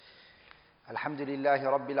الحمد لله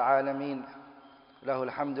رب العالمين له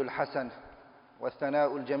الحمد الحسن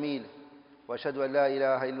والثناء الجميل وأشهد أن لا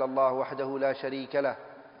إله إلا الله وحده لا شريك له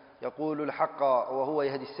يقول الحق وهو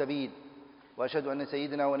يهدي السبيل وأشهد أن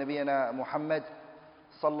سيدنا ونبينا محمد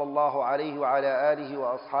صلى الله عليه وعلى آله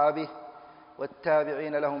وأصحابه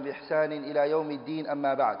والتابعين لهم بإحسان إلى يوم الدين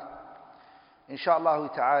أما بعد. Inshallah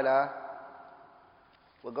ta'ala,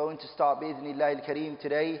 we're going to start بإذن الله الكريم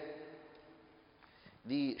today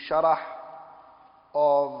the sharah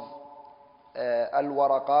of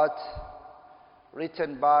Al-Waraqat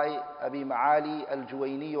written by Abi Ma'ali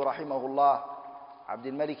Al-Juwayni rahimahullah,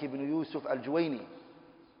 Abdul Malik ibn Yusuf Al-Juwayni.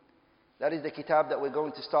 That is the kitab that we're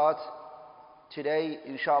going to start today,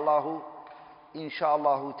 inshallah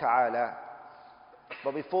ta'ala.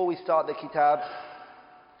 But before we start the kitab,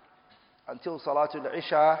 until Salatul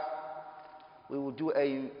Isha, we will do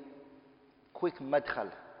a quick madkhal,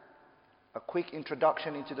 a quick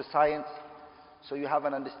introduction into the science, so you have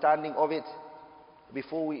an understanding of it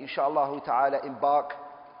before we, inshallah ta'ala, embark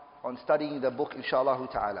on studying the book, inshallah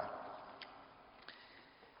ta'ala.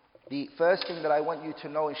 The first thing that I want you to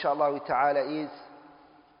know, inshallah ta'ala, is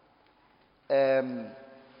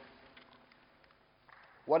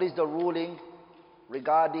what is the ruling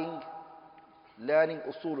regarding learning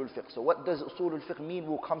usul al-fiqh. So what does usul al-fiqh mean?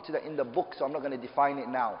 We'll come to that in the book, so I'm not going to define it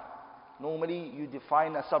now. Normally you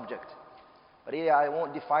define a subject, but here I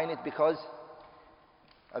won't define it because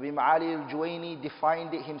Abi Ma'ali al-Juwayni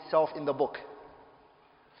defined it himself in the book.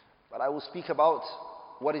 But I will speak about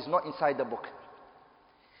what is not inside the book.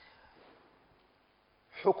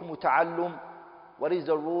 Hukm ta'allum, what is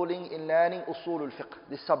the ruling in learning usul al-fiqh,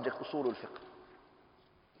 this subject usul al-fiqh.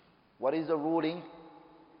 What is the ruling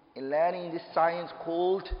in learning this science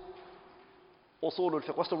called usul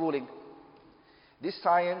al-fiqh? What's the ruling? This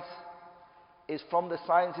science is from the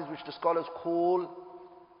sciences which the scholars call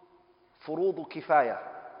furudu kifaya,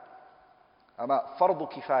 fardu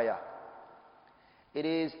kifaya. It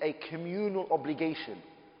is a communal obligation.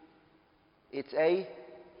 It's a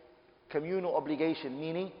communal obligation,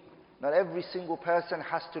 meaning not every single person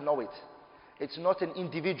has to know it. It's not an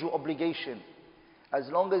individual obligation. As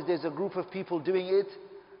long as there's a group of people doing it,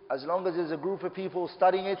 as long as there's a group of people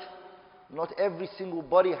studying it, not every single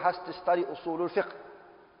body has to study usul al-fiqh.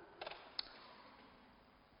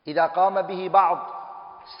 إذا قام به بعض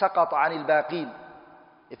سقط عن الباقين.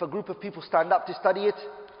 If a group of people stand up to study it,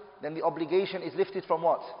 then the obligation is lifted from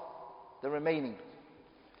what? The remaining.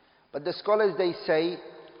 But the scholars, they say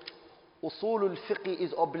usul al-fiqh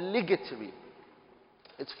is obligatory.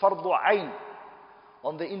 It's fardu ayn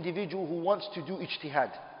on the individual who wants to do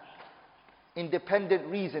ijtihad, independent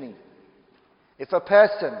reasoning. If a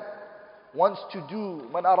person wants to do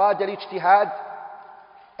man arad al-ijtihad,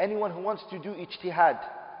 anyone who wants to do ijtihad,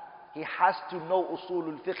 he has to know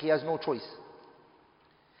usul al-fiqh. He has no choice.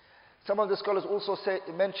 Some of the scholars also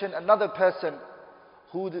mention another person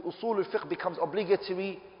who the usul al-fiqh becomes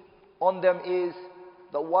obligatory on them is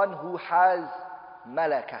the one who has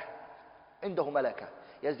malaka. Indahu malaka.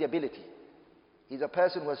 He has the ability. He's a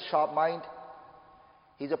person who has sharp mind.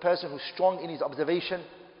 He's a person who's strong in his observation,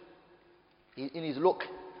 in his look.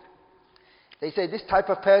 They say this type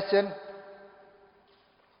of person,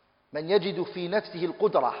 من يجد في نفسه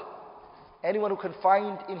القدرة, anyone who can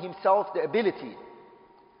find in himself the ability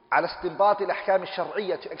على استنباط الأحكام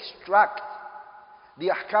الشرعية, to extract the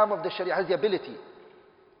ahkam of the sharia, has the ability,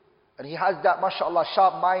 and he has that, mashallah,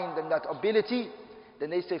 sharp mind and that ability, then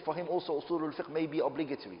they say for him also usul al-fiqh may be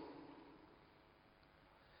obligatory.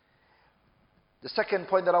 The second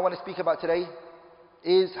point that I want to speak about today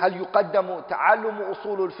is هل يقدم تعلم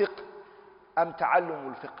أصول الفقه أم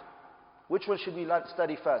تعلم الفقه? Which one should we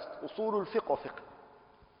study first? أصول الفقه or fiqh?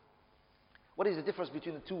 What is the difference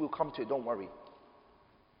between the two? We'll come to it, don't worry.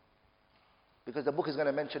 Because the book is going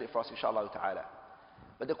to mention it for us, inshallah ta'ala.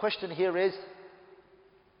 But the question here is,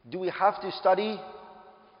 do we have to study,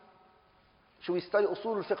 should we study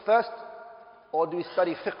أصول الفقه first, or do we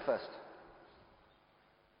study fiqh first?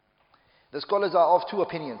 The scholars are of two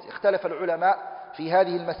opinions. اختلف العلماء في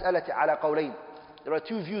هذه المسألة على قولين. There are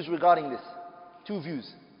two views regarding this. Two views.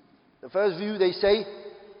 The first view, they say,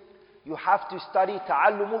 you have to study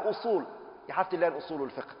تعلم الأصول. You have to learn usul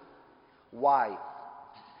al-fiqh. Why?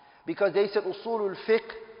 Because they said usul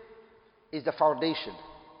al-fiqh is the foundation.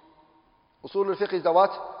 Usul al-fiqh is the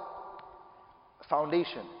what?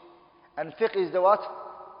 Foundation. And fiqh is the what?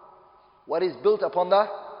 What is built upon the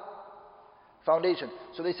foundation.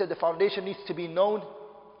 So they said the foundation needs to be known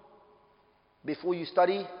before you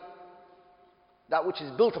study that which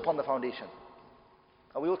is built upon the foundation.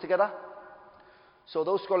 Are we all together? So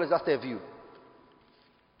those scholars, that's their view.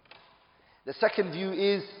 The second view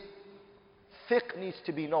is fiqh needs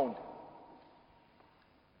to be known.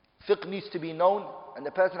 Fiqh needs to be known, and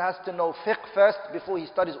the person has to know fiqh first before he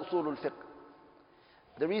studies usulul fiqh.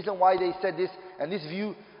 The reason why they said this, and this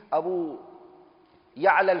view, Abu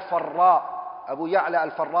Ya'la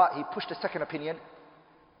al-Farra, he pushed a second opinion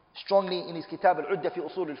strongly in his kitab al-Udda fi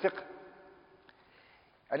usul al-fiqh.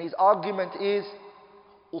 And his argument is,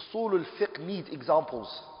 usul al-fiqh needs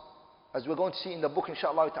examples. As we're going to see in the book,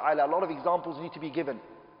 inshallah ta'ala, a lot of examples need to be given.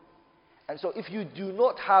 And so if you do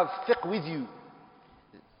not have fiqh with you,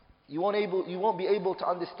 you won't be able to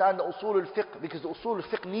understand the usul al-fiqh, because the usul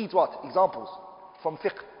al-fiqh needs what? Examples from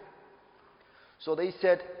fiqh. So they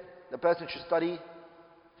said the person should study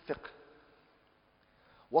fiqh.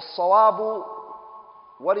 وَالصَّوَابُ,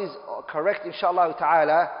 what is correct inshallah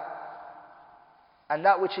ta'ala, and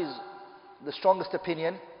that which is the strongest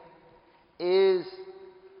opinion, is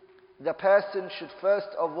the person should first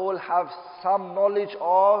of all have some knowledge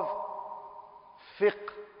of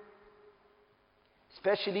fiqh,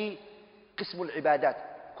 especially qismul ibadat.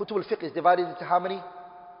 Kutub al-fiqh is divided into how many?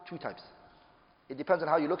 2 types. It depends on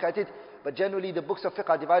how you look at it, but generally the books of fiqh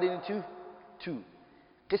are divided into 2.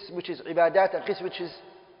 Qism which is ibadat, and qism which is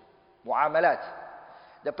mu'amalat.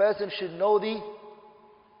 The person should know the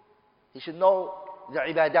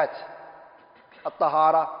ibadat.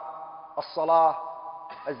 Al-tahara, al-salah,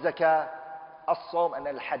 al-zakah, al-sawm, and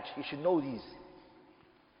al-hajj. He should know these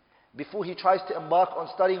before he tries to embark on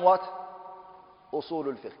studying what? Usul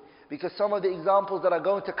al-fiqh. Because some of the examples that are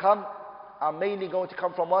going to come are mainly going to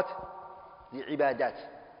come from what? The ibadat.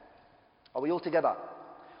 Are we all together?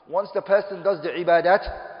 Once the person does the ibadat,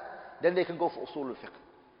 then they can go for usul al-fiqh.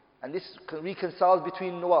 And this reconciles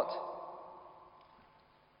between what?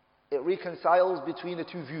 It reconciles between the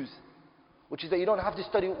 2 views, which is that you don't have to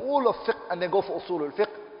study all of fiqh and then go for usul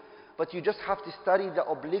al-fiqh, but you just have to study the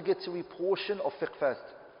obligatory portion of fiqh first,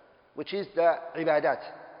 which is the ibadat.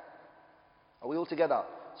 Are we all together?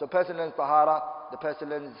 So a person learns tahara, the person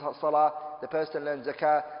learns salah, the person learns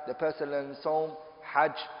zakah, the person learns sawm,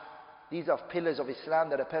 hajj. These are pillars of Islam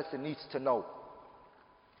that a person needs to know.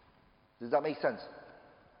 Does that make sense?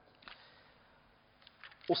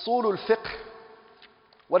 Usul al-fiqh,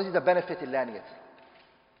 what is the benefit in learning it?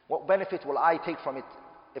 What benefit will I take from it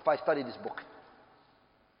if I study this book?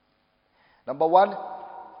 Number 1,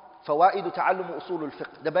 فوائد تعلم أصول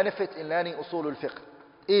الفقه. The benefit in learning usul al-fiqh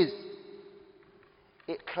is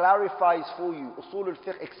it clarifies for you. Usul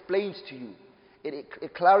al-fiqh explains to you.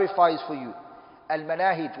 It clarifies for you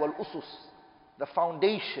al-manahij wal-usus, the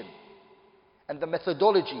foundation and the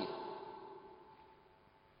methodology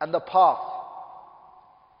and the path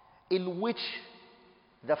in which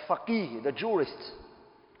the faqih, the jurist,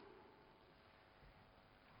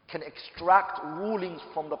 can extract rulings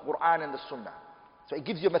from the Quran and the Sunnah. So it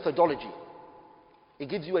gives you a methodology. It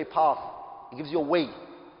gives you a path. It gives you a way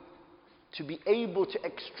to be able to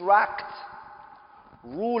extract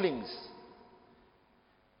rulings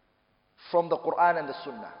from the Quran and the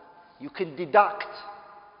Sunnah. You can deduct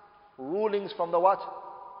rulings from the what?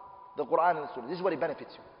 The Quran and the Sunnah. This is what it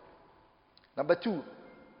benefits you. Number 2,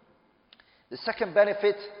 the second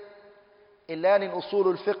benefit in learning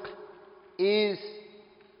usul al-fiqh is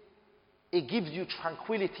it gives you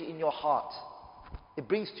tranquility in your heart. It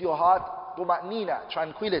brings to your heart tuma'nina,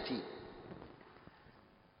 tranquility.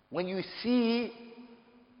 When you see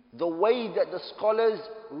the way that the scholars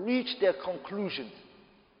reach their conclusions,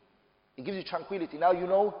 it gives you tranquility. Now you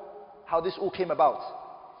know how this all came about.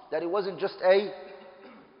 That it wasn't just a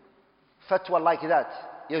fatwa like that,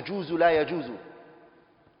 yajuzu la yajuzu,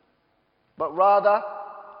 but rather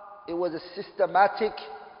it was a systematic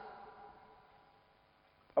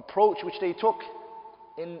approach which they took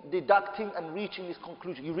in deducting and reaching this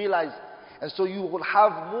conclusion. You realize, and so you will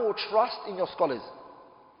have more trust in your scholars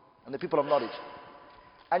and the people of knowledge.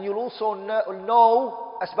 And you'll also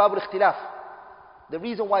know asbab al-ikhtilaf, the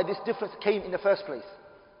reason why this difference came in the first place.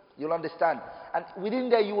 You'll understand. And within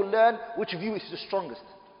there you will learn which view is the strongest.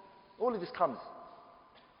 All of this comes.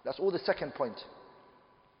 That's all the second point.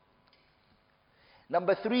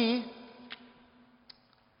 Number 3,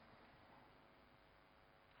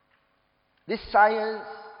 this science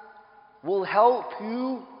will help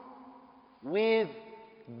you with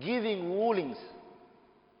giving rulings,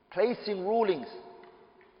 placing rulings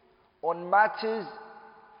on matters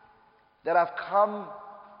that have come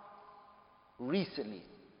recently.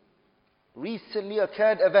 Recently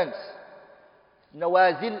occurred events,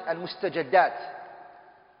 nawazil and mustajaddat.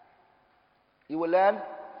 You will learn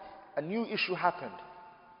a new issue happened.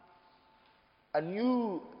 A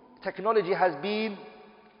new technology has been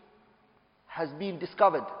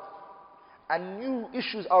discovered. And new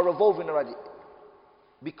issues are revolving around it.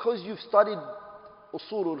 because you've studied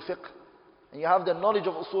usul al-fiqh, and you have the knowledge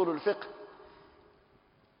of usul al-fiqh,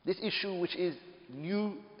 this issue which is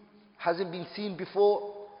new, hasn't been seen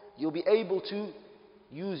before, you'll be able to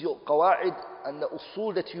use your qawa'id and the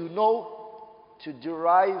usul that you know to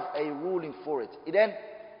derive a ruling for it. Then,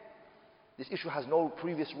 this issue has no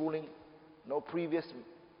previous ruling, no previous...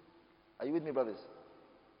 Are you with me, brothers?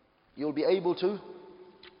 You'll be able to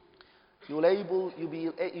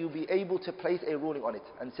place a ruling on it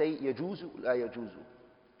and say yajuzu la yajuzu,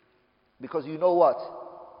 because you know what?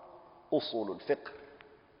 Usul al-fiqh.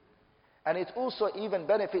 And it also even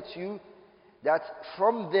benefits you that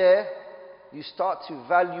from there you start to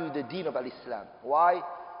value the deen of al-Islam. Why?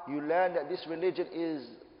 You learn that this religion is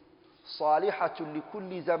صالحة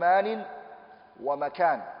لكل زمان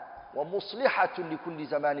ومكان ومصلحة لكل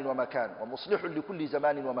زمان ومكان ومصلح لكل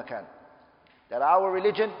زمان ومكان. That our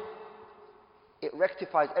religion, it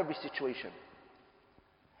rectifies every situation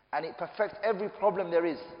and it perfects every problem there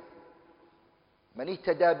is. من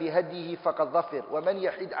اهتدى بهديه فقد ظفر ومن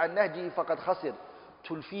يحد عن نهجه فقد خسر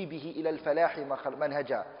تلفي به إلى الفلاح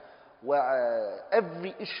منهجا.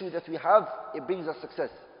 Every issue that we have, it brings us success.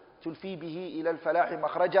 تلفي به إلى الفلاح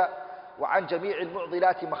مخرجا وعن جميع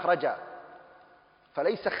المعضلات مخرجا.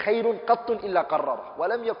 فليس خير قط إلا قرره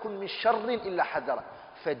ولم يكن من شر إلا حذره.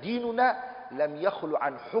 فديننا لم يخل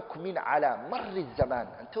عن حكم على مر الزمان.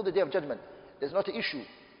 Until the day of judgment, there's not an issue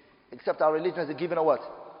except our religion has given a what?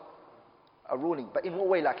 A ruling. But in what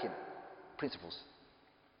way lacking? Principles.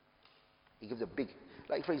 He gives a big...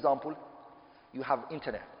 Like for example, you have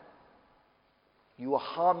internet. You are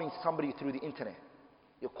harming somebody through the internet.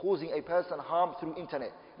 You're causing a person harm through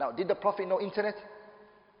internet. Now, did the Prophet know internet?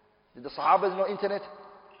 Did the Sahabas know internet?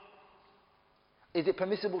 Is it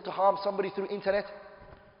permissible to harm somebody through internet?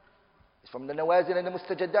 It's from the nawazil and the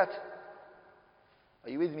mustajaddat. Are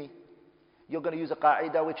you with me? You're going to use a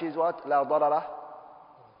qa'idah which is what? La darara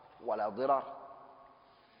wa la dirar.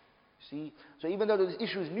 See? So even though this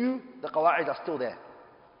issue is new, the qawa'id are still there.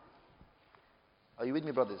 Are you with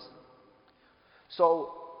me, brothers?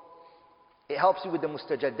 So, it helps you with the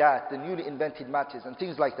mustajaddat, the newly invented matters and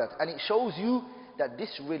things like that. And it shows you that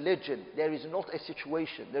this religion, there is not a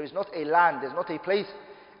situation, there is not a land, there's not a place,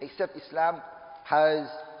 except Islam has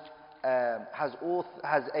an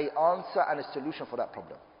answer and a solution for that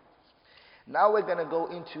problem. Now we're going to go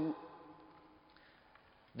into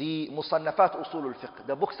the musannafat usul al-fiqh,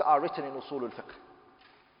 the books that are written in usul al-fiqh,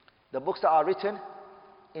 the books that are written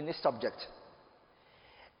in this subject.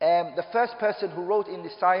 The first person who wrote in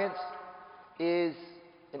this science is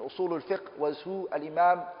in usul al-fiqh was who?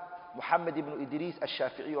 Al-Imam Muhammad ibn Idris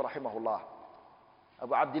al-Shafi'i rahimahullah.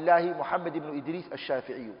 Abu Abdullah Muhammad ibn Idris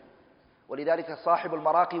al-Shafi'i. ولذلك صاحب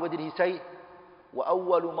المراقي, what did he say?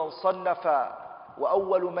 وأول من صنف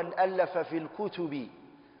وأول من ألف في الكتب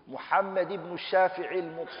محمد بن الشافعي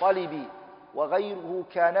المطلب وغيره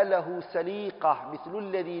كان له سليقة مثل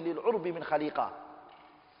الذي للعرب من خليقة.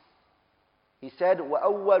 He said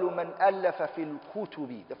وأول من ألف في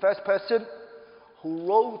الكتب. The first person who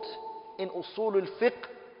wrote in usul al-fiqh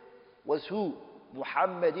was who?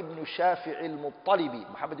 Muhammad ibn Shafi'i al-Muttalibi.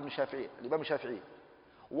 Muhammad ibn Shafi'i, Imam Shafi'i.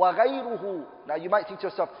 وغيره. Now you might think to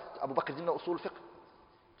yourself, Abu Bakr didn't know usul al-fiqh.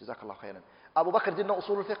 Jazakallah khairan. Abu Bakr didn't know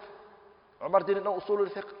usul al-fiqh. Umar didn't know usul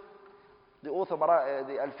al-fiqh. The author,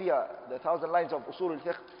 the Alfiya, the 1,000 lines of usul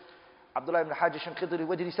al-fiqh, Abdullah ibn Hajj al-Shanqidri,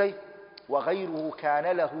 what did he say? وغيره كان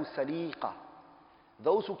له سليقة.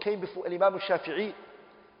 Those who came before Imam al-Shafi'i,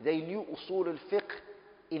 they knew usul al-fiqh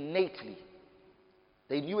innately.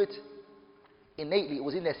 They knew it innately. It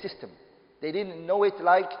was in their system. They didn't know it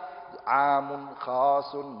like عام,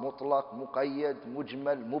 خاص, مطلق, مقيد,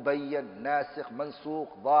 مجمل, مبين, ناسخ, منسوخ,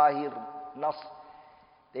 ظاهر, نص.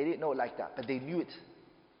 They didn't know it like that, but they knew it.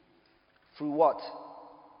 Through what?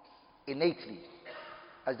 Innately.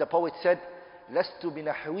 As the poet said, لست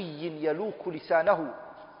بنحوي يلوك لسانه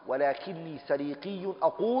ولكني سليقي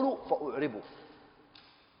أقول فأعربه.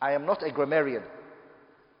 I am not a grammarian,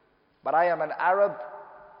 but I am an Arab,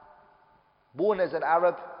 born as an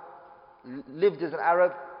Arab, lived as an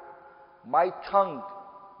Arab. My tongue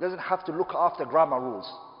doesn't have to look after grammar rules.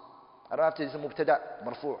 I don't have to say mubtada,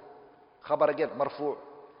 marfu', khabar again, marfu'.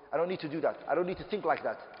 I don't need to do that. I don't need to think like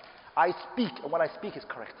that. I speak, and what I speak is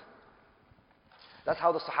correct. That's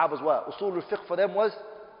how the Sahabas were. Usul al-fiqh for them was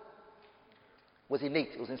innate.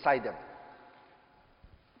 It was inside them.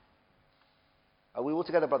 Are we all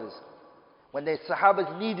together, brothers? When the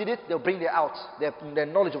Sahabas needed it, they'll bring it out, their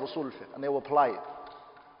knowledge of Usul al-fiqh, and they will apply it.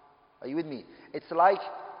 Are you with me? It's like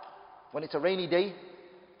when it's a rainy day,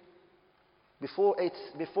 before it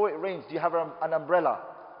rains, do you have an umbrella?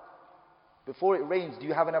 Before it rains, do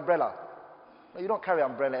you have an umbrella? No, you don't carry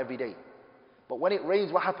an umbrella every day. But when it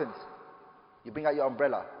rains, what happens? You bring out your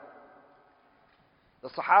umbrella. The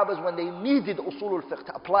Sahabas, when they needed usul al-fiqh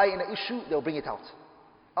to apply in an issue, they'll bring it out.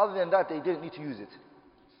 Other than that, they didn't need to use it.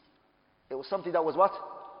 It was something that was what?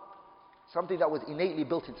 Something that was innately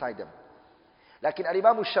built inside them. Like in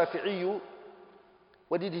Imam al-Shafi'i,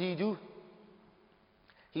 what did he do?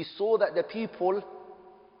 He saw that the people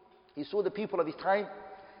of his time,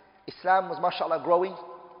 Islam was mashallah growing.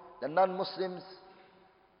 The non-Muslims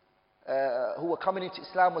who were coming into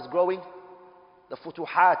Islam was growing. The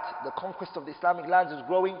futuhat, the conquest of the Islamic lands was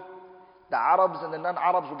growing. The Arabs and the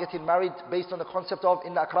non-Arabs were getting married based on the concept of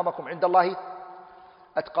Inna akramakum indallahi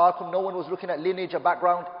atqakum. No one was looking at lineage or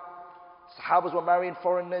background. Sahabas were marrying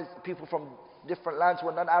foreigners, people from different lands who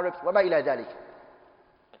were non-Arabs. وَمَا إِلَى ذَلِكَ.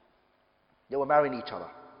 They were marrying each other.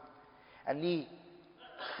 And the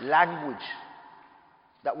language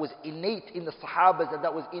that was innate in the Sahabas and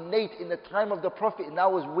that was innate in the time of the Prophet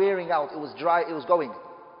now was wearing out. It was dry, it was going.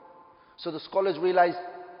 So the scholars realized,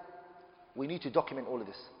 we need to document all of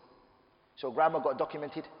this. So grammar got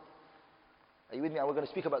documented. Are you with me? And we're going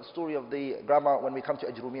to speak about the story of the grammar when we come to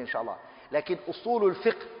Ajrumi, inshallah. Like in Usul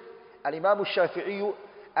al-Fiqh, Al-Imam al-Shafi'i,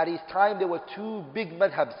 at his time there were two big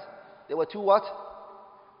madhabs. There were two what?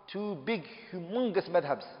 Two big, humongous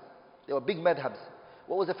madhabs. They were big madhabs.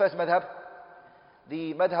 What was the first madhab?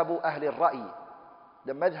 The madhabu Ahl al-Ra'i.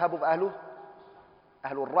 The madhab of Ahl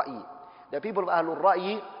al-Ra'i. The people of Ahl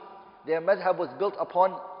al-Ra'i, their madhab was built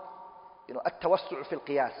upon, at-tawassu' fil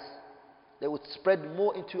qiyas. They would spread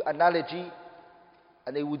more into analogy,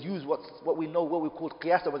 and they would use what we call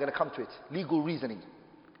qiyas, and we're going to come to it, legal reasoning.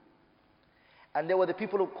 And there were the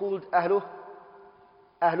people who called Ahlul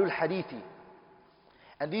Hadithi.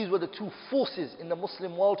 And these were the two forces in the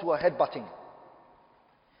Muslim world who were headbutting.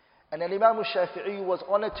 And Imam al-Shafi'i was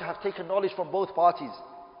honored to have taken knowledge from both parties.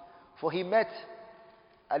 For he met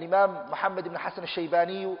Imam Muhammad ibn Hassan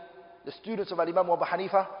al-Shaybani, the students of Imam Abu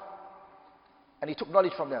Hanifa, and he took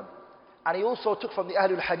knowledge from them. And he also took from the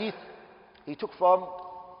Ahlul Hadith, he took from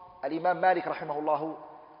Imam Malik rahimahullah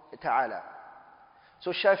ta'ala.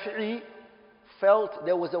 So Shafi'i felt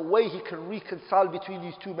there was a way he could reconcile between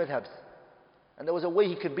these two madhabs. And there was a way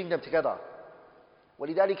he could bring them together.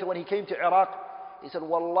 وَلِذَلِكَ when he came to Iraq, he said,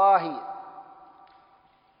 Wallahi,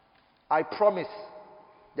 I promise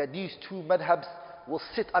that these two madhabs will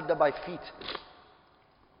sit under my feet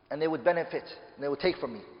and they would benefit and they would take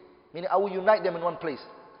from me. Meaning I will unite them in one place.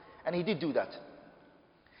 And he did do that.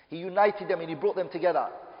 He united them and he brought them together.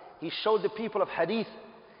 He showed the people of hadith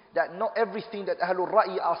that not everything that Ahlul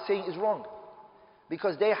Ra'i are saying is wrong.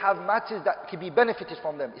 Because they have matters that can be benefited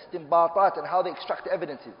from them. Istinbatat and how they extract the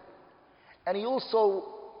evidences. And he also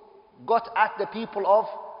got at the people of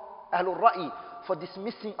Ahlul Ra'i for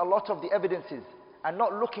dismissing a lot of the evidences and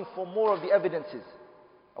not looking for more of the evidences.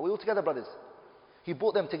 Are we all together, brothers? He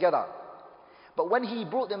brought them together. But when he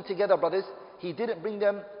brought them together, brothers, he didn't bring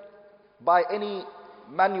them by any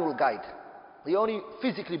manual guide. He only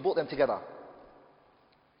physically brought them together.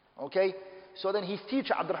 Okay? So then his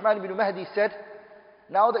teacher, Abdulrahman ibn Mahdi, said,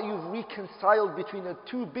 now that you've reconciled between the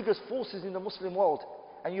two biggest forces in the Muslim world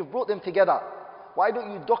and you've brought them together, why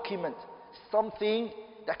don't you document something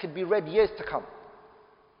that could be read years to come?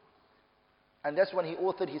 And that's when he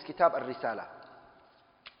authored his Kitab al-Risala.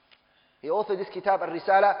 He authored this Kitab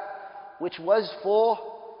al-Risala, which was for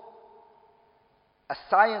a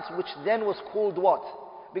science which then was called what?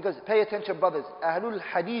 Because pay attention, brothers, Ahlul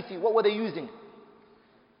Hadithi, what were they using?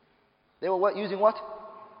 They were using what?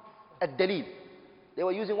 Ad-Dalil. They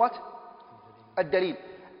were using what? Ad-Dalil.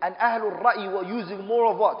 And Ahlul Ra'i were using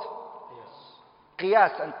more of what?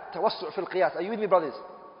 Qiyas and tawassu' fil qiyas. Are you with me, brothers?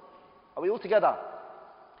 Are we all together?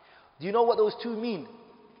 Do you know what those two mean?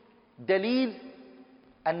 Dalil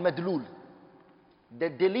and madlul. The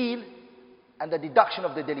dalil and the deduction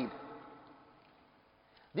of the dalil.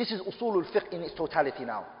 This is usul al-fiqh in its totality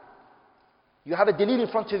now. You have a dalil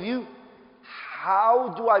in front of you.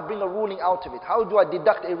 How do I bring a ruling out of it? How do I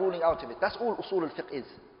deduct a ruling out of it? That's all usul al-fiqh is.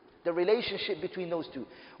 The relationship between those two.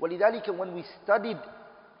 وَلِذَلِكَ when we studied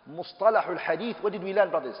mustalah al-hadith, what did we learn,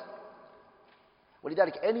 brothers?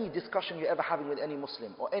 وَلِذَلِكَ any discussion you're ever having with any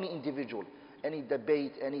Muslim or any individual, any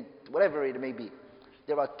debate, any whatever it may be,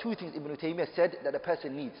 there are two things Ibn Taymiyyah said that a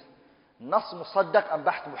person needs. Nas musaddaq and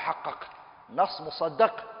bahth muhaqqaq. Nas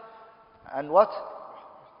musaddaq and what?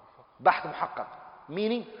 Bahth muhaqqaq.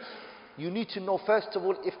 Meaning, you need to know first of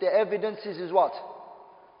all if the evidence is what?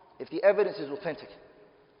 If the evidence is authentic.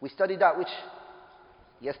 We studied that which?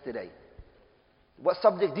 Yesterday. What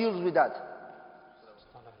subject deals with that?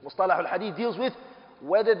 Mustalah al-Hadith deals with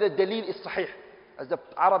whether the dalil is sahih. As the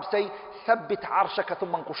Arabs say, ثَبِّتْ عَرْشَكَ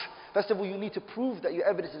ثُمَّ انْقُشْ. First of all, you need to prove that your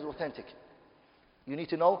evidence is authentic. You need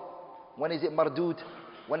to know, when is it mardud,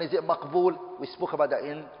 when is it maqbool. We spoke about that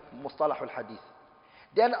in Mustalah al-Hadith.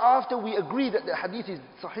 Then after we agree that the hadith is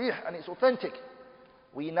sahih and it's authentic,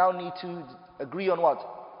 we now need to agree on what?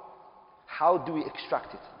 How do we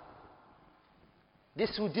extract it?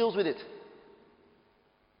 This who deals with it?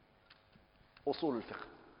 Usul al-fiqh.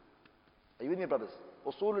 Are you with me, brothers?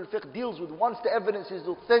 Usul al-fiqh deals with, once the evidence is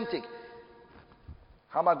authentic,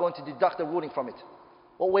 how am I going to deduct a ruling from it?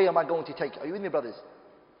 What way am I going to take? Are you with me, brothers?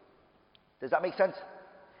 Does that make sense?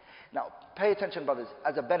 Now, pay attention, brothers,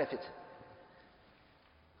 as a benefit.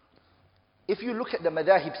 If you look at the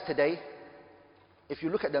madhahibs today,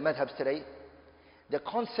 the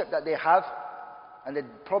concept that they have and the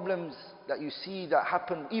problems that you see that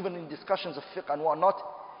happen even in discussions of fiqh and whatnot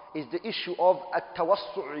is the issue of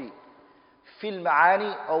at-tawassu'i fil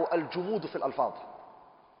ma'ani or al-jumud fil alfaz.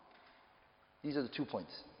 These are the 2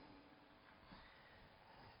 points.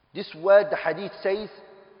 This word the hadith says,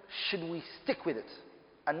 should we stick with it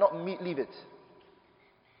and not leave it?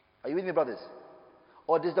 Are you with me, brothers?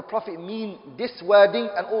 Or does the Prophet mean this wording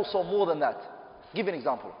and also more than that? Give an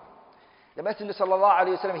example. The Messenger sallallahu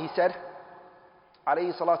alayhi wa sallam, he said,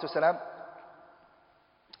 alayhi salatu wasalam,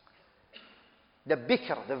 the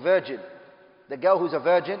bikr, the virgin, the girl who's a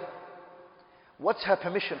virgin, what's her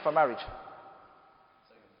permission for marriage?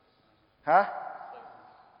 Huh?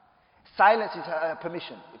 Silence is her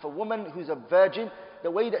permission. If a woman who's a virgin,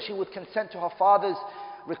 the way that she would consent to her father's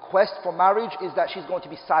request for marriage is that she's going to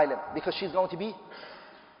be silent, because she's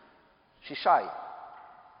shy.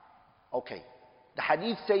 Okay. The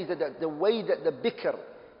hadith says that the way that the bikr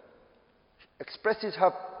expresses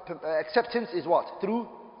her acceptance is what? Through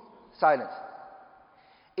silence.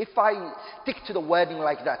 If I stick to the wording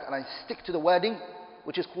like that, and I stick to the wording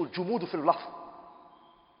which is called jumudu fil lafz,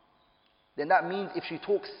 then that means if she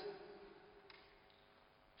talks,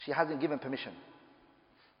 she hasn't given permission.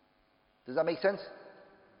 Does that make sense?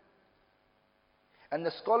 And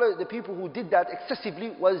the people who did that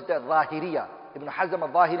excessively was the Zahiriyah. Ibn Hazm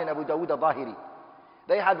al-Zahiri and Abu Dawud al-Zahiri.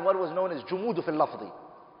 They had what was known as jumudu fil lafzi.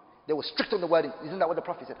 They were strict on the wording. Isn't that what the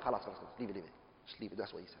Prophet said? Khalas, leave it. Just leave it.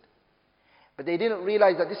 That's what he said. But they didn't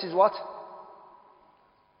realize that this is what?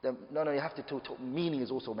 No, you have to talk. Meaning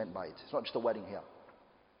is also meant by it. It's not just the wording here.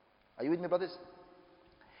 Are you with me, brothers?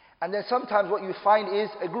 And then sometimes what you find is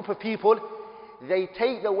a group of people, they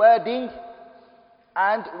take the wording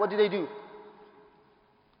and what do?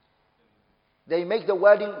 They make the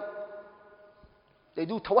wording, they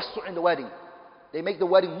do tawassu' in the wording. They make the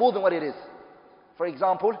wording more than what it is. For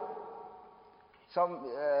example,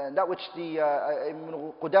 that which the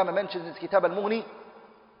Ibn Qudama mentions in his Kitab al-Mughni,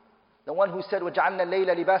 the one who said, وَجَعَلْنَا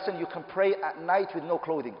اللَّيْلَ لِبَاسًا, you can pray at night with no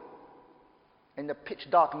clothing. In the pitch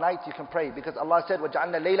dark night you can pray, because Allah said,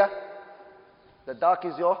 وَجَعَلْنَا اللَّيْلَ, the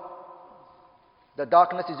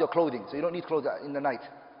darkness is your clothing, so you don't need clothes in the night.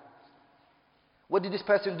 What did this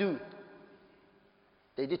person do?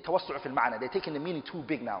 They did tawassu' fil ma'na. They're taking the meaning too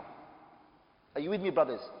big now. Are you with me,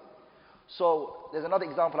 brothers? So there's another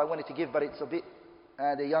example I wanted to give, but it's a bit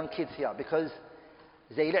the young kids here, because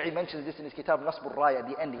Zayla'i mentions this in his Kitab Nasb al-Raya at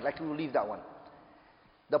the ending. Like, we will leave that one.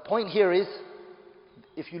 The point here is,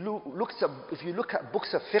 if you look at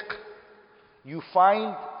books of fiqh, you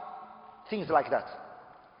find things like that.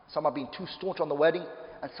 Some are being too staunch on the wording,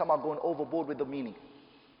 and some are going overboard with the meaning.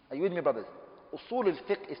 Are you with me, brothers? Usul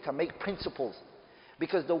al-fiqh is to make principles.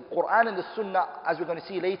 Because the Quran and the Sunnah, as we're going to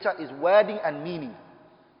see later, is wording and meaning.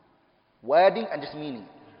 Wording and just meaning.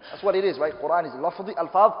 That's what it is, right? Quran is lafzi,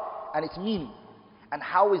 alfaz, and it's meaning. And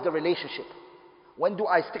how is the relationship? When do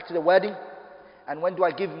I stick to the wording? And when do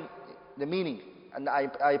I give the meaning? And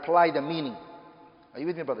I apply the meaning. Are you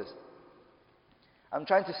with me, brothers? I'm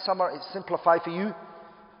trying to simplify for you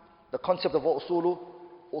the concept of what usul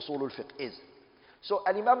al-fiqh is. So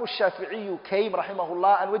Al-Imam al-Shafi'i came,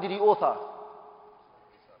 rahimahullah, and what did he author?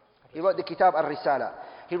 He wrote the Kitab al-Risala.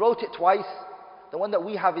 He wrote it twice. The one that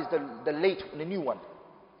we have is the new one.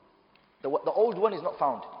 The old one is not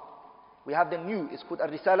found. We have the new, it's called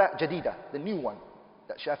al-Risala Jadida, the new one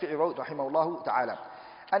that Shafi'i wrote, rahimahullah ta'ala.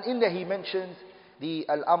 And in there he mentions the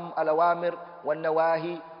al-awamir,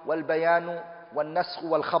 wal-nawahi, wal-bayanu, wal-naskh,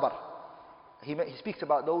 wal-khabar. He speaks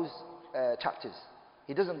about those chapters.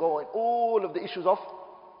 He doesn't go in all of the issues of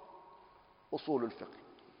usul al-fiqh.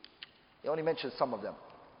 He only mentions some of them.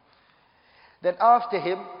 Then after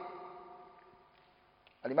him,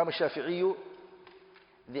 Al-Imam al-Shafi'i,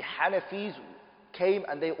 the Hanafis came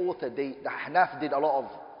and they authored. The Hanaf did a lot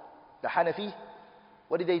of. The Hanafi,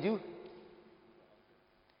 what did they do?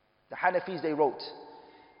 The Hanafis, they wrote.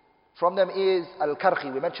 From them is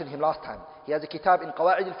Al-Karhi, we mentioned him last time. He has a kitab in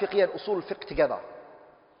Qawa'id al-Fiqh and Usul al-Fiqh together.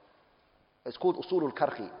 It's called Usul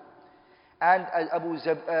al-Karhi. And Abu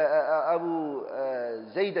Zayd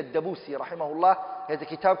al-Dabusi, rahimahullah, has a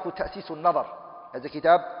kitab called Ta'sis al-Nadar.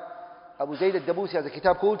 Abu Zayd al-Dabusi has a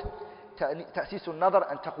kitab called Ta'sis al-Nadar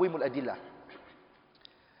and Taqweem al-Adillah.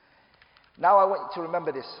 Now I want you to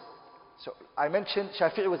remember this. So I mentioned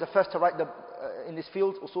Shafi'i was the first to write in this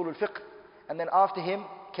field, Usul al-Fiqh. And then after him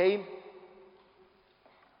came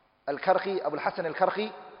Al-Karhi, Abu al-Hassan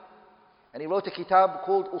al-Karhi. And he wrote a kitab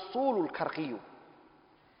called Usul al-Karhi.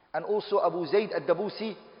 And also Abu Zayd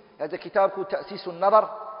al-Dabusi has a kitab called Ta'sis al-Nadar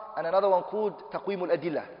and another one called Taqweem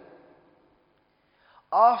al-Adillah.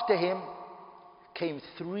 After him came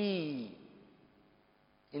 3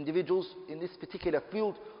 individuals in this particular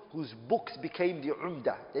field whose books became the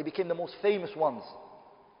Umdah. They became the most famous ones.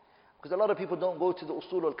 Because a lot of people don't go to the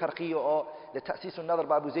Usul al-Karhi or the Ta'sis al-Nadar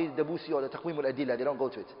by Abu Zayd al-Dabusi or the Taqweem al-Adillah. They don't go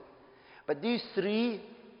to it. But these 3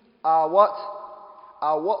 are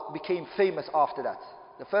what became famous after that.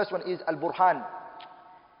 The first one is Al-Burhan.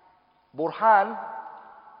 Burhan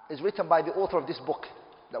is written by the author of this book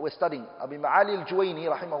that we're studying. Abi Ma'ali al-Juwayni,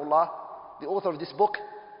 rahimahullah, the author of this book,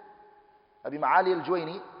 Abi Ma'ali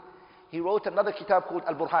al-Juwayni, he wrote another kitab called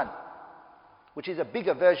Al-Burhan, which is a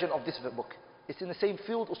bigger version of this book. It's in the same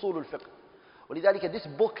field, Usul al-Fiqh. ولذلك this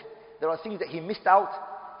book, there are things that he missed out,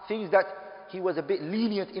 things that he was a bit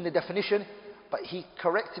lenient in the definition, but he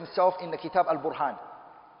corrects himself in the kitab Al-Burhan.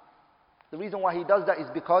 The reason why he does that is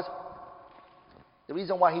because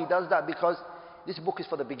this book is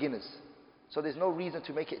for the beginners. So there's no reason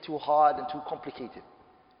to make it too hard and too complicated.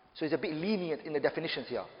 So he's a bit lenient in the definitions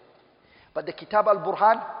here. But the kitab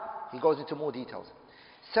Al-Burhan, he goes into more details.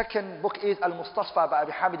 Second book is Al-Mustasfa by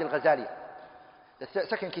Abi Hamid al-Ghazali. The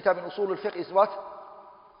second kitab in Usul al-Fiqh is what?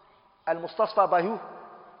 Al-Mustasfa by who?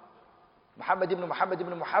 Muhammad ibn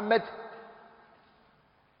Muhammad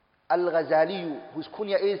Al-Ghazali, whose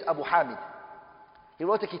kunya is Abu Hamid. He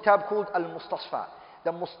wrote a kitab called Al-Mustasfa.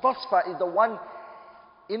 The Mustasfa is the one,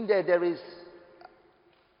 in there is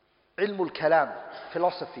Ilm al-Kalam,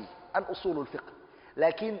 philosophy, and Usul al-Fiqh.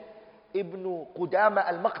 Lakin Ibn Qudama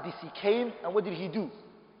al-Maqdisi came, and what did he do?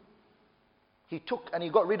 He took and he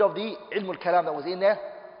got rid of the Ilm al-Kalam that was in there,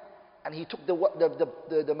 and he took the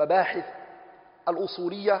Mabahith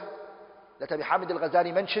al-Usuliyah that Abi Hamid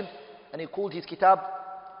al-Ghazali mentioned, and he called his kitab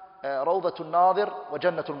روضة الناظر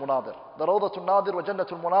وجنة المناظر. The روضة الناظر وجنة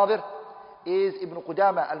المناظر is Ibn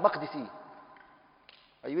Qudama al-Maqdisi.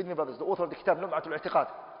 Are you with me, brothers? The author of the kitab Lum'at al-I'tiqad.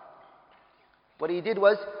 What he did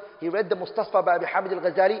was, he read the Mustasfa by Abi Hamid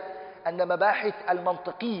al-Ghazali and the Mabahith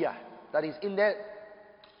al-Mantiqiyah that is in there.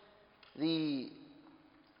 The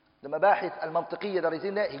Mabahith al-Mantiqiyah that is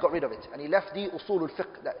in there, he got rid of it. And he left the Usul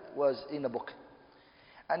al-Fiqh that was in the book.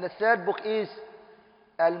 And the third book is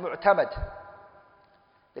Al-Mu'tamad.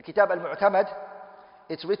 The kitab Al-Mu'tamad,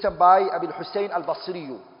 it's written by Abu al-Husayn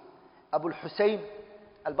al-Basri. Abu al-Husayn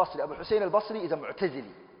al-Basri. Abu al-Husayn al-Basri is a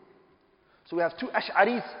Mu'tazili. So we have 2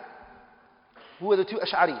 Ash'aris. Who are the 2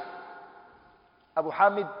 Ash'ari? Abu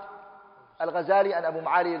Hamid al-Ghazali and Abu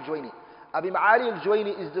Ma'ali al-Juwayni. Abu Ma'ali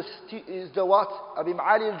al-Juwayni is the what? Abu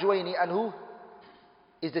Ma'ali al-Juwayni, and who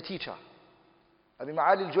is the teacher? Abu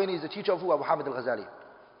Ma'ali al-Juwayni is the teacher of who? Abu Hamid al-Ghazali.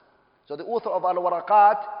 So the author of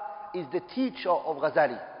Al-Waraqat is the teacher of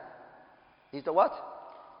Ghazali. He's the what?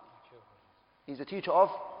 He's the teacher of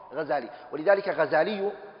Ghazali. ولذلك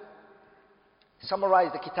غزالي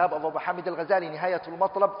summarized the kitab of Abu Hamid al-Ghazali, نهاية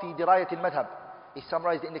المطلب في دراية المذهب. He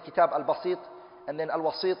summarized it in the kitab Al-Basit, and then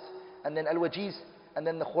Al-Wasit, and then Al-Wajiz, and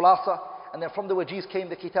then the Khulasa, and then from the Wajiz came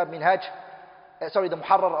the kitab Minhaj, the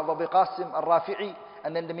Muharrar of Abu Qasim al-Rafi'i,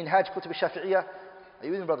 and then the Minhaj Kutub al-Shafi'iyah. Are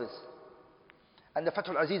you with me, brothers? And the Fath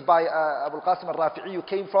al-Aziz by Abu Qasim al-Rafi'i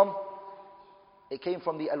came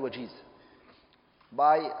from the Al-Wajiz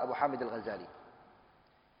by Abu Hamid al-Ghazali.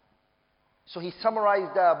 So he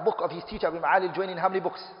summarized the book of his teacher Abu Ma'ali al-Juwayni in how many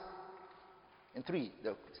books? In 3.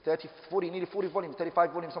 30, 40, nearly 40 volumes,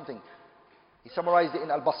 35 volumes, something. He summarized it in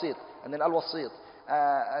Al-Basit, and then Al-Wasit,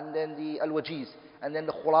 and then the Al-Wajiz, and then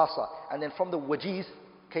the Khulasa, and then from the Wajiz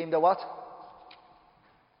came the what?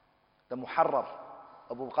 The Muharrar,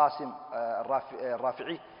 Abu Qasim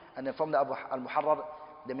al-Rafi'i, and then from the Al-Muharrar,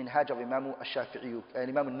 the Minhaj of Imam al-Shafi'i, and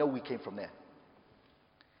Imam al-Nawawi came from there.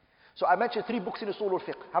 So I mentioned 3 books in Usul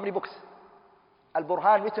al-Fiqh. How many books?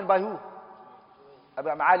 Al-Burhan, written by who? Abu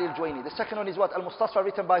Ma'ali al-Juwayni. The second one is what? Al-Mustasfa,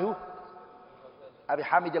 written by who? Abi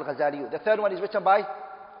Hamid al-Ghazali. The third one is written by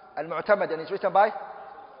Al-Mu'tamad, and it's written by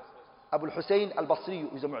Abu al-Husayn al-Basri,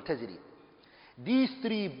 who is a Mu'tazili. These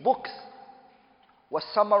 3 books were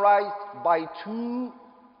summarized by 2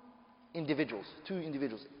 individuals, two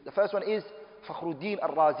individuals. The first one is Fakhruddin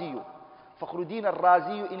al-Razi. Fakhruddin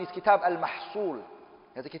al-Razi in his kitab Al-Mahsul.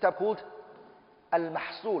 He has a kitab called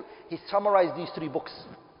Al-Mahsul. He summarized these three books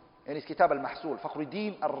in his kitab Al-Mahsul.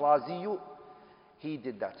 Fakhruddin al-Razi, he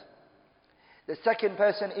did that. The second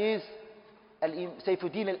person is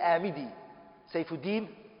Sayfuddin al-Amidi. Sayfuddin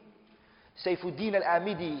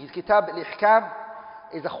al-Amidi. His kitab Al-Ihkam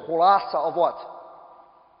is a khulasa of what?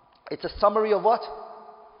 It's a summary of what?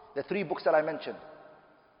 The three books that I mentioned.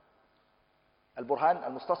 Al-Burhan,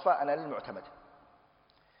 Al-Mustasfa, and Al-Mu'tamad.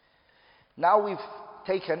 Now we've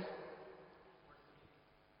taken,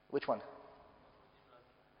 which one?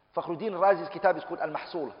 Fakhruddin al-Razi's kitab is called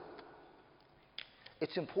Al-Mahsul.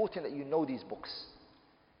 It's important that you know these books.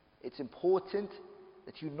 It's important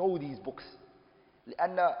that you know these books.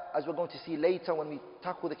 لأن, as we're going to see later when we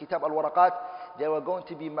tackle the kitab Al-Waraqat, there are going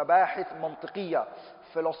to be mabahith mantiqiyya,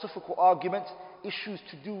 philosophical arguments, issues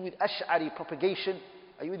to do with Ash'ari propagation.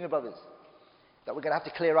 Are you with me, brothers? That we're going to have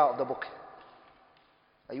to clear out of the book.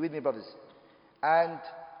 Are you with me, brothers? And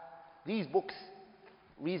these books,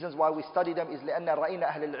 reasons why we study them is لأن رأينا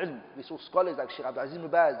أهل العلم. We saw scholars like Sheikh Abdul Aziz ibn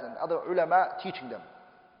Baz and other ulama teaching them.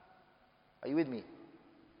 Are you with me?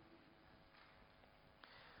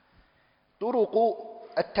 طرق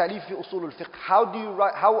التأليف في أصول الفقه. How do you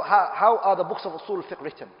write? How are the books of أصول الفقه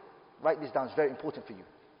written? Write this down. It's very important for you.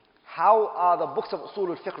 How are the books of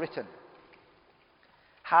أصول الفقه written?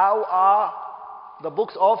 How are the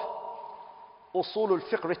books of أصول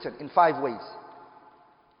الفقه written? In 5 ways.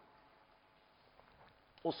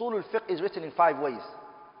 أصول الفقه is written in 5 ways.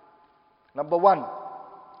 Number 1,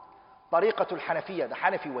 طريقة الحنفية, the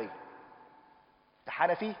Hanafi way. The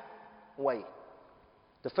Hanafi way.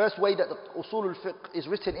 The first way that the Usul al-Fiqh is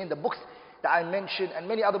written in the books that I mentioned and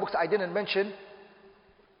many other books that I didn't mention,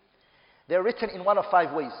 they're written in one of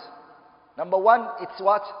 5 ways. Number 1, it's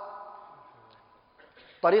what?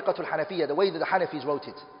 طريقة الحنفية, the way that the Hanafis wrote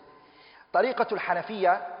it. طريقة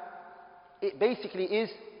الحنفية, it basically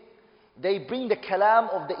is, they bring the kalam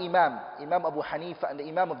of the Imam Abu Hanifa and the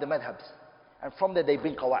Imam of the madhabs. And from there they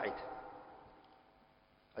bring qawaid.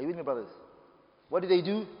 Are you with me, brothers? What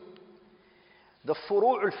do? The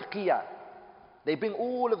furu' al-fiqhiyya. They bring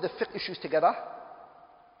all of the fiqh issues together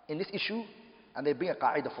in this issue and they bring a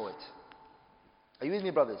qa'idah for it. Are you with me,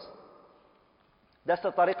 brothers? That's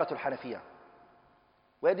the tariqatul Hanafiyya.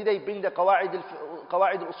 Where did they bring the qawaid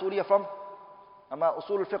al-usuliyya from?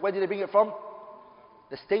 Usul al-fiqh, where did they bring it from?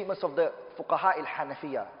 The statements of the fuqaha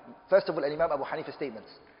al-Hanafiyya. First of all, Imam Abu Hanifa's statements.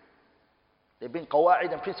 They bring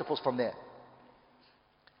qawaid and principles from there.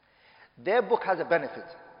 Their book has a benefit.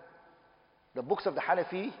 The books of the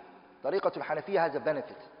Hanafi, Tariqatul Hanafiyya, has a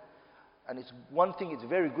benefit. And it's one thing, it's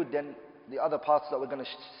very good than the other parts that we're going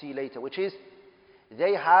to see later, which is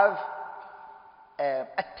they have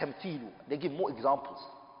at-tamthilu. They give more examples.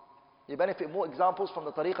 They benefit more examples from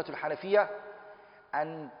the Tariqatul Hanafiyya,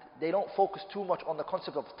 and they don't focus too much on the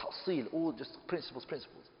concept of ta'sil, all just principles.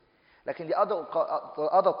 Like in the other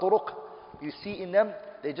turuq, you see in them,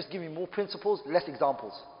 they just give you more principles, less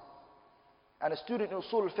examples. And a student in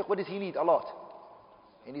Usul al-Fiqh, what does he need? A lot.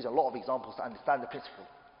 He needs a lot of examples to understand the principle.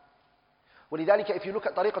 ولذلك, if you look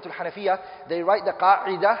at Tariqatul Hanafiyya, they write the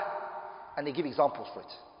qa'idah and they give examples for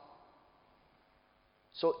it.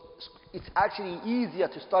 So it's actually easier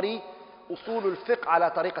to study Usul al-Fiqh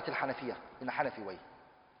ala Tariqatul Hanafiyya, in the Hanafi way.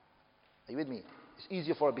 Are you with me? It's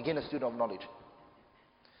easier for a beginner student of knowledge.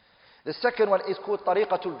 The second one is called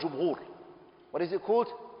Tariqatul Jumhur. What is it called?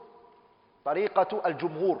 Tariqatul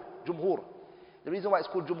al-Jumhur. Jumhur. The reason why it's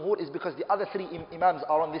called Jumhur is because the other 3 Imams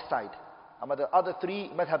are on this side. The other 3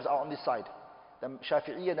 madhabs are on this side. The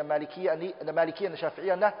Shafi'iyya, the Malikiyya, and the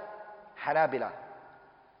Shafi'iyya, and the Hanabila.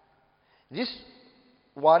 This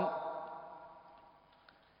one,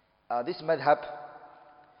 this madhab,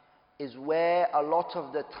 is where a lot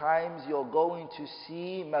of the times you're going to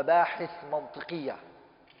see mabahith mantiqiyya,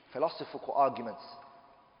 philosophical arguments.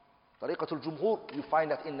 Tariqatul Jumhur, you find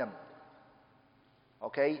that in them.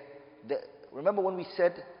 Okay? Remember when we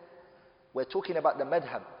said we're talking about the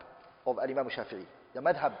madhab of Imam Shafi'i, the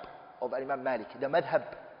madhab of Imam Malik, the madhab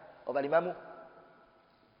of Imam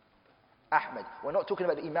Ahmad. We're not talking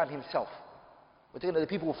about the Imam himself. We're talking about the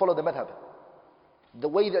people who follow the madhab. The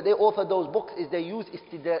way that they author those books is they use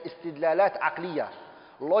istidlalat aqliya,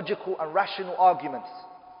 logical and rational arguments.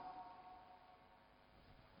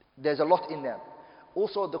 There's a lot in there.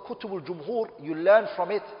 Also, the Kutub al-Jumhur, you learn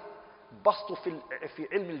from it bastu fi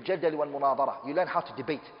ilm al-jadal wal munadara. You learn how to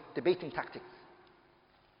debate, debating tactics.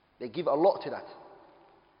 They give a lot to that.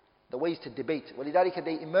 The ways to debate. وَلِذَلِكَ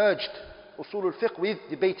they emerged usul al-fiqh with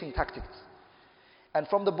debating tactics. And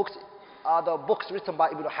from the books are the books written by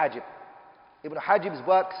Ibn Hajib. Ibn Hajib's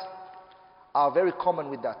works are very common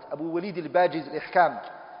with that. Abu Walid al-Baji's Ihkam,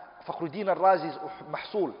 Fakhruddin al-Razi's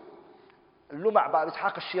Mahsul, Lum'a' by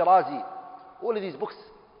Ishaq al-Shirazi, all of these books,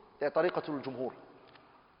 they're Tariqatul al-Jumhur.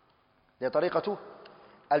 They're Tariqatul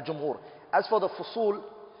al-Jumhur. As for the Fusul,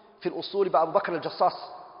 في الأصول by Abu Bakr al-Jassas,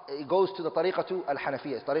 it goes to the Tariqatul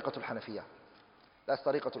al-Hanafiyyah. It's Tariqatul al-Hanafiyyah. That's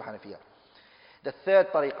Tariqatul al-Hanafiyyah. The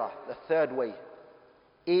third tariqah, the third way,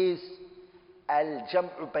 is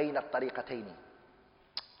al-jam'u bayna al-tariqatayn.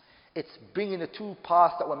 It's bringing the two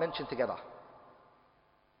paths that were mentioned together.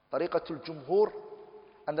 Tariqatul Jumhur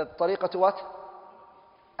and the Tariqatul what?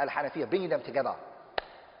 Al-Hanafiyyah. Bringing them together.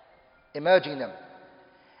 Emerging them.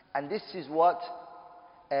 And this is what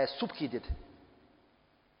Subki did.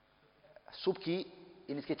 Subki,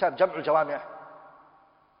 in his kitab Jam'ul Jawami',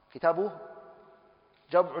 Kitabu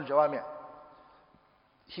Jam'ul Jawami',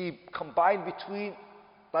 he combined between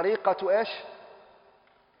Tariqatul Ish,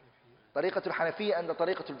 Tariqatul Hanafiyyah and the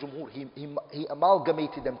Tariqatul Jumhur. He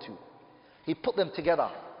amalgamated them two. He put them together.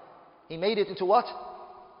 He made it into what?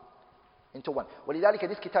 Into one. ولذلك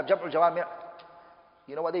this kitab Jam'ul Jawami',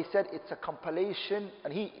 you know what they said? It's a compilation,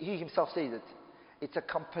 and he himself says it. It's a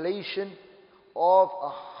compilation of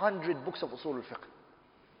 100 books of Usul al-Fiqh.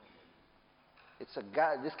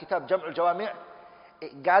 This kitab Jam'ul Jawami',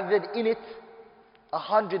 it gathered in it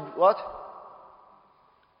 100 what?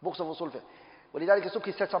 Books of Usul al-Fiqh. ولذلك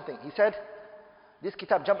Subki said something. He said, this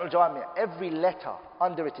kitab Jam'ul Jawami', every letter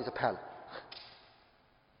under it is a pearl.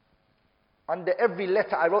 Under every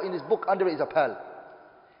letter I wrote in this book, under it is a pearl.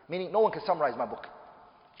 Meaning no one can summarize my book.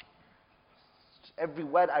 Every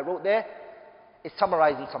word I wrote there is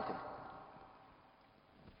summarizing something.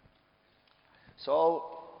 So,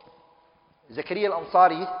 Zakaria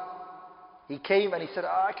al-Ansari, he came and he said,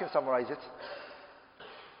 I can summarize it.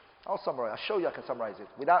 I'll summarize. I'll show you I can summarize it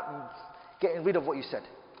without getting rid of what you said.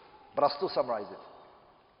 But I'll still summarize it.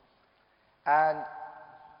 And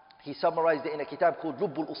he summarized it in a kitab called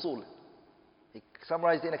Lubbul Usul. He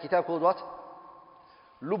summarized it in a kitab called what?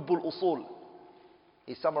 Lubbul Usul.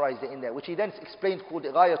 He summarized it in there, which he then explained called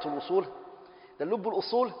Ghayatul Usul. The Lubbul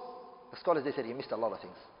Usul, the scholars, they said he missed a lot of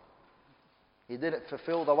things. He didn't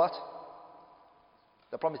fulfill the what?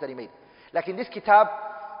 The promise that he made. Like in this kitab,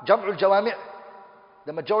 Jam'ul Jawami',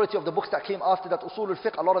 the majority of the books that came after that, Usul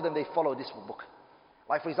al-Fiqh, a lot of them, they follow this book.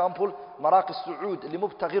 Like for example, Maraq al-Su'ud,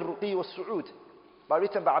 Limubtaghi al-Ruqi wa al-Su'ud,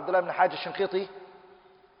 written by Abdullah ibn Hajj al-Shinqiti,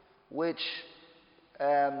 which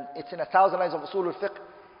it's in 1,000 lines of Usul al-Fiqh.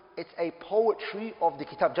 It's a poetry of the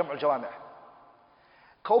kitab Jam'ul Jawami'.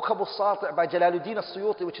 Kawkab al-Sati' by Jalaluddin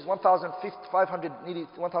al-Suyuti, which is 1,500, nearly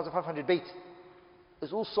 1,500 bayt,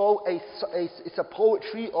 is also it's a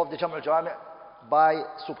poetry of the Jam'ul Jawami' by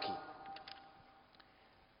Subki.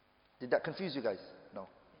 Did that confuse you guys? No.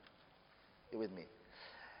 You're with me.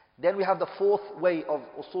 Then we have the fourth way of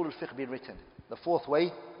Usul al-Fiqh being written. The fourth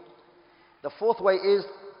way. The fourth way is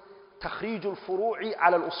تخريج الفروع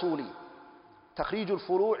على الأصول. تخريج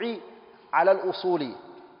الفروع على الأصول.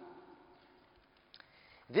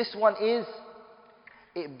 This one is,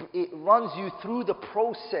 it runs you through the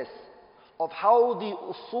process of how the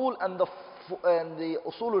usul and the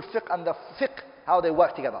usul al-fiqh and the fiqh, how they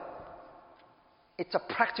work together. It's a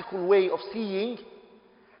practical way of seeing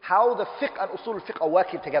how the fiqh and usul al-fiqh are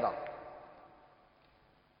working together.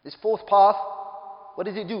 This fourth path, what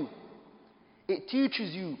does it do? It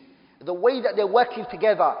teaches you the way that they're working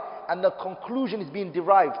together and the conclusion is being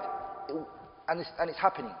derived, and it's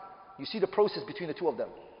happening. You see the process between the two of them.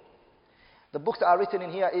 The books that are written in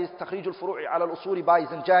here is تخريج الفروع على الأصول by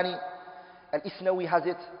Zanjani. Al-Isnawi has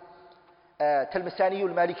it. Talmisani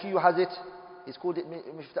al-Maliki has it. It's called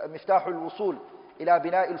مفتاح الوصول إلى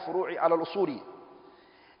بناء الفروع على الأصول.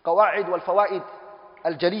 قواعد والفوائد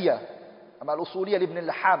الجلية أما الأصولية لابن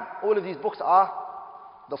اللحام. All of these books are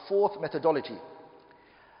the fourth methodology.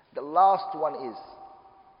 The last one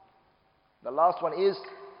is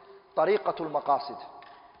طريقة المقاصد.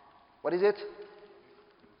 What is it?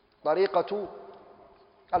 طريقة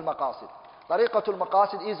المقاصد. طريقة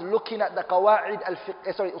المقاصد is looking at the قواعد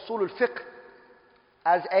الفقه, أصول الفقه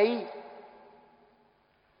as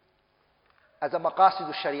a مقاصد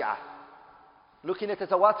الشريعة. Looking at it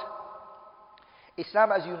as a what?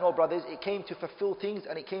 Islam, as you know, brothers, it came to fulfill things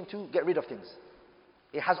and it came to get rid of things.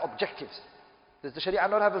 It has objectives. Does the Sharia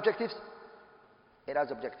not have objectives? It has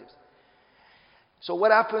objectives. So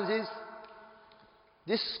what happens is,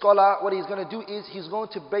 this scholar, what he's going to do is, he's going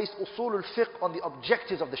to base usul al-fiqh on the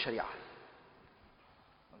objectives of the Sharia.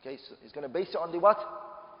 Okay, so he's going to base it on the what?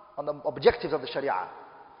 On the objectives of the Sharia.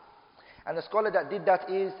 And the scholar that did that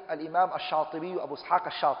is Al-Imam al-Shatibi, Abu Ishaq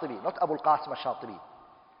al-Shatibi, not Abu al-Qasim al-Shatibi.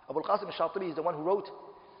 Abu al-Qasim al-Shatibi is the one who wrote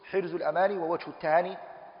حرز الأماني ووجه التهاني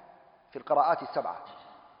في القراءات السبعة.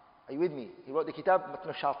 Are you with me? He wrote the kitab متن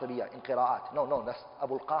الشاطبية in قراءات. No, that's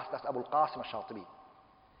Abu al-Qasim al-Shatibi.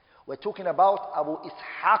 We're talking about Abu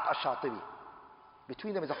Ishaq al-Shatibi.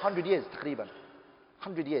 Between them is 100 years تقريبا.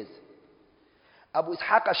 100 years. Abu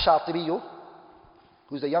Ishaq al-Shatibi,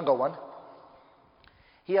 who's the younger one,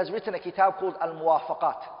 he has written a kitab called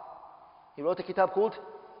Al-Muwafaqat. He wrote a kitab called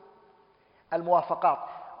Al-Muwafaqat.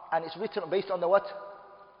 And it's written based on the what?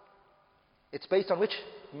 It's based on which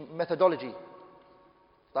methodology?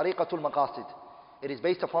 Tariqatul Maqasid. It is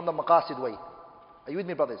based upon the Maqasid way. Are you with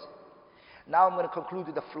me, brothers? Now I'm going to conclude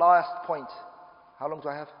with the last point. How long do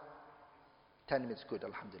I have? 10 minutes. Good,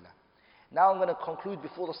 alhamdulillah. Now I'm going to conclude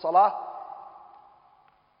before the salah,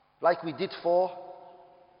 like we did for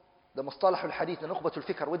the Mustalah al-Hadith, the Nukhbat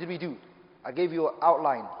al-Fikr. What did we do? I gave you an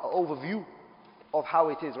outline, an overview of how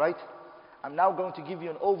it is, right? I'm now going to give you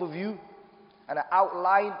an overview and an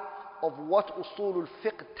outline of what Usul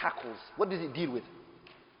al-Fiqh tackles. What does it deal with?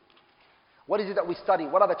 What is it that we study?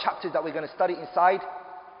 What are the chapters that we're going to study inside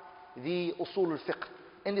the Usul al-Fiqh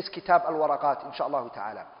in this kitab al-Waraqat, inshaAllah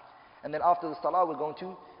ta'ala. And then after the salah, we're going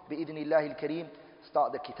to, bi-idhnillahi al-kareem,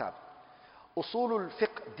 start the kitab. Usul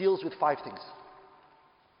al-Fiqh deals with 5 things.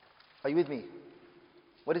 Are you with me?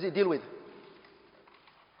 What does it deal with?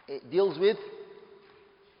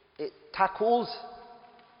 It tackles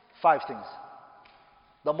 5 things.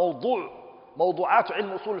 The mawdu'at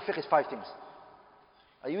ilm usul al-fiqh is 5 things.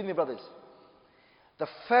 Are you with me, brothers? The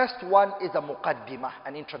first one is a muqaddimah,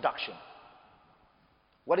 an introduction.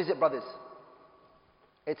 What is it, brothers?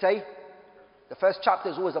 The first chapter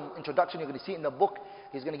is always an introduction. You're going to see it in the book.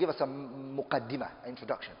 He's going to give us a muqaddimah, an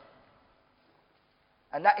introduction.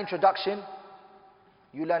 And that introduction,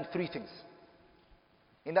 you learn 3 things.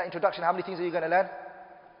 In that introduction, how many things are you going to learn?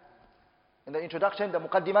 In the introduction, the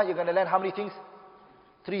muqaddimah, you're going to learn how many things?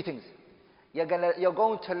 3 things. You're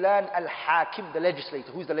going to learn al-hakim, the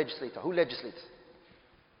legislator. Who's the legislator? Who legislates?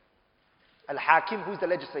 Al-hakim, who's the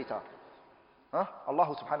legislator? Allah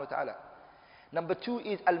subhanahu wa ta'ala. Number 2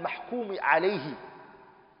 is al-mahkumi alayhi.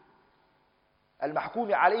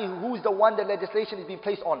 Al-mahkumi alayhi, who's the one the legislation is being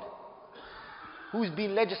placed on? Who's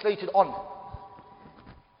being legislated on?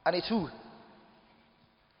 And it's who?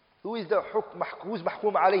 Who is the who's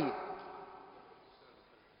mahkum alayhi?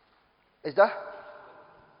 It's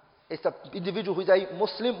the individual who is a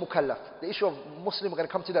Muslim mukallaf. The issue of Muslim, we're going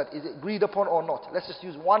to come to that. Is it agreed upon or not? Let's just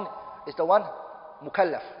use one. It's the one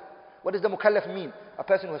mukallaf. What does the mukallaf mean? A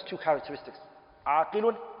person who has 2 characteristics.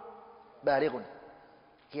 Aqilun, balighun.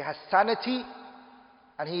 He has sanity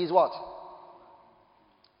and he is what?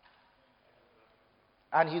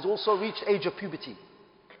 And he's also reached age of puberty.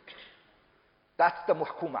 That's the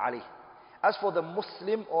muhkum alayh. As for the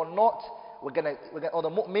Muslim or not, or the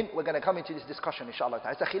mu'min, we're going to come into this discussion, inshallah.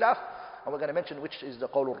 It's a khilaf, and we're going to mention which is the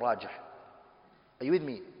qawl al-rajih. Are you with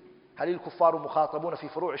me? هل الكفار مخاطبون في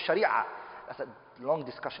فروع الشريعة? That's a long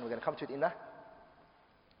discussion. We're going to come to it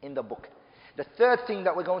in the book. The third thing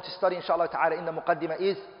that we're going to study, inshallah ta'ala, in the muqaddimah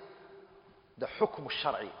is the hukm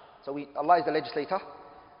al-shar'i. So Allah is the legislator.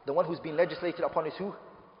 The one who's been legislated upon is who?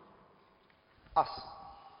 Us.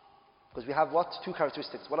 Because we have what? 2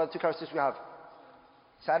 characteristics. What are the 2 characteristics we have?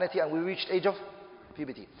 Sanity, and we reached age of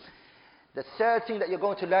puberty. The third thing that you're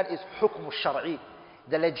going to learn is hukm al-shar'i,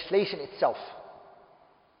 the legislation itself.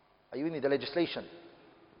 Are you with me? The legislation.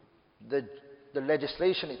 The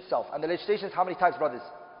legislation itself. And the legislation is how many types, brothers?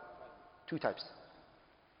 2 types.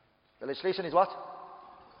 The legislation is what?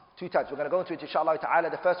 2 types. We're going to go into it, inshallah ta'ala.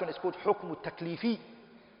 The first one is called hukm al-taklifi.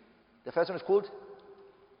 The first one is called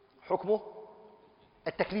hukm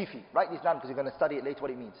al-taklifi. Write this down because you're going to study it later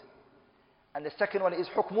what it means. And the second one is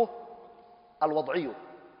hukm al-wad'iyu.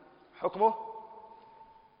 Hukm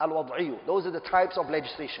al-wad'iyu. Those are the types of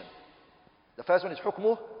legislation. The first one is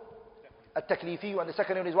hukm al-taklifi, and the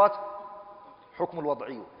second one is what? Hukm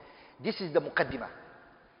al-wad'iyu. This is the muqaddimah.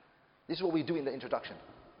 This is what we do in the introduction.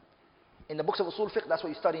 In the books of Usul Fiqh, that's what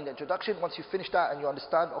you study in the introduction. Once you finish that and you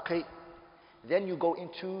understand, okay, then you go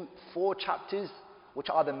into 4 chapters, which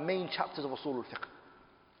are the main chapters of Usul Fiqh.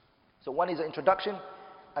 So one is the introduction,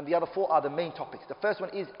 and the other 4 are the main topics. The first one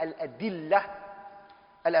is al-adillatul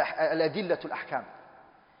ahkam.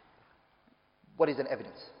 What is an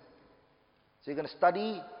evidence? So you're going to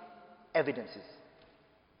study evidences.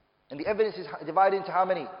 And the evidence is divided into how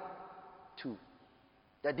many? 2.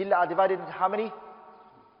 The adillah are divided into how many?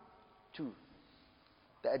 2.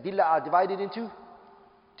 The adillah are divided into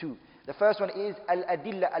 2. The first one is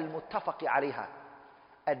al-adillah al-muttafaqi alayha.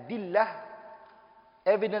 Adillah,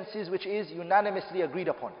 evidences which is unanimously agreed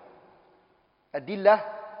upon. Adillah,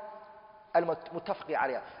 المتفق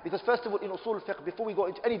عليها. Because first of all, in usul al-fiqh, before we go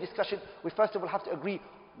into any discussion, we first of all have to agree,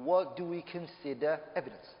 what do we consider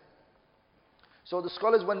evidence? So the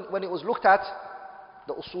scholars, when it was looked at,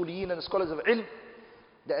 the usuliyin and the scholars of ilm,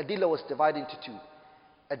 the adillah was divided into two.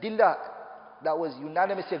 Adillah that was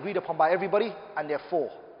unanimously agreed upon by everybody, and there are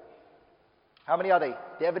four. How many are they?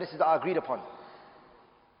 The evidences that are agreed upon,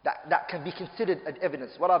 that can be considered an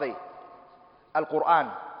evidence. What are they?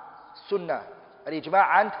 Al-Quran, Sunnah, Al-Ijma'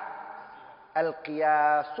 and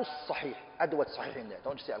Al-Qiyas al-Sahih. Add the word Sahih in there.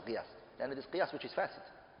 Don't just say Al-Qiyas. Then it is Qiyas which is fasid.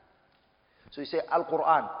 So you say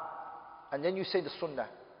Al-Quran, and then you say the Sunnah,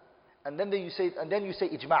 and then you say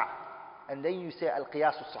Ijma', and then you say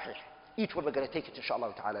Al-Qiyas al-Sahih. Each one we're going to take it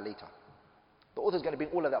inshallah ta'ala later. The author is going to bring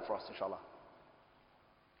all of that for us inshallah.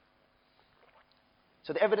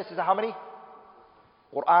 So the evidences are how many?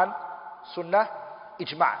 Quran, Sunnah,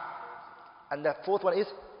 Ijma'. And the fourth one is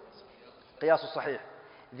Qiyas al-Sahih.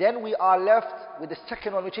 Then we are left with the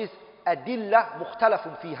second one, which is Adilla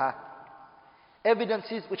mukhtalafun fiha.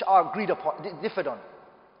 Evidences which are agreed upon, differed on.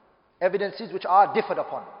 Evidences which are differed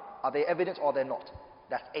upon. Are they evidence or they're not?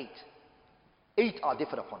 That's 8. 8 are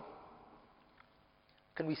differed upon.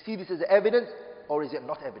 Can we see this as evidence or is it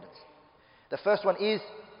not evidence? The first one is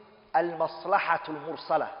Al-Maslahatul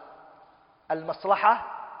Mursala. Al-Maslaha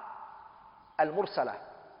Al-Mursala.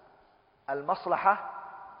 Al-Maslaha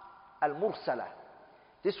Al-Mursala.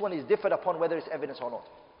 This one is differed upon whether it's evidence or not.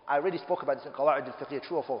 I already spoke about this in Qawa'id al-Fiqhiyya,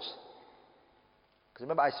 true or false? Because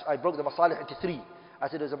remember I broke the masalih into 3. I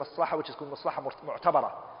said there's a maslaha which is called maslaha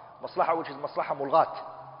mu'tabara, maslaha which is maslaha mulghat,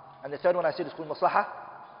 and the third one I said is called maslaha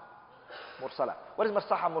mursala. What does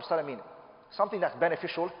maslaha mursala mean? Something that's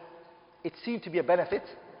beneficial. It seemed to be a benefit,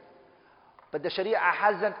 but the Sharia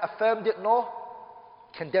hasn't affirmed it nor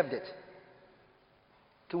condemned it.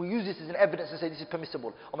 Can we use this as an evidence and say this is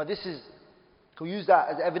permissible? Can we use that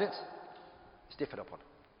as evidence? It's differed upon.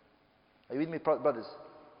 Are you with me, brothers?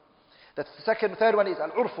 The third one is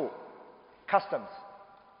al-urfu, customs.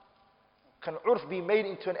 Can urf be made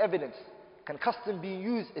into an evidence? Can custom be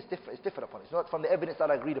used? It's differed upon. It's not from the evidence that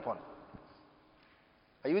I agreed upon.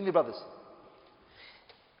 Are you with me, brothers?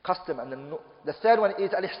 Custom. And the third one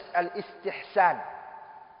is al-istihsan.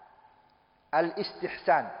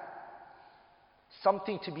 Al-istihsan.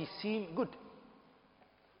 Something to be seen good.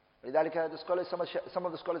 لذلك the scholars, some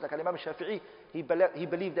of the scholars like Imam Shafi'i, he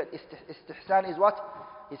believed that istihsan is what?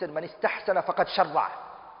 He said, Man istahsana faqad sharra.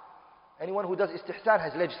 Anyone who does istihsan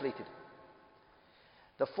has legislated.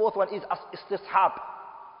 The fourth one is istishab.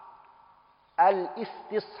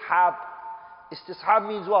 Al-istishab. Istishab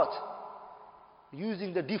means what?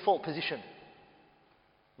 Using the default position.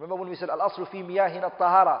 Remember when we said al-aslu fi miyahin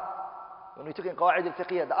al-tahara, when we took in Qawa'id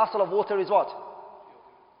al-Fiqhiyya, the asl of water is what?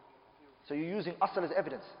 So you're using asl as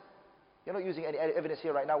evidence. You're not using any evidence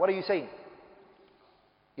here right now. What are you saying?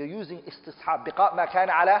 You're using istishab. Biqa' ma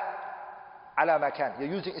kana ala ma kan.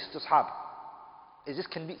 You're using istishab.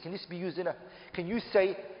 Can this be used in a... Can you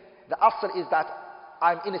say the asl is that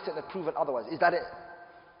I'm innocent and proven otherwise? Is that it?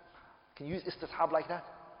 Can you use istishab like that?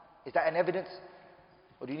 Is that an evidence?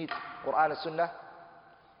 Or do you need Quran and Sunnah,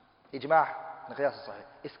 Ijma' and Qiyas al-Sahih?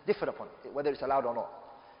 It's differed upon, whether it's allowed or not.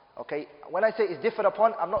 Okay? When I say it's differed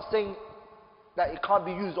upon, I'm not saying that it can't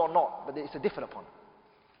be used or not, but it's a differed upon.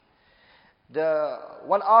 The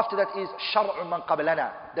one after that is Shar'u man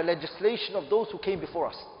qablana, the legislation of those who came before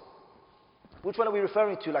us. Which one are we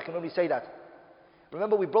referring to? Like, can nobody say that?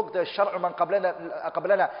 Remember, we broke the Shar'u man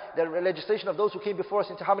qablana, the legislation of those who came before us,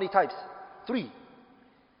 into how many types? 3.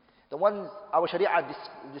 The ones our Sharia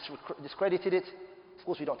discredited it, of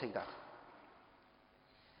course we don't take that.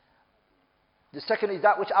 The second is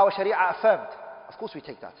that which our Sharia affirmed. Of course we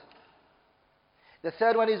take that. The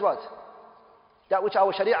third one is what? That which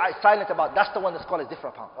our Sharia is silent about. That's the one the scholars differ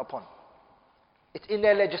upon. It's in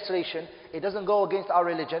their legislation. It doesn't go against our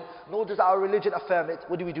religion, nor does our religion affirm it.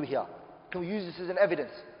 What do we do here? Can we use this as an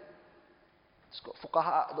evidence?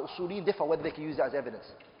 Fuqaha, the usuliyin differ whether they can use that as evidence.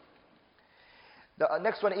 The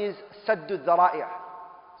next one is Saddu al-Dhara'i'.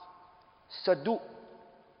 Saddu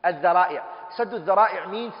al-Dhara'i'. Saddu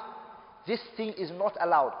al-Dhara'i' means this thing is not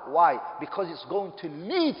allowed. Why? Because it's going to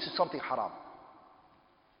lead to something haram.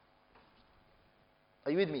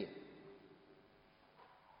 Are you with me?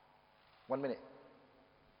 1 minute.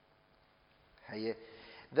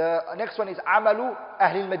 The next one is Amalu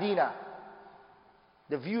Ahl al-Madina.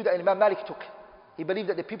 The view that Imam Malik took. He believed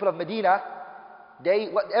that the people of Medina,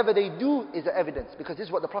 whatever they do is the evidence, because this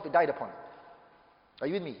is what the Prophet died upon. Are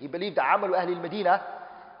you with me? He believed that Amalu Ahl al-Madina,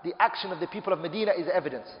 the action of the people of Medina, is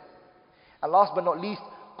evidence. And last but not least,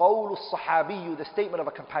 Qawlu al-Sahabiyu, the statement of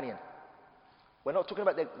a companion. We're not talking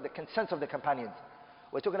about the consent of the companions.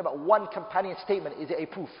 We're talking about one companion statement. Is it a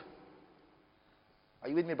proof? Are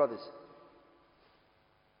you with me, brothers?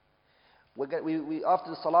 After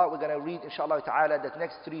the salah, we're going to read, inshallah ta'ala, the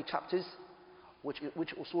next 3 chapters, which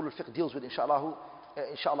usul al-fiqh deals with, inshallah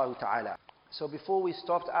ta'ala. So before we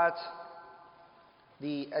stopped at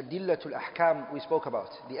the adillatul ahkam we spoke about,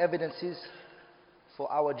 the evidences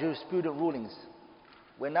for our jurisprudent rulings.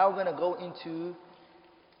 We're now going to go into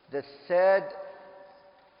the 3rd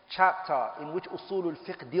chapter in which usul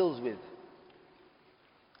al-fiqh deals with.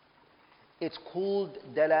 It's called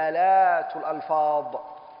dalalatul alfad.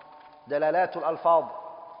 Dalalatul alfad.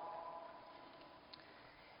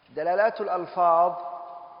 Dalalatul alfad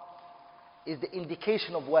is the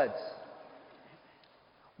indication of words.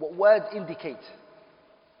 What words indicate.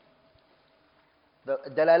 The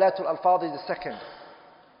dalalatul alfad is the 2nd.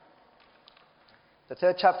 The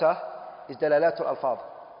 3rd chapter is dalalatul alfad.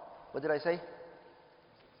 What did I say?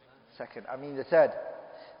 2nd. I mean the 3rd.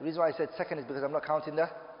 The reason why I said 2nd is because I'm not counting the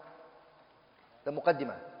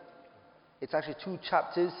muqaddimah. It's actually 2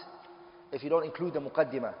 chapters if you don't include the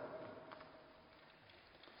muqaddimah.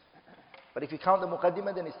 But if you count the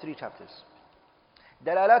muqaddimah, then it's 3 chapters.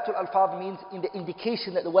 Dalalatul alfaz means in the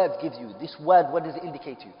indication that the word gives you. This word, what does it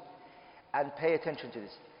indicate to you? And pay attention to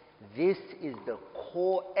this. This is the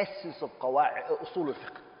core essence of usul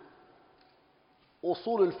al-fiqh.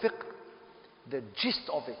 Usul al-fiqh, the gist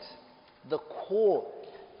of it, the core,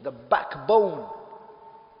 the backbone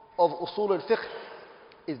of usul al-fiqh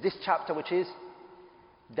is this chapter, which is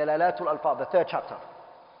Dalalatul alfaz, the 3rd chapter.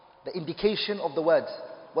 The indication of the words,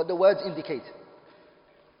 what the words indicate.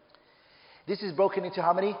 This is broken into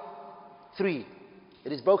how many? 3.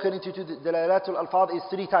 It is broken into 2. Dalalatul alfaz is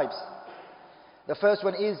 3 types. The first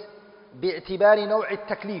one is باعتبار نوع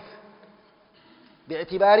التكليف.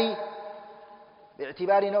 باعتبار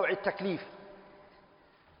نوع التكليف.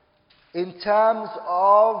 In terms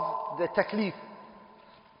of the taklif.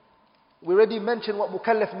 We already mentioned what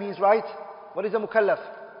mukallaf means, right? What is a mukallaf?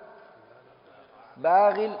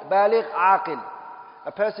 Baligh aqil.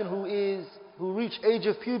 A person who reached age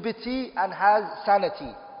of puberty and has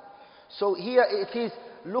sanity. So here it is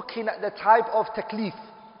looking at the type of taklif.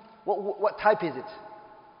 What type is it?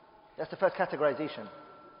 That's the first categorization.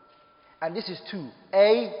 And this is 2.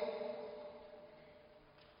 A,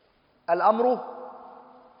 al-amru,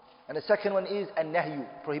 and the second one is al-nahyu,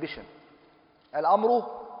 prohibition. Al-amru,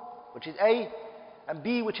 which is A, and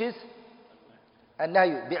B, which is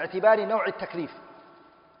al-nahyu, bi'atibari naw' al-taklif.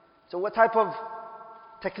 So what type of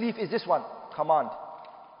taklif is this one? Command.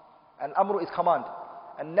 Al-amru is command.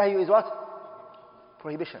 And nahyu is what?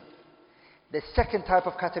 Prohibition. The second type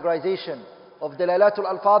of categorization of dalalatul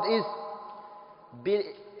alfaz is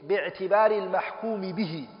bi'atibari al-mahkumi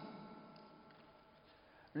bihi.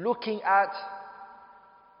 Looking at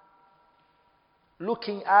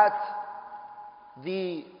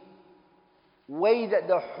the way that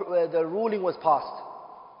the ruling was passed.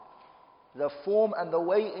 The form and the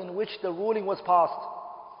way in which the ruling was passed.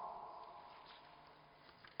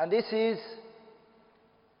 And this is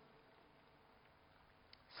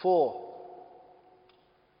 4.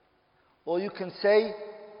 Or you can say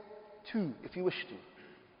 2 if you wish to.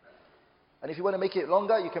 And if you want to make it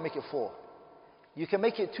longer, you can make it 4. You can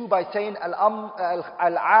make it 2 by saying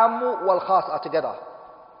al-ammu wal-khas are together.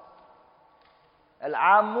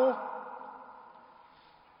 Al-ammu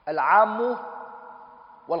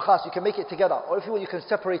wal-khas. You can make it together. Or if you want, you can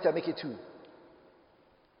separate it and make it 2.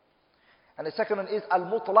 And the second one is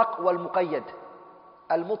al-mutlaq wal-muqayyad.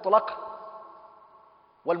 Al-mutlaq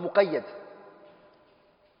wal-muqayyad.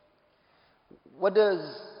 What does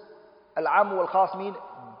al-am wal-khas mean?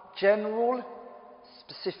 General,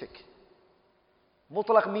 specific.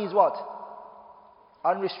 Mutlaq means what?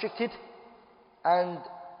 Unrestricted. And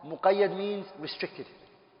muqayyad means restricted.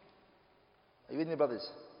 Are you with me, brothers?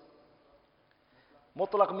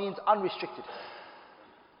 Mutlaq means unrestricted.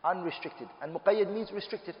 Unrestricted. And muqayyad means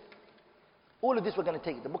restricted. All of this we're going to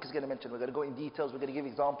take. The book is going to mention. We're going to go in details. We're going to give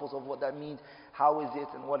examples of what that means. How is it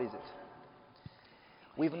and what is it?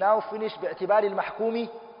 We've now finished bi'atibari al-mahkumi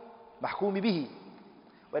bihi.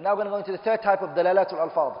 We're now going to go into the 3rd type of dalalatul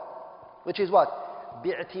alfaz, which is what?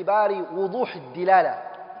 باعتبار وضوح الدلالة.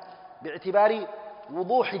 باعتبار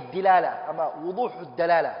وضوح الدلالة. أما وضوح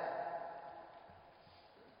الدلالة.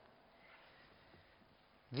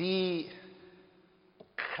 The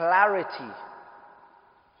clarity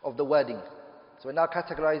of the wording. So we're now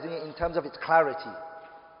categorizing it in terms of its clarity.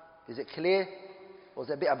 Is it clear or is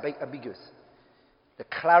it a bit ambiguous? The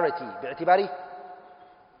clarity. باعتبار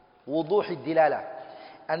وضوح الدلالة.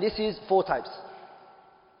 And this is 4 types.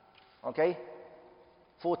 Okay?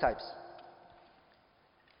 4 types.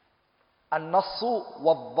 An-Nassu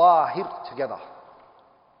wal-Zahir together.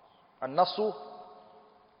 An-Nassu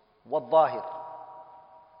wal-Zahir.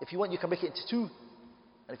 If you want, you can make it into two,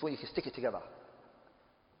 and if you want, you can stick it together.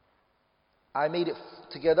 I made it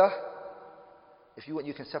together. If you want,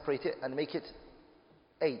 you can separate it and make it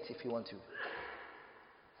 8 if you want to.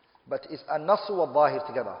 But it's An-Nassu wal-Zahir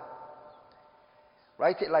together.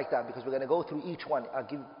 Write it like that, because we're going to go through each one.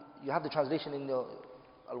 You have the translation in the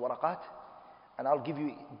Al-Waraqat, and I'll give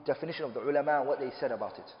you definition of the ulama and what they said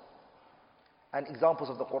about it, and examples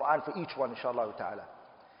of the Quran for each one, inshallah ta'ala.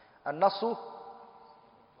 An-Nassu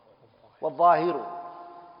wal-Zahiru.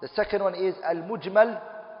 The second one is Al-Mujmal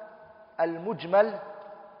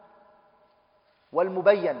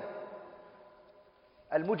wal-Mubayyan.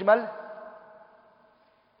 Al-Mujmal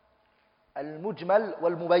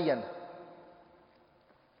wal-Mubayyan.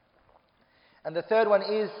 And the third one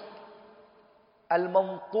is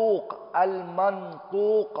Al-Mantuq and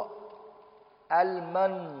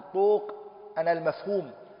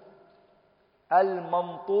Al-Mafhum.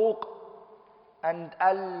 Al-Mantuq and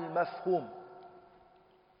Al-Mafhum.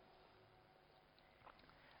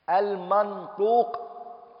 Al-Mantuq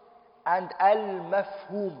and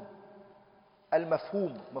Al-Mafhum.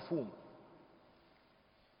 Mafhum.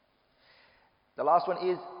 The last one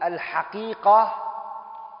is Al-Haqiqah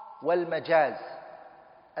wal-Majaz.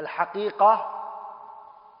 Al-Haqiqah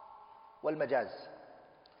wal-Majaz.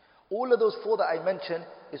 All of those four that I mentioned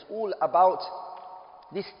is all about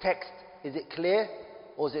this text. Is it clear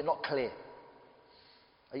or is it not clear?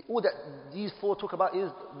 All that these four talk about is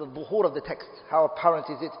the dhuhur of the text. How apparent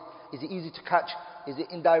is it? Is it easy to catch? Is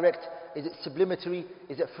it indirect? Is it subliminary?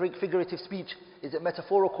 Is it figurative speech? Is it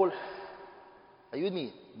metaphorical? Are you with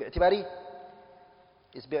me?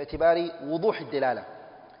 It's bi'tibari wuduh al-dilala.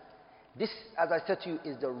 This, as I said to you,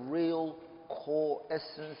 is the real core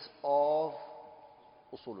essence of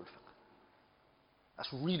usul al-fiqh.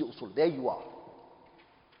 That's really usul. There you are.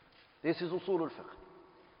 This is usul al-fiqh.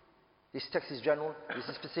 This text is general, this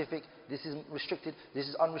is specific, this is restricted, this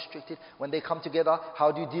is unrestricted. When they come together,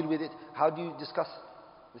 how do you deal with it? How do you discuss?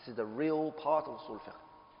 This is the real part of usul al-fiqh.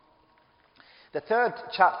 The third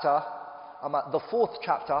chapter, the fourth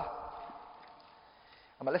chapter,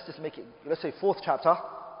 let's just make it, let's say fourth chapter,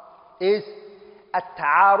 is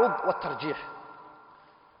At-Ta'arud wa-Tarjih.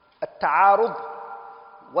 At-Ta'arud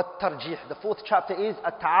wa-Tarjih. The fourth chapter is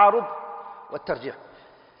At-Ta'arud wa-Tarjih.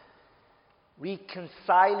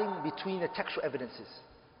 Reconciling between the textual evidences.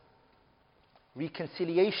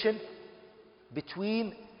 Reconciliation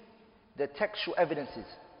between the textual evidences.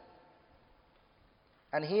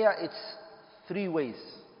 And here it's 3 ways.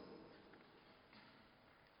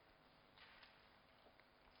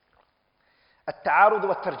 At-Ta'arud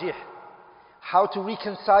wa-Tarjih. How to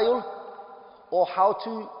reconcile or how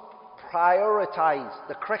to prioritize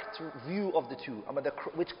the correct view of the two.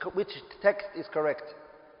 Which text is correct.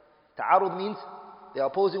 Ta'arud means they are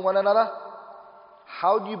opposing one another.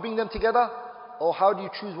 How do you bring them together? Or how do you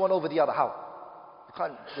choose one over the other? How? You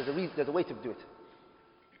can't, there's a way to do it.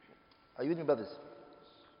 Are you with me, brothers?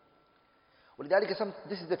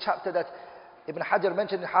 This is the chapter that Ibn Hajar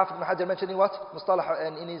mentioned, Hafid Ibn Hajar mentioned in what? Mustalah,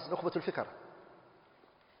 and in his Nukhbat al-Fikr.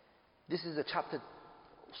 This is the chapter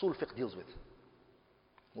Usul Fiqh deals with.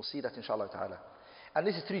 We'll see that inshallah ta'ala. And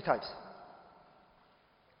this is 3 types.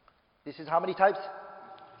 This is how many types?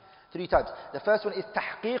 3 types. The first one is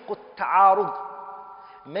Tahqiq al-Ta'arud.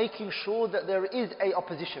 Making sure that there is a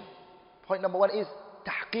opposition. Point number 1 is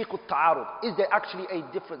Tahqiq al-Ta'arud. Is there actually a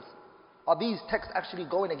difference? Are these texts actually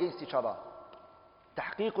going against each other?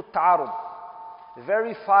 Tahqiq al-Ta'arud.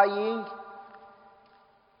 Verifying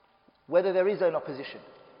whether there is an opposition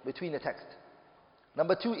between the text.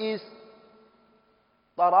 Number 2 is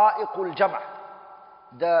Dawrah Ilmiyyah.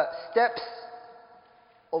 The steps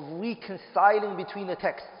of reconciling between the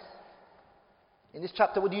texts. In this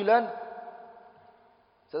chapter, what do you learn?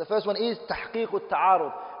 So the first one is Tahqiq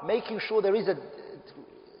al-Ta'arud. Making sure the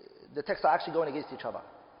texts are actually going against each other.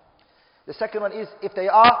 The second one is, if they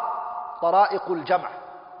are, Dawrah al-Jam'.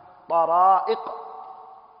 Dawrah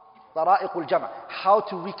al-Jam'. How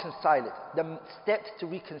to reconcile it. The steps to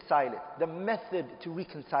reconcile it. The method to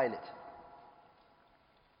reconcile it.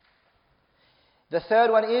 The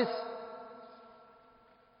third one is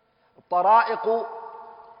Dawrah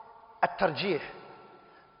al-Tarjih.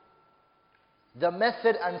 The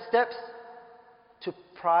method and steps to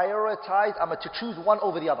prioritize, to choose one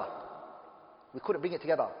over the other. We couldn't bring it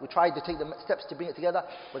together. We tried to take the steps to bring it together.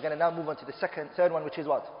 We're going to now move on to the third one, which is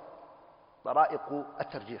what? Dawrah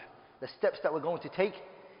al-Tarjih. The steps that we're going to take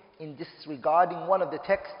in disregarding one of the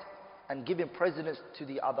texts and giving precedence to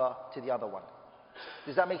the other one.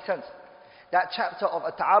 Does that make sense? That chapter of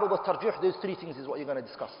At-Ta'arud al-Tarjuh, those three things is what you're going to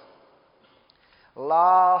discuss.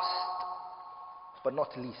 Last but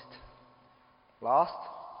not least. Last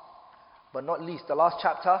but not least. The last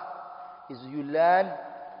chapter is you learn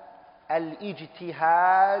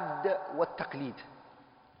al-ijtihad wa-taqleed.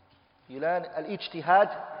 You learn al-ijtihad.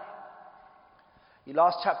 The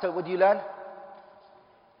last chapter, what do you learn?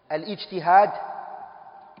 Al-ijtihad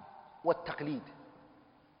wa-taqleed.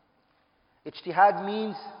 Ijtihad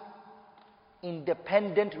means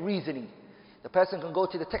independent reasoning. The person can go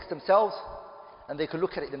to the text themselves and they can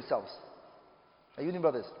look at it themselves. Are you with me,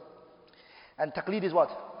 brothers? And taqleed is what?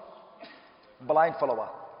 Blind follower.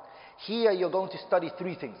 Here you're going to study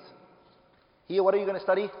three things. Here, what are you going to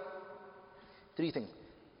study? Three things.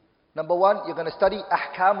 Number one, you're going to study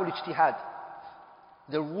ahkamul ijtihad.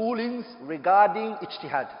 The rulings regarding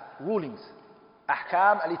ijtihad. Rulings.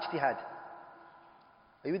 Ahkam al-ijtihad.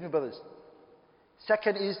 Are you with me, brothers?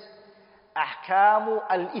 Second is ahkamu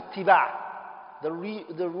al-ittiba'.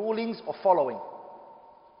 The rulings of following.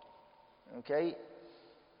 Okay?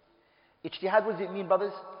 Ijtihad, what does it mean,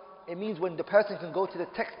 brothers? It means when the person can go to the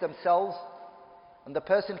text themselves, and the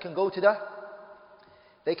person can go to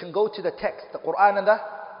they can go to the text, the Quran and the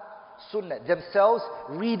Sunnah themselves,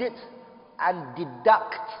 read it, and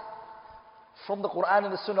deduct from the Quran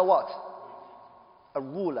and the Sunnah what? A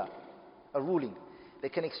ruling. They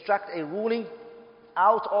can extract a ruling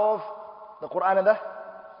out of the Quran and the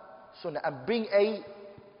Sunnah and bring a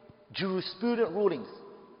jurisprudent rulings.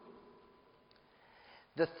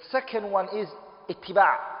 The second one is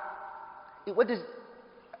ittiba'. What is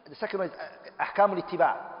the second one? Is ahkam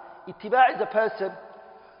al-ittiba'. Ittiba' is a person,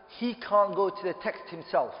 he can't go to the text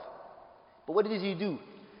himself. But what does he do?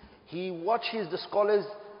 He watches the scholars,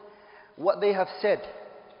 what they have said.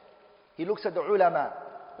 He looks at the ulama.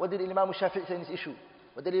 What did Imam Shafi'i say in this issue?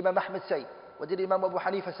 What did Imam Ahmad say? What did Imam Abu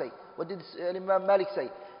Hanifa say? What did Imam Malik say?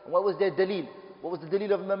 And what was their dalil? What was the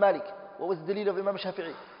dalil of Imam Malik? What was the dalil of Imam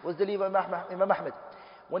Shafi'i? What was the dalil of Imam Ahmad?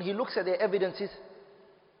 When he looks at their evidences,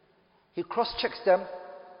 he cross-checks them,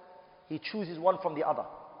 he chooses one from the other.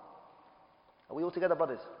 Are we all together,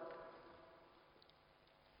 brothers?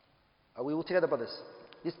 Are we all together, brothers?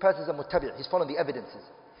 This person is a muttabi', he's following the evidences.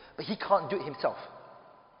 But he can't do it himself.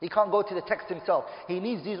 He can't go to the text himself. He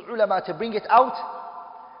needs these ulama to bring it out,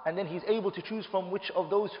 and then he's able to choose from which of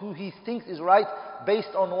those who he thinks is right,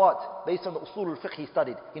 based on what? Based on the usul al-fiqh he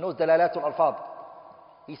studied. He knows dalalatul al-alfaz.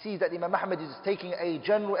 He sees that Imam Ahmad is taking a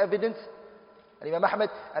general evidence, and Imam Ahmad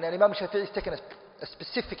and Imam Shafi'i is taking a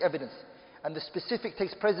specific evidence. And the specific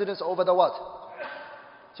takes precedence over the what?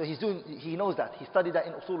 So he knows that. He studied that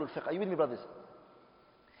in usul al-fiqh. Are you with me, brothers?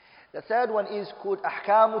 The third one is called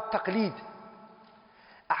ahkam al-taqleed.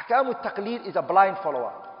 Ahkam al-taqleed is a blind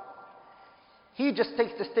follower. He just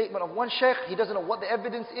takes the statement of one sheikh, he doesn't know what the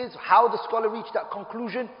evidence is, how the scholar reached that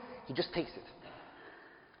conclusion, he just takes it.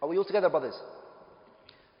 Are we all together, brothers?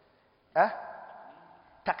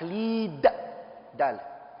 Taqleed. Dal.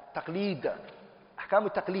 Taqleed. Ahkam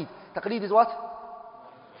al-taqleed. Taqleed is what?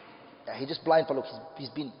 He just blind follows. He's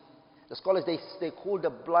been. The scholars, they call the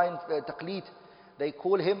blind taqleed, they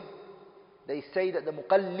call him, they say that the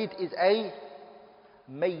muqallid is a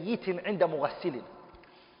mayyitin inda mughassilin.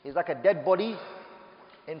 He's like a dead body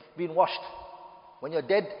and being washed. When you're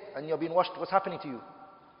dead and you're being washed, what's happening to you?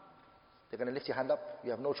 They're going to lift your hand up.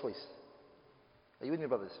 You have no choice. Are you with me,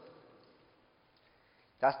 brothers?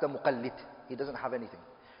 That's the muqallid. He doesn't have anything.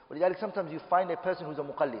 Well, sometimes you find a person who's a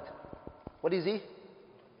muqallid. What is he?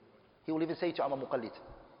 He will even say to you, I'm a muqallid.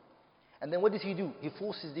 And then what does he do? He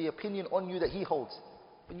forces the opinion on you that he holds.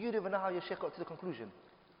 But you don't even know how your shaykh got to the conclusion.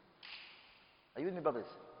 Are you with me, brothers?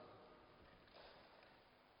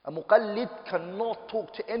 A muqallid cannot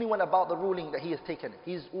talk to anyone about the ruling that he has taken.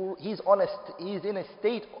 He's honest. He's in a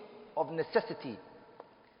state of necessity.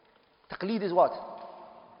 Taqleed is what?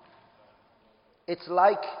 It's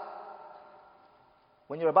like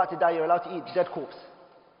when you're about to die, you're allowed to eat dead corpse.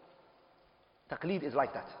 Taqleed is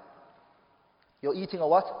like that. You're eating a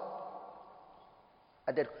what?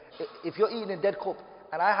 A dead. If you're eating a dead corpse,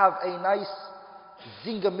 and I have a nice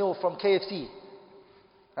zinger meal from KFC,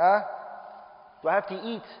 do I have to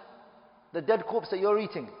eat the dead corpse that you're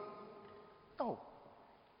eating? No.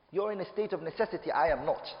 You're in a state of necessity. I am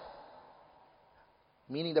not.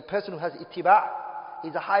 Meaning the person who has ittiba'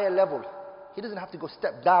 is a higher level. He doesn't have to go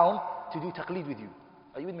step down to do taqleed with you.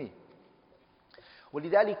 Are you with me?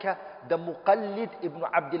 ولذلك the مقلد Ibn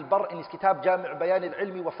Abdul Barr in his kitab جامع بيان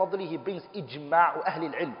العلم وفضله, he brings إجماع أهل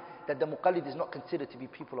العلم that the muqallid is not considered to be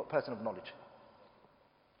a person of knowledge.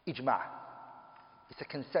 Ijma'. It's a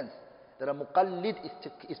consensus that a muqallid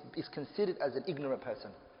is considered as an ignorant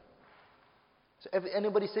person. So if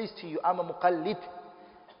anybody says to you, I'm a muqallid,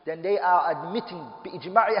 then they are admitting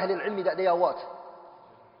بإجماع أهل العلم that they are what?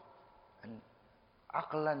 And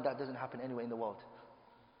aqlan, that doesn't happen anywhere in the world.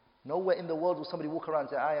 Nowhere in the world will somebody walk around and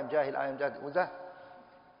say, I am jahil, I am jahil. What's that?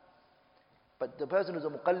 But the person who's a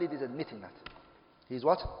muqallid is admitting that. He's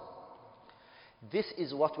what? This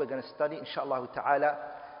is what we're going to study, inshaAllah ta'ala,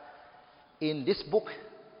 in this book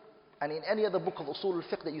and in any other book of usul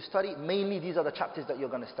al-fiqh that you study. Mainly these are the chapters that you're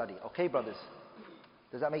going to study. Okay, brothers?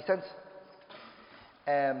 Does that make sense?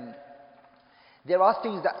 There are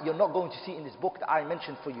things that you're not going to see in this book that I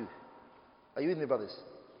mentioned for you. Are you with me, brothers?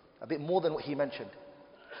 A bit more than what he mentioned.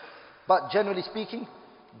 But generally speaking,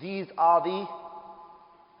 these are the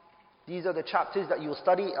chapters that you will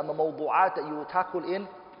study and the mawdu'at that you will tackle in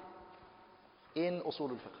usul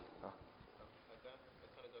al-fiqh. I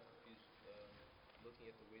kind of got confused looking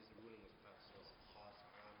at the ways the ruling was passed. So it's khas,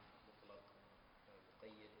 am, mutlaq,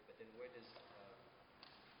 muqayyad. But then where does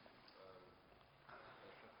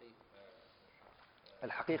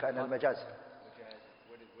al-haqiqa and al-majaz?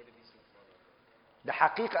 Where did these things fall out? The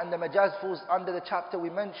haqiqa and the majaz falls under the chapter we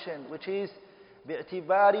mentioned, which is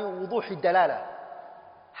باعتبار وضوح الدلالة.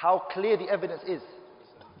 How clear the evidence is.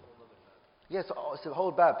 Yes, it's the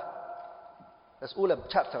whole bab. That's all a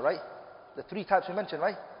chapter, right? The 3 types we mentioned,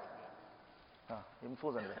 right? It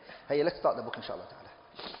falls under that. Hey, let's start the book, inshallah ta'ala.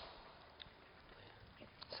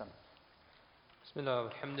 بسم الله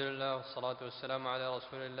والحمد لله والصلاة والسلام على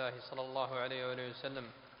رسول الله صلى الله عليه وآله وسلم.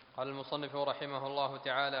 قال المصنف رحمه الله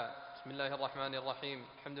تعالى: بسم الله الرحمن الرحيم.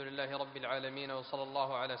 الحمد لله رب العالمين وصلى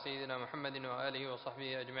الله على سيدنا محمد وآله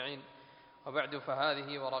وصحبه أجمعين. وبعد،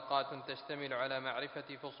 فهذه ورقات تشتمل على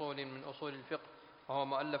معرفة فصول من أصول الفقه، وهو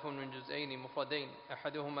مؤلف من جزئين مفردين،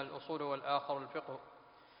 أحدهما الأصول والآخر الفقه.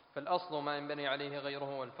 فالأصل ما ينبني عليه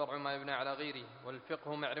غيره، والفرع ما يبنى على غيره،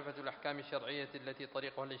 والفقه معرفة الأحكام الشرعية التي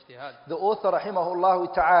طريقها الاجتهاد. The author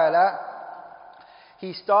rahimahullah ta'ala,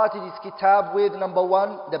 he started his kitab with number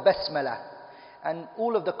 1, the basmala. And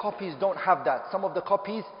all of the copies don't have that. Some of the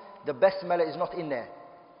copies, the basmala is not in there.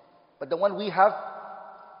 But the one we have,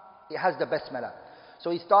 it has the basmala. So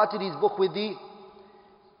he started his book with the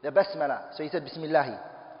basmala. So he said Bismillahi.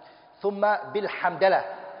 Thumma bil hamdala.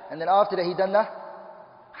 And then after that he done the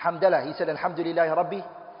hamdala. He said Alhamdulillahi Rabbi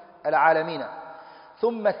al-Alameen.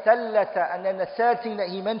 Thumma thallatha. And then the third thing that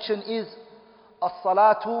he mentioned is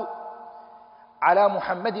as-salatu ala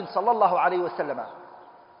Muhammadin sallallahu alayhi wa sallam.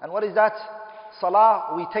 And what is that?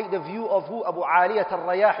 Salah, we take the view of who? Abu Aliyat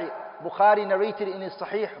al-Rayahi. Bukhari narrated in his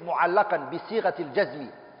Sahih mu'allaqan bi sighat al-jazmi.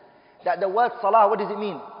 That the word salah, what does it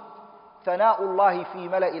mean? Thana'ullahi fi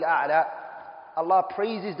mala'il a'la. Allah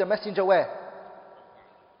praises the messenger where?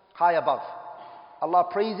 High above. Allah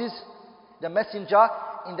praises the messenger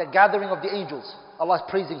in the gathering of the angels. Allah is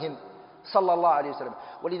praising him. Sallallahu alayhi wa sallam.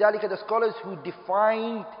 وَلِذَلِكَ the scholars who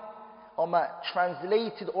defined or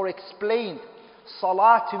translated or explained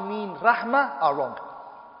salah to mean rahmah are wrong.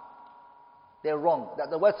 They're wrong. That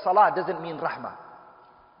the word salah doesn't mean rahmah.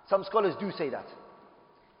 Some scholars do say that.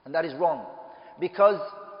 And that is wrong. Because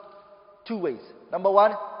 2 ways. Number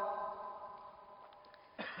 1,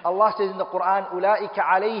 Allah says in the Quran, أُولَٰئِكَ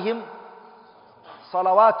عَلَيْهِمْ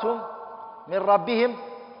صَلَوَاتٌ مِّن رَبِّهِمْ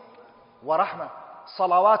وَرَحْمَةٌ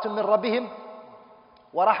صَلَوَاتٌ مِّن رَبِّهِمْ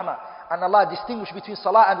وَرَحْمَةٌ. And Allah distinguished between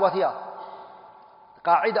salah and what here? The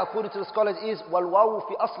qa'idah according to the scholars is وَالْوَاوُ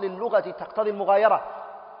فِي أَصْلِ اللُّغَةِ تَقْتَضِي الْمُغَايَرَةِ.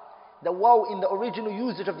 The waw in the original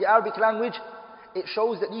usage of the Arabic language, it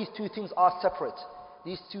shows that these 2 things are separate.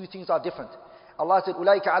 These 2 things are different. Allah said,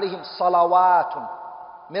 أُولَٰئِكَ عَلَيْهِمْ صَلَوَاتٌ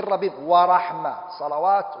مِّن رَبِّهِمْ وَرَحْمَةٌ.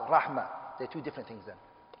 Salawat, rahmah. They're 2 different things then.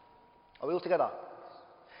 Are we all together?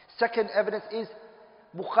 Second evidence is,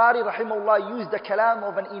 Bukhari rahimahullah used the kalam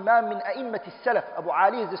of an imam min a'immat al-salaf. Abu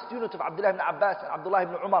Ali is the student of Abdullah ibn Abbas and Abdullah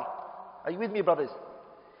ibn Umar. Are you with me, brothers?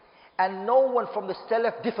 And no one from the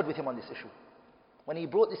salaf differed with him on this issue. When he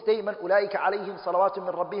brought the statement, أُولَٰئِكَ عَلَيْهِمْ صَلَوَاتٌ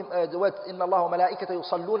مِّن رَبِّهِمْ, the words, إِنَّ اللَّهَ وَمَلَائِكَتَهُ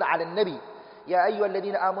يُصَلُّونَ عَلَى النَّبِيِّ يَا أَيُّهَا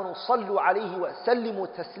الَّذِينَ آمَنُوا صَلُّوا عَلَيْهِ وَسَلِّمُوا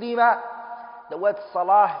تَسْلِيمًا. The word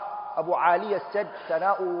salah, Abu Ali said,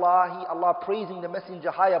 Thana'ullahi, Allah praising the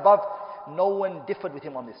messenger high above. No one differed with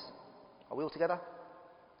him on this. Are we all together?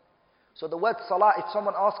 So the word salah, if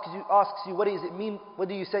someone asks you what does it mean, what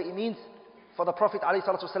do you say it means? For the Prophet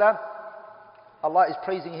ﷺ, Allah is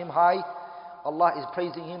praising him high. Allah is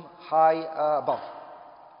praising him high above.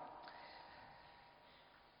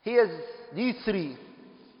 Here's these 3.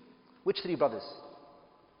 Which 3 brothers?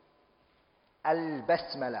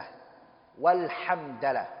 Al-Basmala,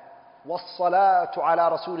 wal-Hamdala, was-Salatu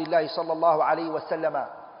ala Rasulillah sallallahu alayhi wa sallam,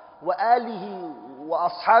 wa alihi wa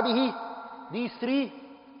ashabihi. These 3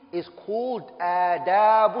 is called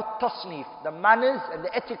Adab al-Tasnif, the manners and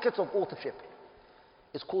the etiquette of authorship.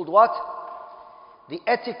 It's called what? The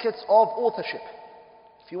etiquettes of authorship.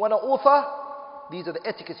 If you want to author, these are the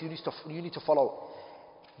etiquettes you need to follow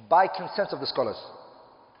by consent of the scholars.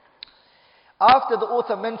 After the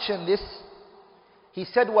author mentioned this, he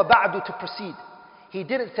said وَبَعْدُ to proceed. He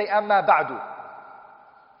didn't say أَمَّا بَعْدُ.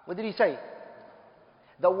 What did he say?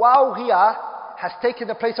 The waw here has taken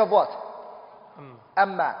the place of what?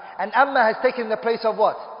 Amma. And amma has taken the place of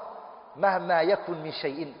what? مَهْمَا يَكُنْ مِنْ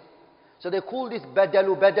شَيْءٍ. So they call this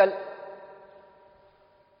badalu badal.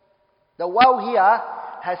 The waw here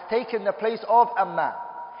has taken the place of amma.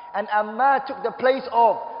 And amma took the place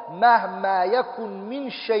of مَهْمَا يَكُنْ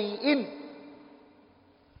مِنْ شَيْءٍ.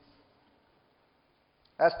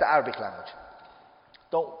 That's the Arabic language.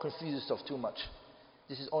 Don't confuse yourself too much.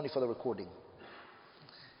 This is only for the recording.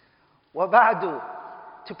 وَبَعْدُ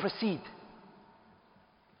to proceed.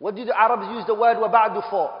 What did the Arabs use the word وَبَعْدُ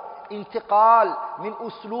for? انتقال من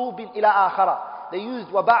أسلوب إلى آخر. They used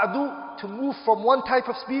وَبَعْدُ to move from one type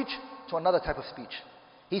of speech to another type of speech.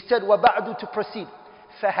 He said وَبَعْدُ to proceed.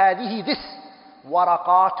 فَهَذِهِ this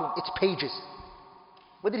وَرَقَاتٌ. It's pages.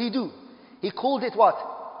 What did he do? He called it what?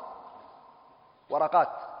 ورقات.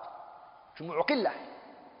 جموع قلة.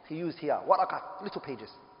 He used here ورقات, little pages.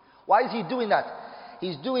 Why is he doing that?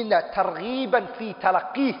 He's doing that ترغيبا في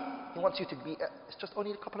تلقيه. He wants you to be, it's just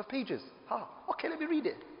only a couple of pages. Okay, let me read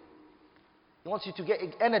it. He wants you to get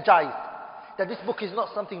energized that this book is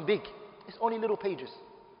not something big. It's only little pages.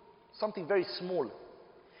 Something very small.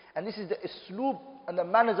 And this is the isloob and the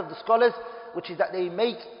manners of the scholars, which is that they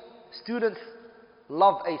make students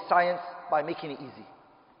love a science by making it easy.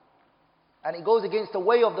 And it goes against the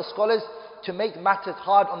way of the scholars to make matters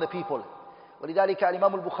hard on the people. ولذلك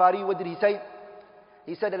الإمام البخاري, what did he say?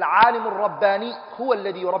 He said, العالم الرباني هو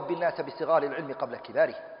الذي يربي الناس بصغار العلم قبل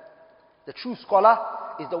كباره. The true scholar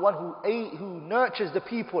is the one who nurtures the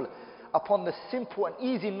people upon the simple and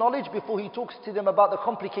easy knowledge before he talks to them about the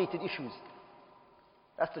complicated issues.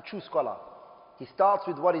 That's the true scholar. He starts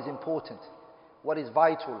with what is important, what is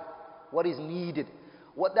vital, what is needed,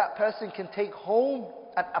 what that person can take home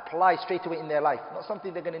and apply straight away in their life. Not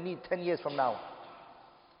something they're going to need 10 years from now.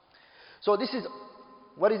 So this is,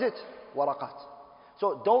 what is it? Waraqat.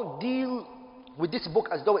 So don't deal with this book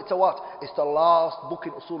as though it's a what? It's the last book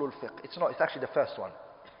in Usul al-Fiqh. It's not, it's actually the first one.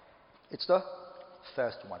 It's the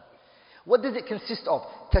first one. What does it consist of?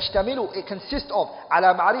 تشتمل, it consists of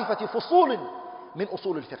على معرفة فصول من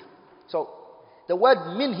أصول الفقه. So the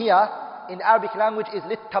word min here in Arabic language is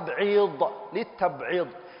للتبعيض.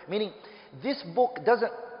 للتبعيض. Meaning this book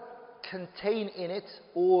doesn't contain in it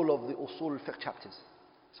all of the Usul al-Fiqh chapters.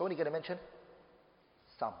 So only going to mention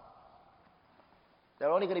some. There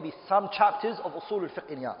are only going to be some chapters of Usul al-Fiqh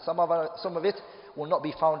in here. Some of it will not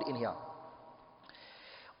be found in here.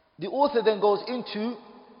 The author then goes into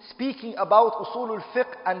speaking about Usul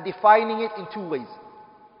al-Fiqh and defining it in two ways.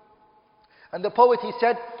 And the poet, he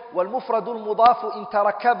said, وَالْمُفْرَدُ الْمُضَافُ إِن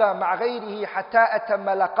تَرَكَّبَ مَعْ غَيْرِهِ حَتَّى أَتَمَّ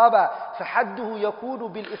لَقَبًا فَحَدُّهُ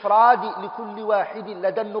يَكُونُ بِالْإِفْرَادِ لِكُلِّ وَاحِدٍ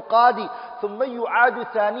لَدَى النُّقَادِ ثُمَّ يُعَادُ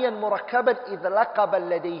ثَانِيًا مُرَكَّبًا إِذْ لَقَبًا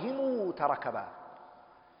لَدَيْهِمُ تَرَكَبًا.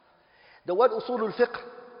 The word Usul al-Fiqh,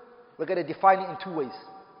 we're going to define it in two ways.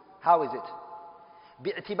 How is it?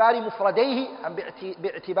 بِاعْتِبَارِ مُفْرَدَيْهِ and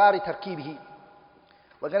بِاعْتِبَارِ تَرْكِيبِهِ.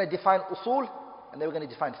 We're going to define usul, and then we're going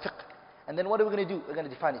to define fiqh. And then what are we going to do? We're going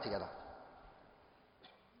to define it together.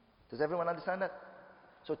 Does everyone understand that?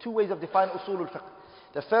 So two ways of defining usul al-fiqh.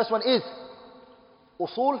 The first one is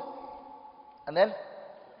usul, and then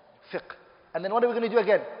fiqh. And then what are we going to do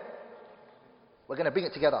again? We're going to bring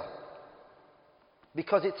it together.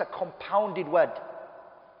 Because it's a compounded word.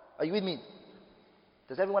 Are you with me?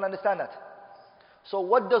 Does everyone understand that? So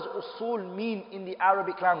what does usul mean in the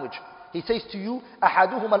Arabic language? He says to you,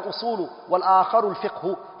 أحدهما الأصول والآخر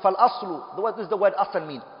الفقه فالأصل. What does the word أصل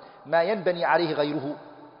mean? ما ينبني عليه غيره.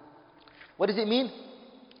 What does it mean?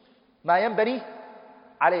 ما ينبني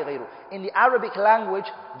عليه غيره. In the Arabic language,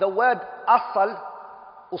 the word أصل,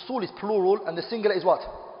 usul is plural, and the singular is what?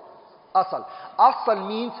 أصل. أصل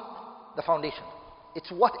means the foundation. It's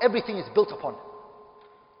what everything is built upon.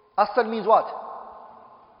 Asal means what?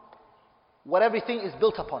 What everything is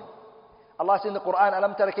built upon. Allah says in the Quran,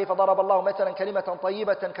 أَلَمْ تَرَ كَيْفَ ضَرَبَ اللَّهُ مَثَلًا كَلِمَةً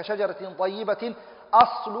طَيِّبَةً كَشَجَرَةٍ طَيِّبَةٍ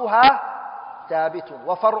أَصْلُهَا ثَابِتٌ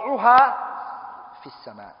وَفَرْعُهَا فِي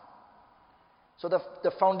السَّمَاءِ. So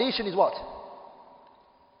the foundation is what?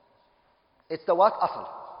 It's the what? Asal.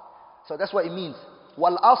 So that's what it means.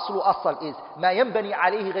 وَالْأَصْلُ أَصَل is مَا يَنْبَنِي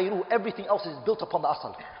عَلَيْهِ غَيْرُهُ. Everything else is built upon the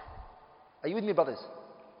asal. Are you with me, brothers?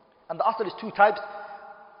 And the asal is two types.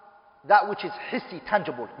 That which is hissi,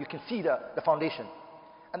 tangible. You can see the foundation.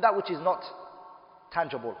 And that which is not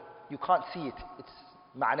tangible. You can't see it. It's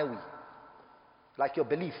ma'nawi. Like your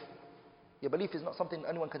belief. Your belief is not something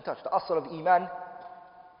anyone can touch. The asl of iman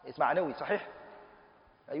is ma'nawi, sahih?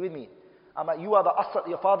 Are you with me? You are the asl,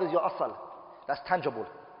 your father is your asl. That's tangible.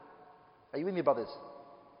 Are you with me, brothers?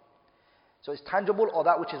 So it's tangible or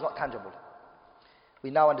that which is not tangible. We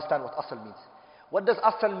now understand what asl means. What does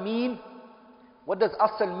asl mean? What does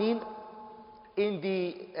asl mean in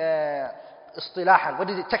the istilahan? What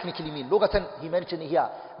does it technically mean? Lughatan, he mentioned here,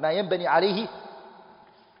 ما ينبني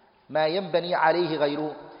عليه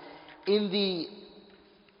غيره.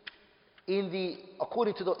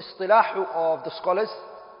 According to the istilah of the scholars,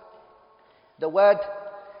 the word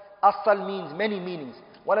asal means many meanings.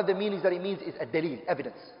 One of the meanings that it means is a dalil,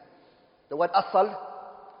 evidence. The word asal,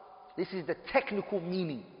 this is the technical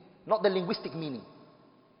meaning, not the linguistic meaning.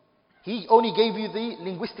 He only gave you the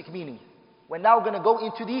linguistic meaning. We're now going to go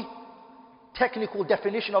into the technical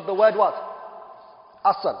definition of the word what?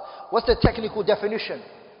 Asal. What's the technical definition?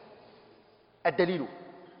 Ad-dalilu.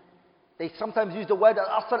 They sometimes use the word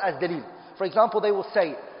asal as dalil. For example, they will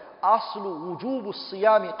say, Aslu wujubu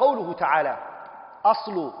siyami qawluhu ta'ala.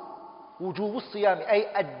 Aslu wujubu siyami, ay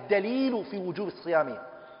ad-dalilu fi wujubu siyami.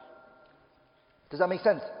 Does that make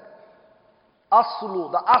sense?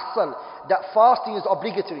 Aslu, the asal, that fasting is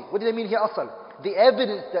obligatory. What do they mean here, asal? The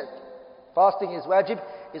evidence that fasting is wajib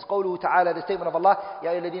is qawluhu ta'ala, the statement of Allah,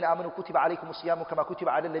 Ya ayyuhalladhina amanu kutiba alaykumus siyamu kama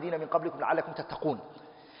kutiba ala alladhina min qablikum la'allakum tattaqun.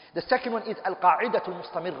 The second one is al-qa'idatul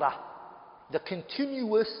mustamirrah, the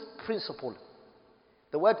continuous principle.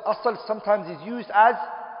 The word asal sometimes is used as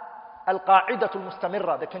al-qa'idatul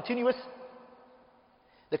mustamirrah, the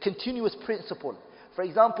continuous principle. For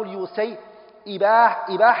example, you will say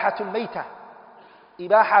ibahatul maytah.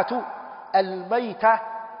 Ibahatu al-maytah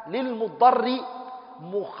lil-muddarri,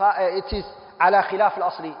 it is ala khilaf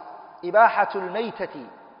al-asli. Ibahatul maytati,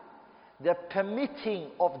 the permitting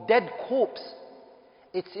of dead corpse,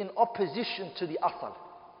 it's in opposition to the asal.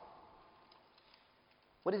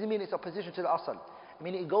 What does it mean it's opposition to the asal? I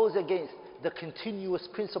mean it goes against the continuous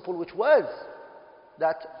principle, which was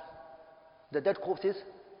that the dead corpse is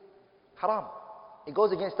haram. It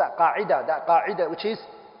goes against that qa'idah which is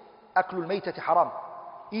aklul maytati haram.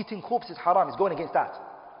 Eating corpse is haram, it's going against that.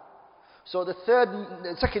 So the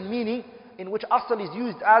second meaning in which asal is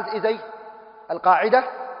used as is al-qa'idah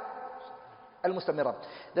al-mustamirah.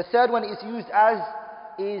 The third one is used as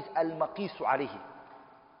is al-maqisu alayhi.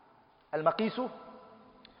 Al-maqisu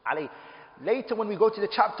alayhi. Later when we go to the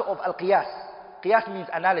chapter of al-qiyas, qiyas means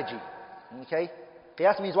analogy. Okay?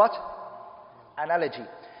 Qiyas means what? Analogy.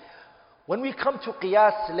 When we come to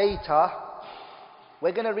qiyas later,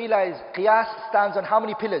 we're going to realize qiyas stands on how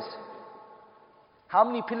many pillars? How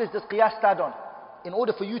many pillars does qiyas stand on? In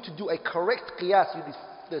order for you to do a correct qiyas,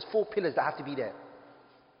 there's 4 pillars that have to be there.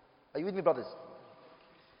 Are you with me, brothers?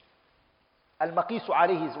 Al-maqisu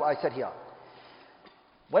alayhi is what I said here.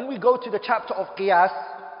 When we go to the chapter of qiyas,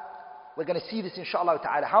 we're going to see this inshallah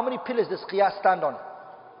ta'ala. How many pillars does qiyas stand on?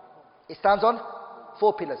 It stands on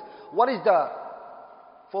 4 pillars. What is the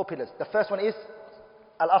 4 pillars? The first one is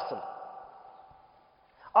al-asl.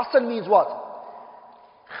 Asl means what?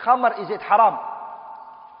 Khamar, is it haram?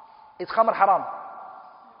 Is khamar haram?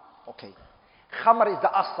 Okay. Khamar is the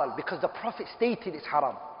asl because the Prophet stated it's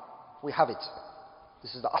haram. We have it.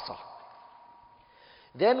 This is the asl.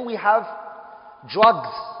 Then we have drugs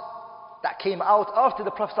that came out after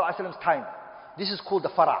the Prophet ﷺ's time. This is called the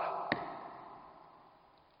fara'.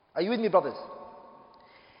 Are you with me, brothers?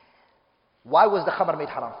 Why was the khamar made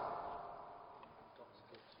haram?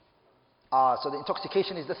 So the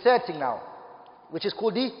intoxication is the third thing now, which is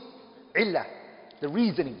called the illah, the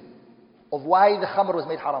reasoning of why the khamr was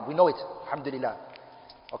made haram. We know it, alhamdulillah.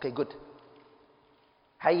 Okay, good.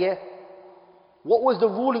 Hayya, what was the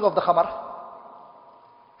ruling of the khamr?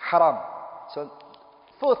 Haram. So,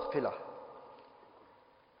 4th pillar.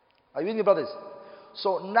 Are you with me, brothers?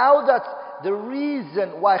 So now that the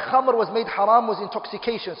reason why khamr was made haram was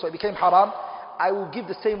intoxication, so it became haram, I will give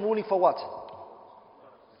the same ruling for what?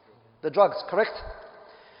 The drugs, correct?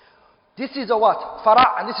 This is a what?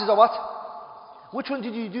 Fara' and this is a what? Which one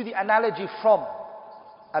did you do the analogy from?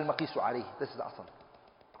 Al-maqisu alayhi. This is the asal.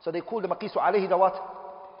 So they call the maqisu alayhi the what?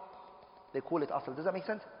 They call it asal. Does that make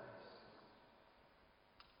sense?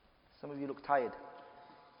 Some of you look tired.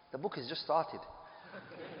 The book has just started.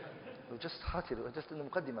 We've just started. We're just in the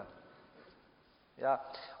muqaddimah. Yeah.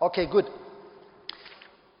 Okay, good.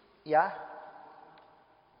 Yeah?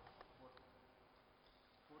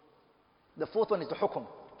 The 4th one is the hukum.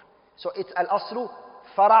 So it's al-aslu,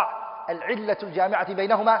 fara', al-illatu al-jami'ati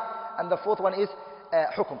baynahuma, and the 4th one is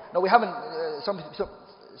hukum. Now we haven't,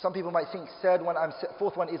 some people might think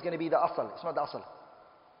 4th one is going to be the asal. It's not the asal.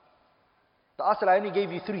 The asal I only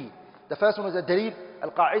gave you 3. The first one was the dalil,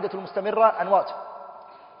 al-qa'idatul mustamirra, and what?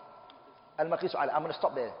 Al-maqisu alayhi. I'm going to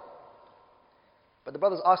stop there. But the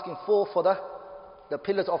brother's asking for the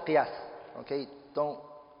pillars of qiyas. Okay, don't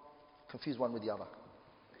confuse one with the other.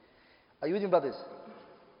 Are you with me, brothers?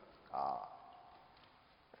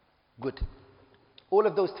 Good. All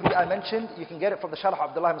of those three I mentioned, you can get it from the Sharh of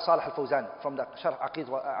Abdullah ibn Salih al-Fawzan, from the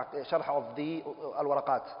Sharh of the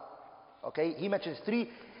Al-Waraqat. Okay, he mentions three,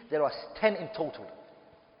 there are 10 in total.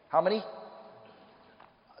 How many?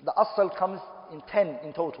 The asl comes in 10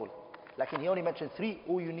 in total. Like he only mentioned three,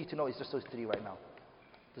 all you need to know is just those three right now.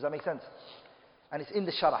 Does that make sense? And it's in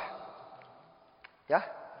the Sharh. Yeah?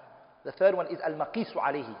 The third one is al-maqisu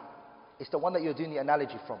alayhi. It's the one that you're doing the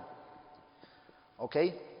analogy from.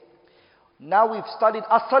 Okay? Now we've studied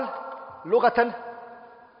asl, lughatan,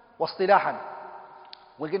 wa istilahan.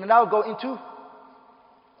 We're going to now go into...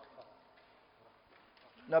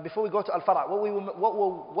 Now before we go to al-fara',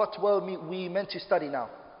 what were we meant to study now?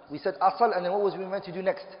 We said asl, and then what was we meant to do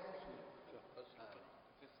next?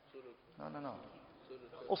 No.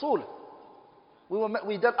 Usul.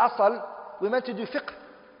 We did asl, we meant to do fiqh.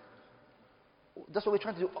 That's what we're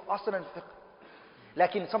trying to do, asl and fiqh.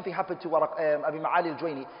 Like something happened to Abi Ma'ali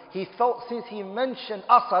al-Juwayni. He felt since he mentioned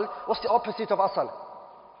asl, what's the opposite of asl?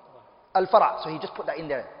 Al-fara'. So he just put that in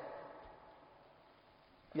there.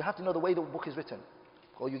 You have to know the way the book is written,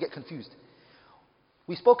 or you get confused.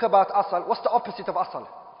 We spoke about asl. What's the opposite of asl?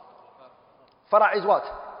 Fara' is what?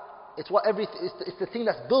 It's the thing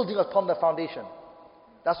that's building upon the foundation.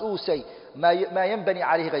 That's all we say. ما ينبني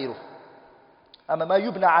عليه غيره. أما ما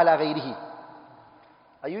يبنى على غيره.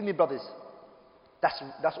 Are you with me, brothers?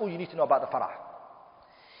 That's all you need to know about the fara'.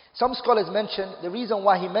 Some scholars mention the reason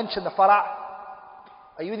why he mentioned the fara'.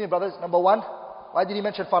 Are you with me, brothers? Number one, why did he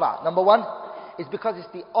mention fara'? Number one is because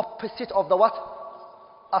it's the opposite of the what?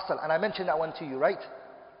 Asl. And I mentioned that one to you, right?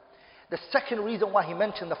 The second reason why he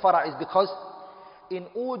mentioned the fara' is because in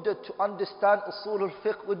order to understand usul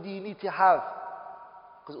al-fiqh, what do you need to have?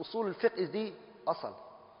 Because usul al-fiqh is the asl.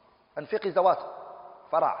 And fiqh is the what?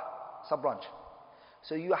 Fara', sub-branch.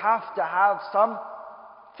 So you have to have some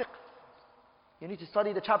fiqh. You need to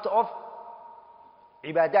study the chapter of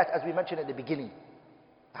ibadat, as we mentioned at the beginning.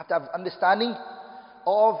 You have to have understanding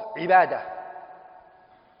of ibadah.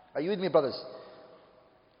 Are you with me, brothers?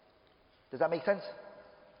 Does that make sense?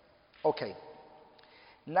 Okay.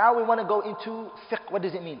 Now we want to go into fiqh. What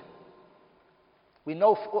does it mean? We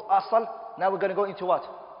know asl. Now we're going to go into what?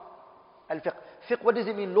 Al-fiqh. Fiqh, what does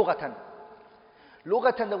it mean? Lughatan.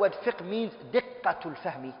 Lughatan, the word fiqh means diqqatul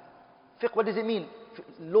fahmi. Fiqh, what does it mean?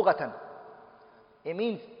 Lughatan. It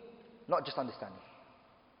means not just understanding.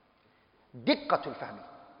 Diqqatul fahmi.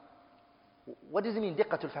 What does it mean,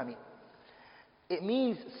 diqqatul fahmi? It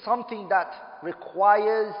means something that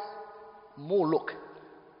requires more look.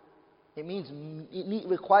 It means it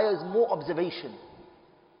requires more observation.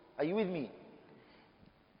 Are you with me?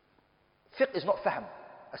 Fiqh is not fahm,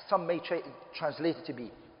 as some may translate it to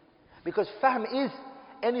be. Because fahm is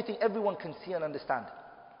anything everyone can see and understand.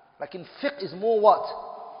 Like in fiqh is more what?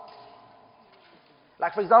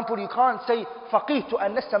 Like for example, you can't say faqihtu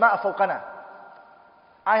anna as-samaa'a fawqana.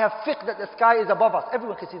 I have fiqh that the sky is above us.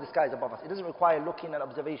 Everyone can see the sky is above us. It doesn't require looking and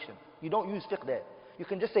observation. You don't use fiqh there. You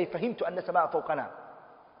can just say fahimtu anna as-samaa'a fawqana.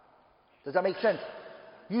 Does that make sense?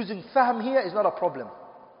 Using fahm here is not a problem.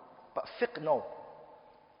 But fiqh, no.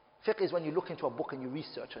 Fiqh is when you look into a book and you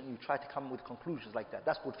research and you try to come with conclusions like that.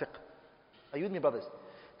 That's called fiqh. Are you with me, brothers?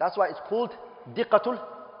 That's why it's called diqqatul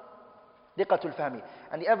fahmi.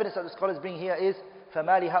 And the evidence that the scholars bring here is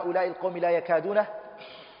فَمَا لِهَؤُلَاءِ الْقَوْمِ لَا يَكَادُونَ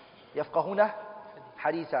يَفْقَهُونَ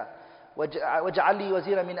حَدِيثًا وَاجْعَلْ لِي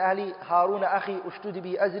وَزِيرًا مِنْ أَهْلِي هَارُونَ أَخِي أُشْدُدْ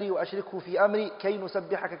بِهِ أَزْرِي وَأَشْرِكْهُ فِي أَمْرِي كَيْ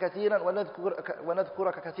نُسَبِّحَكَ كَثِيرًا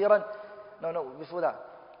وَنَذْكُرَكَ كَثِيرًا. No, before that.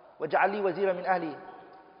 وَاجْعَلْ لِي وَزِيرًا مِنْ أَهْلِي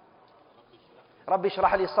رَبِّ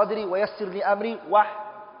اشْرَحْ لِي صَدْرِي وَيَسِّرْ لِي أَمْرِي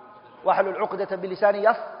وَاحْلُلْ عُقْدَةً بِلِسَانِي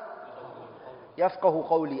يَفْقَهُ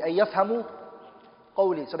قَوْلِي أي يَفْهَمُ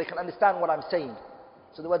قَوْلِي. So they can understand what I'm saying.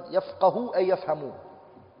 So the word يَفْقَهُ أي يَفْهَمُ.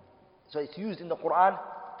 So it's used in the Quran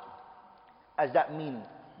as that meaning.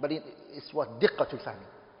 But it's what? Diqqatul fahmi.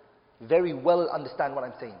 Very well understand what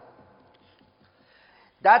I'm saying.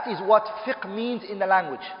 That is what fiqh means in the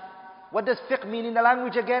language. What does fiqh mean in the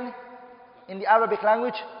language again? In the Arabic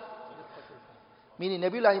language? Meaning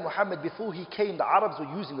Nabiullah Muhammad, before he came, the Arabs were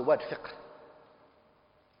using the word fiqh.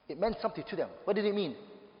 It meant something to them. What did it mean?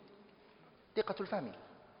 Diqqatul fahmi.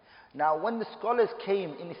 Now when the scholars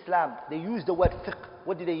came in Islam, they used the word fiqh.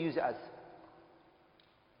 What did they use it as?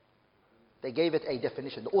 They gave it a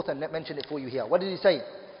definition. The author mentioned it for you here. What did he say?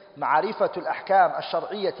 معرفة الأحكام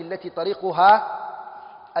الشرعية التي طريقها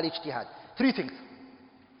الاجتهاد. Three things.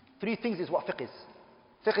 Three things is what fiqh is.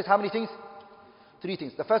 Fiqh is how many things? Three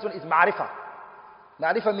things. The first one is ma'rifah.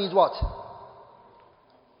 Ma'rifah means what?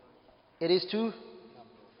 It is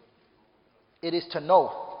to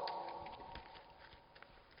know.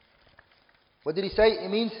 What did he say?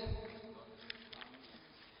 It means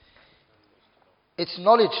it's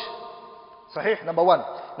knowledge. Sahih, number one.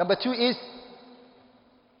 Number two is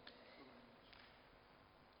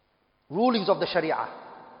rulings of the Sharia.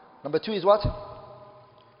 Number two is what?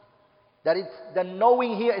 That it's, the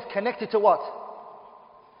knowing here is connected to what?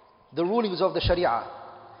 The rulings of the Sharia.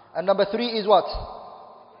 And number three is what?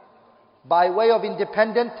 By way of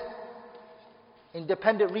independent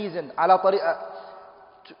reason. على طريقة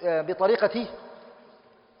بطريقة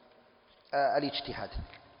الاجتهاد.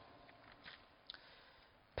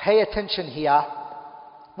 Pay attention here.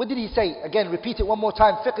 What did he say? Again, repeat it one more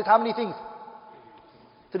time. Fiqh is how many things?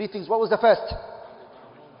 Three things. What was the first?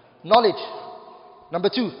 Knowledge. Number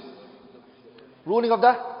two, ruling of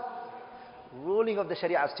the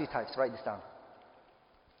Sharia is two types. Write this down.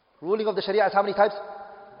 Ruling of the Sharia is how many types?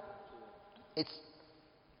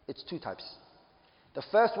 It's two types. The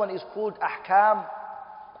first one is called Ahkam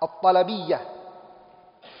al-Talabiyah.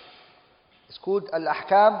 It's called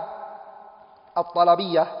Al-Ahkam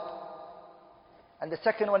al-Talabiyah. And the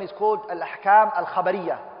second one is called Al-Ahkam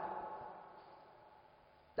al-Khabariyah.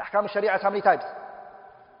 The Ahkam al-Sharia is how many types?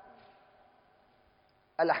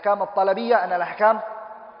 Al-Ahkam al-Talabiyah and Al-Ahkam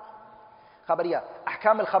al-Khabariyah.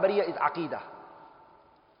 Ahkam al-Khabariyah is Aqidah.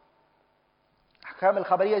 Ahkam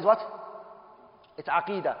al-Khabariyah is what? It's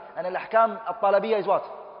Aqidah. And Al-Ahkam al-Talabiyah is what?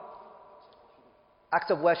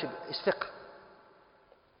 Acts of worship. It's fiqh.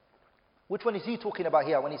 Which one is he talking about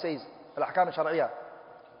here when he says Al-Ahkam al-Shar'iyah?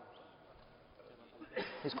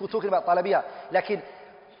 He's talking about Talabiyah. Lakin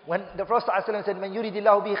when the Prophet ﷺ said, "Man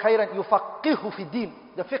yuridillahu bihi khayran yufaqihu fi din,"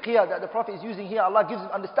 the fiqh here that the Prophet is using here, Allah gives him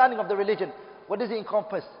understanding of the religion. What does it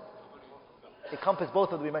encompass? It encompasses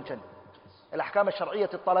both of them we mentioned. Al-Ahkam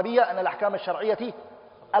al-Shar'iyyah al-Talabiyah and Al-Ahkam al-Shar'iyyah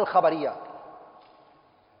al-Khabariyah.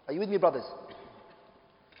 Are you with me, brothers?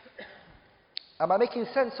 Am I making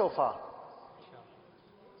sense so far?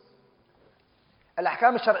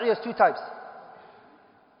 Al-Ahkam al-Shar'iyyah is two types.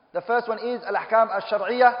 The first one is Al-Ahkam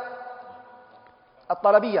al-Shar'iyyah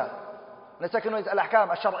al-Talabiyah. And the second one is Al-Ahkam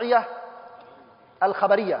al-Shar'iyyah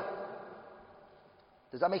al-Khabariyah.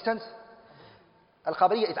 Does that make sense?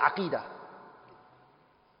 Al-Khabariyah is Aqidah.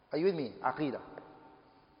 Are you with me? Aqidah.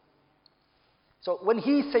 So when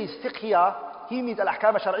he says fiqh here, he means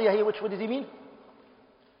Al-Ahkam al-Shar'iyyah here. What does he mean?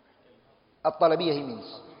 Al-Talabiyah he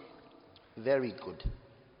means. Very good.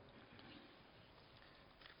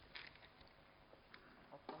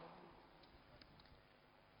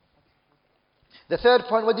 The third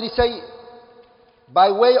point, what did he say?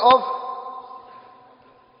 By way of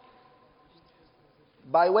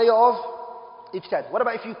ijtihad. What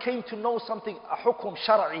about if you came to know something, a hukum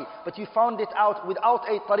shar'i, but you found it out without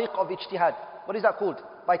a tariq of ijtihad? What is that called?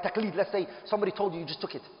 By taqleed. Let's say somebody told you, you just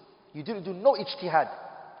took it. You didn't do no ijtihad.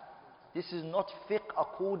 This is not fiqh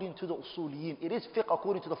according to the usuliyin. It is fiqh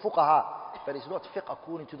according to the fuqaha, but it's not fiqh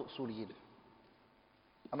according to the usuliyin.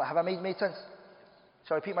 Have I made sense?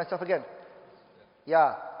 Shall I repeat myself again?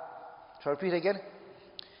 Yeah. Shall I repeat again?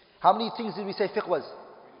 How many things did we say fiqh was?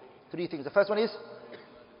 Three things. The first one is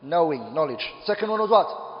knowing, knowledge. Second one was what?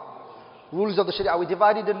 Rules of the Sharia. We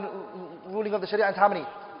divided the ruling of the Sharia into how many?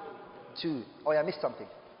 Two. Oh yeah, I missed something.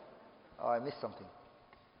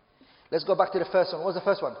 Let's go back to the first one. What was the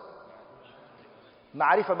first one?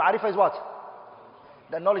 Ma'rifah. Ma'rifah is what?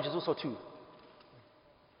 The knowledge is also two.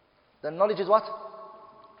 The knowledge is what?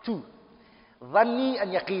 Two. Dhanni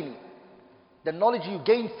and yaqini. The knowledge you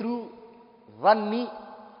gain through dhanni.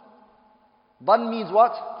 Dhan means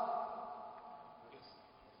what?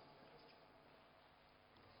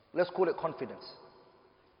 Let's call it confidence.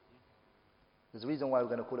 There's a reason why we're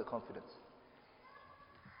going to call it confidence.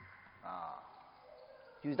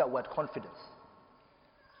 Use that word confidence.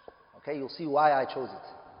 Okay, you'll see why I chose it.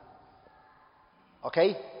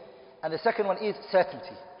 Okay? And the second one is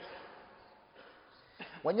certainty.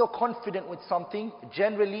 When you're confident with something,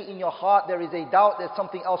 generally in your heart there is a doubt, there's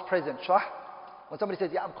something else present. Shah? When somebody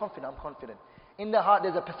says, yeah, I'm confident. In the heart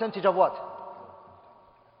there's a percentage of what?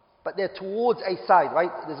 But they're towards a side,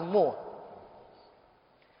 right? There's more.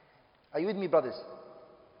 Are you with me, brothers?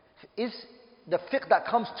 Is the fiqh that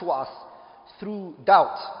comes to us through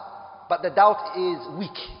doubt, but the doubt is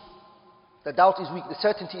weak. The doubt is weak, the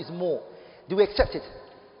certainty is more. Do we accept it?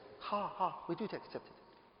 We do accept it.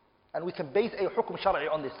 And we can base a hukum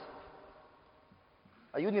shar'i on this.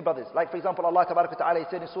 Are you with me, brothers? Like for example, Allah Tabaraka Ta'ala, He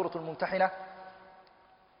said in Surah Al-Mumtahina,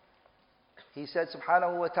 He said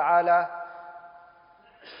subhanahu wa ta'ala,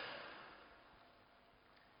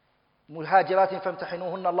 مهاجرات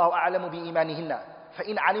فامتحنوهن الله أعلم بإيمانهن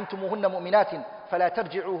فإن علمتموهن مؤمنات فلا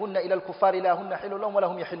ترجعوهن إلى الكفار لا هن حل لهم ولا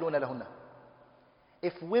هم يحلون لهن.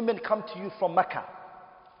 If women come to you from Mecca,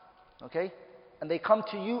 okay, and they come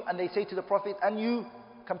to you and they say to the Prophet and you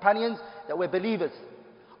companions that we're believers,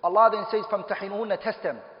 Allah then says فامتحنوهن, test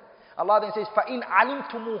them. Allah then says فإن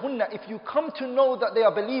علمتموهن, if you come to know that they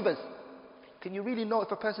are believers, can you really know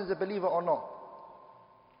if a person is a believer or not?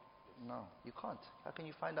 No, you can't. How can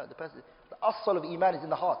you find out the person? The asl of iman is in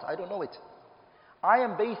the heart. I don't know it. I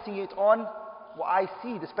am basing it on what I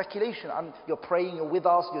see, the speculation. You're praying, you're with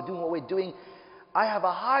us, you're doing what we're doing. I have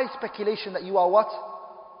a high speculation that you are what?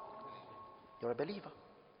 You're a believer.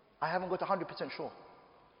 I haven't got 100% sure.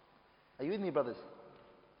 Are you with me, brothers?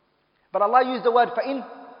 But Allah used the word فَإِنْ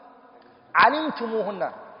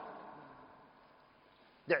عَلِمْتُمُوهُنَّ.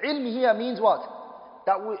 The ilm here means what?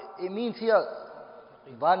 It means here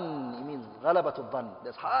dhan, it means ghalabatul dhan.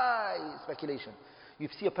 There's high speculation. You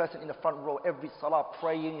see a person in the front row, every salah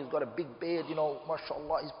praying, he's got a big beard,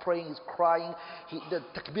 mashallah, he's praying, he's crying, the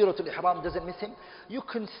takbiratul ihram doesn't miss him. You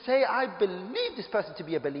can say, I believe this person to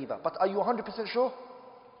be a believer, but are you 100% sure?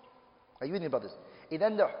 Are you with me, brothers? And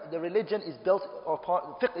then the religion is built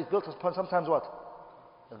upon, fiqh is built upon sometimes what?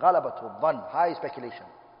 Ghalabatul dhan, high speculation.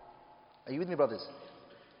 Are you with me, brothers?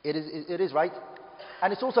 It is right.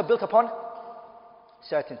 And it's also built upon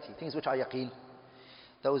certainty, things which are yaqeen.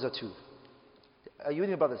 Those are two. Are you with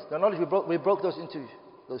me, brothers? The knowledge we broke those into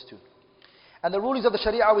those two. And the rulings of the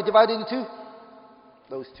Sharia we divided into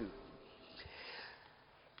those two.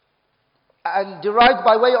 And derived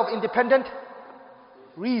by way of independent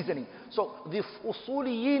reasoning. So the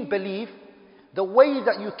usuliyin believe the way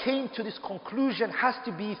that you came to this conclusion has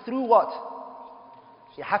to be through what?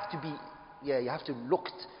 You have to look,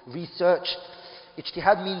 research.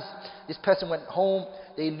 Ijtihad means this person went home,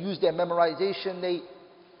 they used their memorization,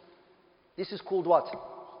 this is called what?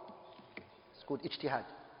 It's called ijtihad.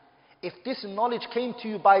 If this knowledge came to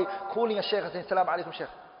you by calling a shaykh and saying, Salaam alaikum shaykh,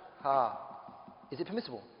 is it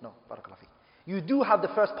permissible? No, barakallah fi. You do have the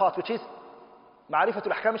first part, which is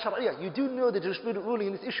ma'rifatul ahkam al-shar'iyyah. You do know the jurisprudence ruling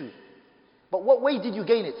in this issue. But what way did you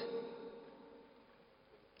gain it?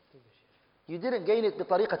 You didn't gain it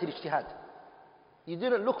بطريقة الاجتهاد. You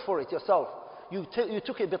didn't look for it yourself. You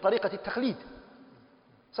took it بطريقة التقليد.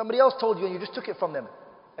 Somebody else told you and you just took it from them.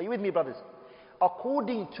 Are you with me, brothers?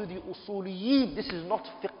 According to the usuliyin, this is not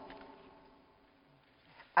fiqh.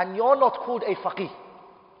 And you're not called a faqih.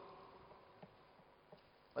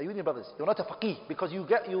 Are you with me, brothers? You're not a faqih because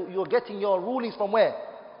you're getting your rulings from where?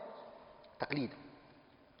 Taqleed.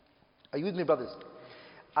 Are you with me, brothers?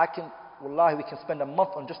 Wallahi, we can spend a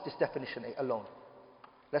month on just this definition alone.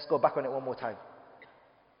 Let's go back on it one more time.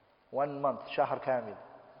 1 month, shahr kamil.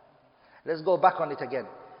 Let's go back on it again.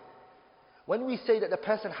 When we say that the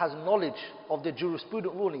person has knowledge of the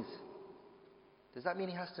jurisprudent rulings, does that mean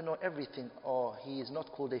he has to know everything or he is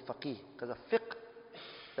not called a faqih? Because a fiqh,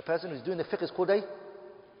 the person who's doing the fiqh is called a...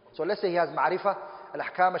 So let's say he has ma'rifah,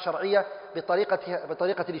 al-ahkam al-shar'iyyah,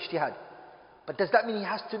 بطريقة الاجتهاد. But does that mean he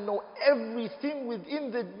has to know everything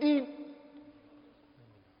within the deen?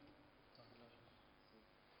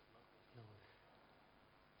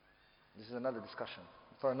 This is another discussion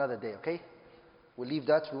for another day, okay? We'll leave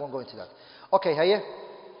that, we won't go into that. Okay, هيا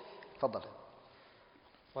تفضل.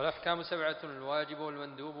 والأحكام سبعة: الواجب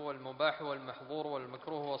والمندوب والمباح والمحظور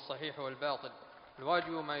والمكروه والصحيح والباطل.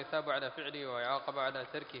 الواجب ما يثاب على فعله ويعاقب على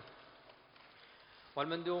تركه،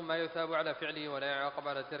 والمندوب ما يثاب على فعله ولا يعاقب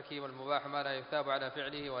على تركه، والمباح ما لا يثاب على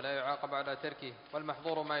فعله ولا يعاقب على تركه،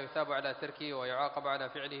 والمحظور ما يثاب على تركه ويعاقب على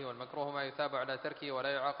فعله، والمكروه ما يثاب على تركه ولا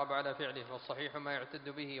يعاقب على فعله، والصحيح ما يعتد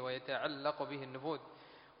به ويتعلق به النفوذ،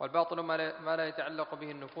 والباطل ما لا يتعلق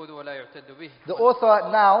به النفوذ ولا يعتد به. The author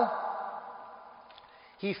now,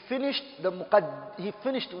 he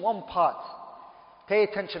finished one part. Pay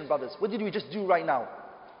attention, brothers. What did we just do right now?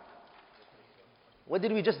 What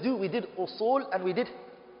did we just do? We did usul and we did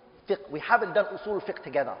fiqh. We haven't done usul fiqh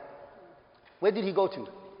together. Where did he go to?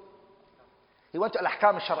 He went to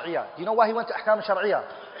al-ahkam al-shar'iyyah. Do you know why he went to ahkam al-shar'iyyah?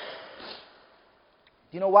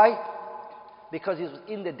 Do you know why? Because he was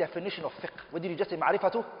in the definition of fiqh. What did he just say?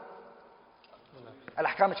 Ma'rifatu?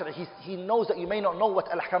 Al-ahkam al-shar'iyyah. He knows that you may not know what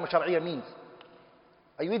al-ahkam al-shar'iyyah means.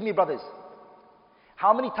 Are you with me, brothers?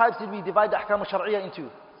 How many types did we divide the ahkam al-shar'iyyah into?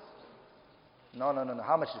 No.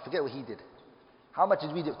 How much? Forget what he did. How much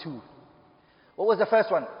did we do? 2. What was the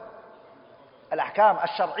first one? Al-ahkam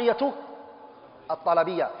al-shar'iyyah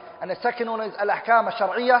al-talabiyah. And the second one is al-ahkam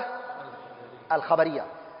al-shar'iyyah al-khabariyah.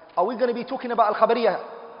 Are we going to be talking about al-khabariyah?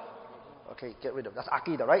 Okay, get rid of. That's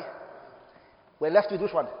aqeedah, right? We're left with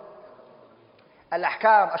which one?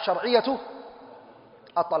 Al-ahkam al-shar'iyyah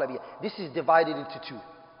الطلبية. This is divided into two.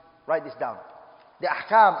 Write this down. The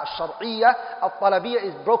أحكام الشرعية الطلبية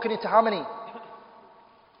is broken into how many?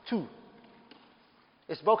 Two.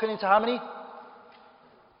 It's broken into how many?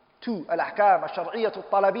 Two. الأحكام الشرعية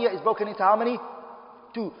الطلبية is broken into how many?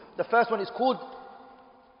 Two. The first one is called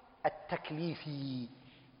التكليفي.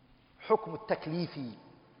 حكم التكليفي.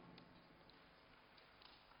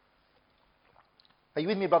 Are you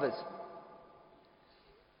with me, brothers?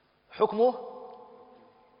 حكمه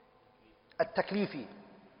التكليفي.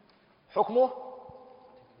 حكمه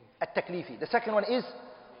التكليفي. The second one is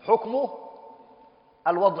حكمه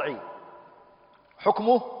الوضعي.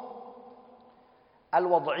 حكمه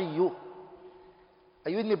الوضعي. Are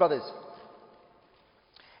you with me, brothers?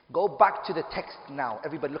 Go back to the text now.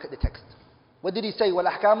 Everybody look at the text. What did he say?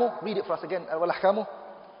 وَالْأَحْكَامُ. Read it for us again. وَالْأَحْكَامُ.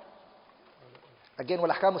 Again,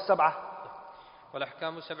 وَالْأَحْكَامُ السَّبْعَةُ.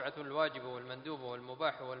 والأحكام السبعة الواجب والمندوب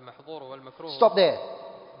والمباح والمحظور والمكروه. Stop there.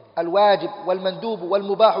 الواجب والمندوب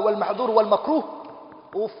والمباح والمحظور والمكروه.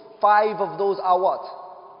 All five of those are what?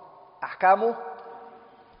 أحكام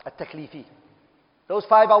التكليفي. Those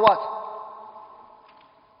five are what?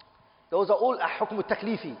 Those are all حكم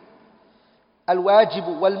التكليفي. الواجب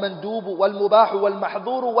والمندوب والمباح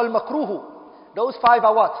والمحظور والمكروه. Those five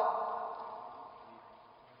are what?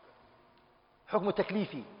 حكم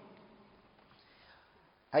التكليفي.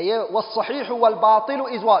 هي والصحيح والباطل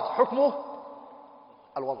is what? حكمه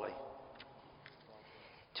الوضعي.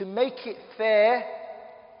 To make it fair,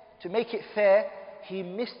 he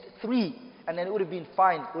missed three, and then it would have been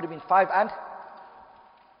fine. It would have been five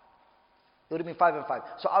and five.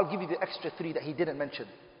 So I'll give you the extra three that he didn't mention.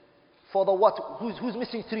 For the what? Who's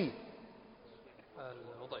missing three?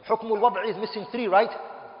 حكم الوضع is missing three, right?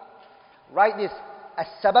 Write this.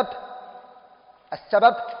 السبب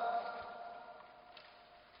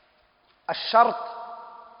الشرط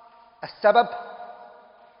السبب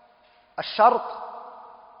الشرط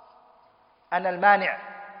and المانع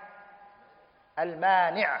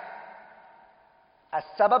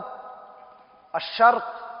السبب الشرط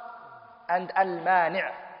and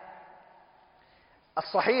المانع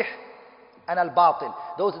الصحيح and الباطل.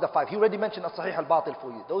 Those are the five. He already mentioned الصحيح الباطل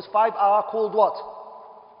for you. Those five are called what?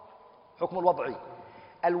 حكم الوضعي.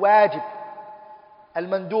 الواجب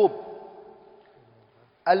المندوب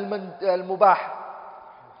المباح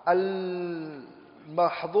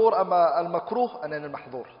المحظور أما المكروه and then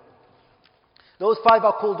المحظور. Those five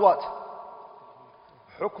are called what?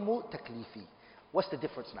 حكم تكليفي. What's the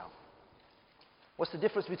difference now? What's the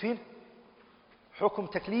difference between حكم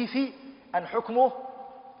تكليفي and حكم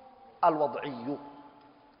الوضعي?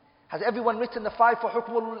 Has everyone written the five for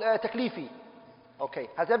حكم التكليفي? Okay.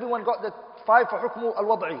 Has everyone got the five for حكم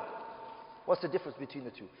الوضعي? What's the difference between the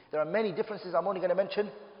two? There are many differences. I'm only going to mention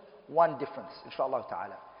one difference, inshallah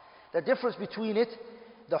ta'ala. The difference between it,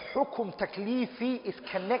 the hukum taklifi is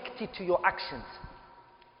connected to your actions.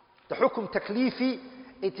 The hukum taklifi,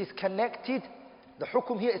 it is connected, the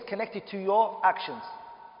hukum here is connected to your actions.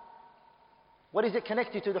 What is it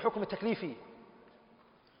connected to, the hukum taklifi?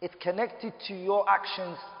 It's connected to your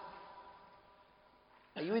actions.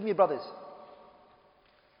 Are you with me, brothers?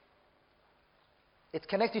 It's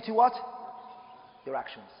connected to what? Your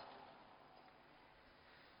actions.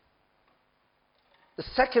 The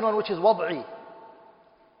second one, which is wad'i,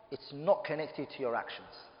 it's not connected to your actions.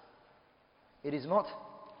 It is not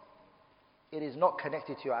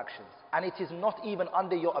connected to your actions. And it is not even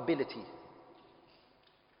under your ability.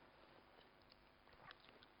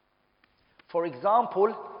 For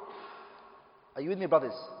example, are you with me,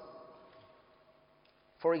 brothers?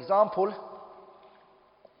 For example,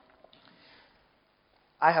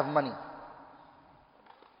 I have money.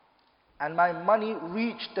 And my money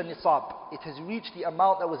reached the nisab. It has reached the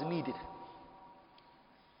amount that was needed.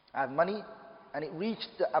 I have money and it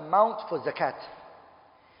reached the amount for zakat.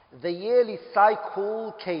 The yearly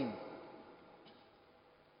cycle came.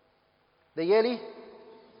 The yearly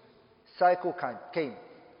cycle came.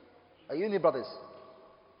 Are you with me, brothers?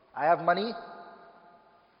 I have money.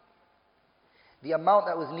 The amount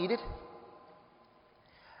that was needed.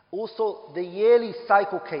 Also, the yearly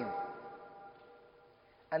cycle came.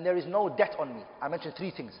 And there is no debt on me. I mentioned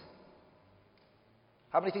three things.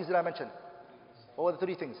 How many things did I mention? What were the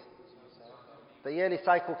three things? The yearly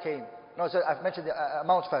cycle came. No, so I've mentioned the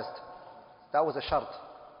amount first. That was a shart.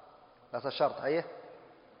 That's a shart. Aye?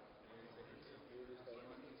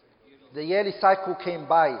 The yearly cycle came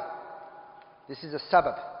by. This is a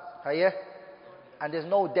sabab. Aye? And there's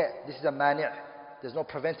no debt. This is a mani'. There's no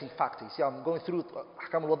preventing factor. You see, I'm going through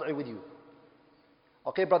ahkam al-wad'i with you.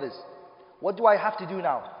 Okay, brothers? What do I have to do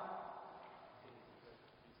now?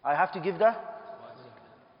 I have to give the?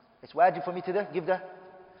 It's wajib for me to give the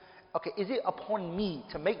Okay, is it upon me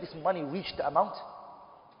to make this money reach the amount?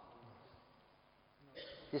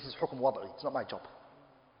 This is hukum wad'i. It's not my job.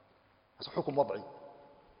 That's a hukum wad'i.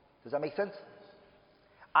 Does that make sense?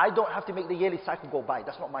 I don't have to make the yearly cycle go by.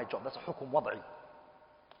 That's not my job. That's a hukum wad'i.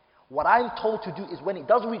 What I'm told to do is when it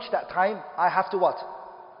does reach that time, I have to what?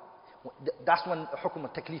 That's when the hukum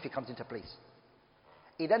al-taklifi comes into place.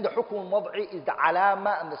 Then the hukum al-wad'i is the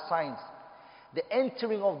alama and the signs. The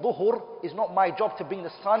entering of dhuhr is not my job to bring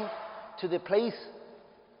the sun to the place.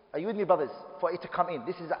 Are you with me, brothers? For it to come in.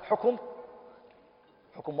 This is a hukum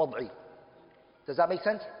wad'i. Does that make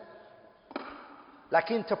sense?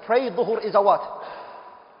 Lakin to pray dhuhr is a what?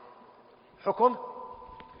 Hukum.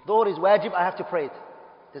 Dhuhr is wajib, I have to pray it.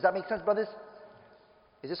 Does that make sense, brothers?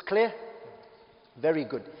 Is this clear? Very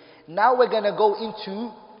good. Now we're going to go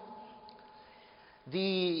into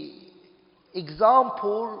the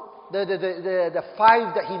example, the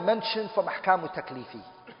five that he mentioned from ahkam al-taklifi.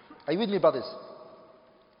 Are you with me, brothers?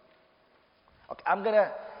 Okay,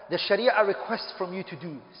 the Sharia requests from you to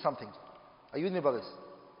do something. Are you with me, brothers?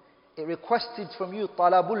 It requested from you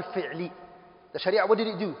talabul fi'li. The Sharia, what did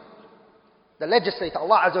it do? The legislator,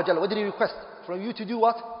 Allah Azza wa Jalla, what did he request? From you to do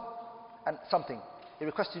what? And something. He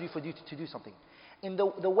requested you to do something. In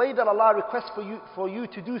the way that Allah requests for you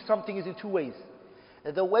to do something is in two ways.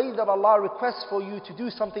 The way that Allah requests for you to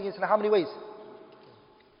do something is in how many ways?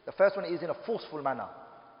 The first one is in a forceful manner.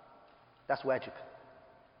 That's wajib.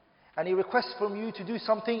 And He requests from you to do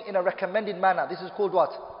something in a recommended manner. This is called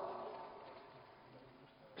what?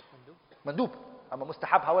 Mandub. I'm a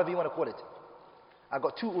mustahab, however you want to call it. I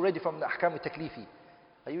got two already from the ahkam al-taklifi.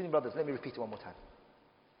 Are you with me, brothers? Let me repeat it one more time.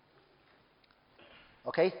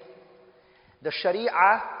 Okay? The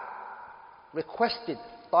Sharia requested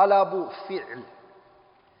talabu fi'l.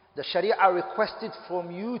 The Sharia requested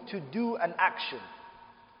from you to do an action.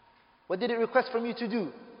 What did it request from you to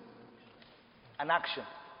do? An action.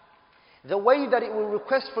 The way that it will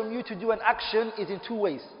request from you to do an action is in two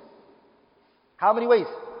ways. How many ways?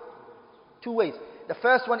 Two ways. The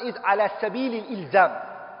first one is ala sabil al-ilzam.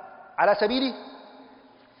 Ala sabili?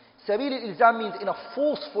 Sabil al-ilzam means in a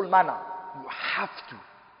forceful manner. You have to.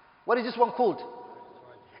 What is this one called?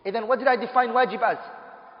 And then what did I define wajib as?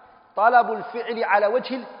 Talabul fi'li ala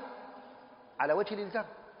wajhi al-ilzam.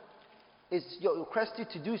 You're requested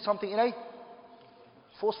to do something in a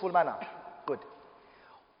forceful manner. Good.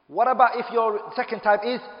 What about if your second type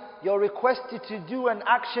is you're requested to do an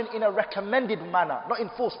action in a recommended manner, not in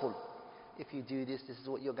forceful. If you do this, this is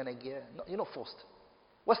what you're going to get. No, you're not forced.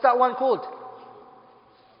 What's that one called?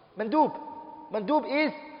 Mandub. Mandub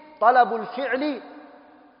is talabul fi'li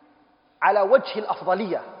ala wajhi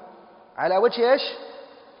al-afdaliyah. Ala wajhi ايش?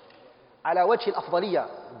 Ala wajhi al-afdaliyah.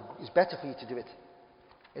 It's better for you to do it.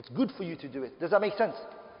 It's good for you to do it. Does that make sense?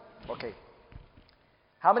 Okay.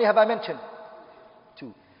 How many have I mentioned?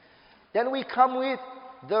 Two. Then we come with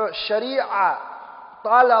the Sharia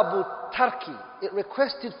talabu tarki. It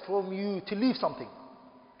requested from you to leave something.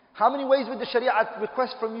 How many ways would the Sharia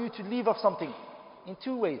request from you to leave of something? In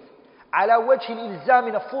two ways. Ala wajhi al-ilzam,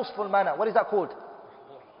 in a forceful manner. What is that called?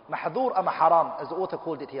 Mahdhur am haram, as the author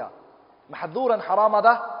called it here. Mahdhur and haram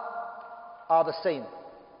are the same.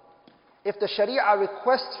 If the Sharia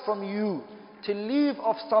requests from you to leave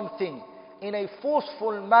of something in a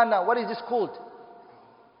forceful manner, what is this called?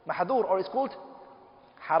 Mahdhur, or it's called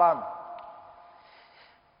haram.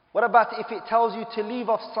 What about if it tells you to leave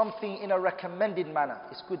off something in a recommended manner?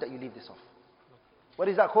 It's good that you leave this off. What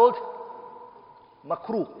is that called?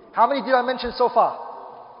 Makruh. How many did I mention so far?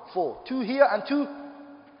 4. 2 here and 2.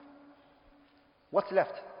 What's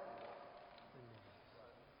left?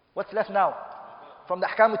 What's left now? From the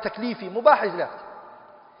ahkam al-taklifi, mubah is left.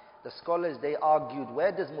 The scholars, they argued,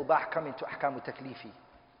 where does mubah come into ahkam al-taklifi?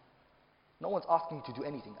 No one's asking you to do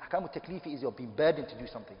anything. Ahkam al-taklifi is you're being burdened to do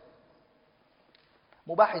something.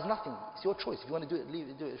 Mubah is nothing. It's your choice. If you want to do it, leave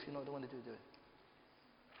it, do it. If you don't want to do it, do it.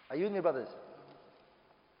 Are you with me, brothers?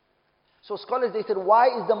 So scholars, they said, why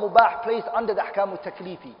is the mubah placed under the ahkam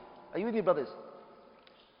al-taklifi? Are you with me, brothers?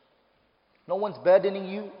 No one's burdening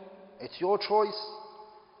you. It's your choice.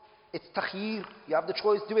 It's takhyir. You have the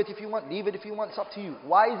choice. Do it if you want. Leave it if you want. It's up to you.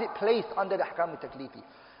 Why is it placed under the ahkam al-taklifi?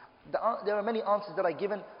 There are many answers that I've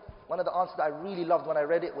given. One of the answers that I really loved when I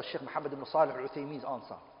read it was Sheikh Muhammad ibn Salih al-Uthaymeen's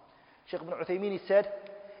answer. Sheikh ibn Uthaymeen, he said,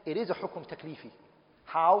 it is a hukum taklifi.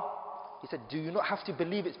 How? He said, do you not have to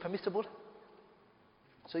believe it's permissible?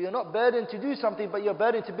 So you're not burdened to do something, but you're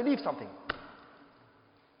burdened to believe something.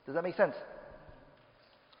 Does that make sense?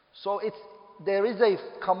 So there is a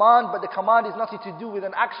command, but the command is nothing to do with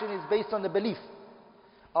an action, it's based on the belief.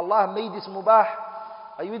 Allah made this mubah.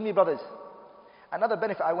 Are you with me, brothers? Another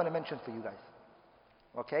benefit I want to mention for you guys.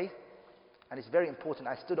 Okay? And it's very important.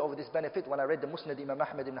 I stood over this benefit when I read the Musnad Imam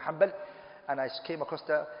Ahmad ibn Hanbal, and I came across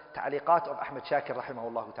the ta'liqat of Ahmad Shakir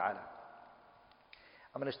rahimahullah ta'ala.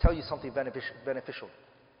 I'm going to tell you something beneficial.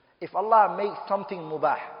 If Allah makes something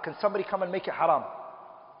mubah, can somebody come and make it haram?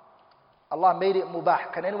 Allah made it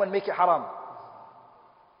mubah. Can anyone make it haram?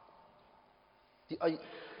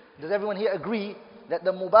 Does everyone here agree that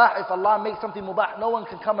the mubah, if Allah makes something mubah, no one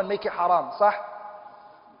can come and make it haram? Sah?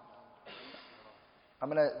 I'm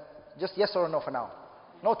going to, just yes or no for now.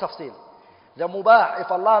 No tafsil. The mubah,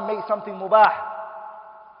 if Allah makes something mubah,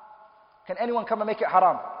 can anyone come and make it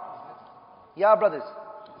haram? Yeah, brothers.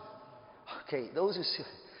 Okay, those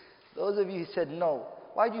of you who said no,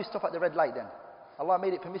 why do you stop at the red light then? Allah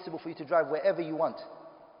made it permissible for you to drive wherever you want.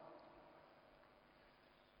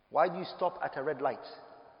 Why do you stop at a red light?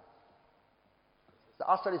 The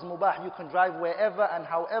asr is mubah. You can drive wherever and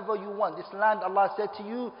however you want. This land, Allah said to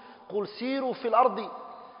you, قُلْ سِيرُوا فِي الْأَرْضِ.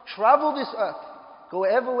 Travel this earth. Go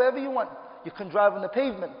wherever you want. You can drive on the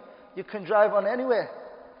pavement. You can drive on anywhere.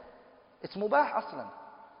 It's mubah aslan.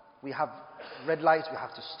 We have red lights. We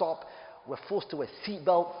have to stop. We're forced to wear seat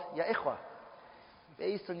belts. Ya ikhwa,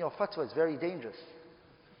 based on your fatwa, it's very dangerous.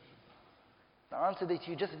 The answer that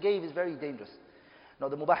you just gave is very dangerous. No,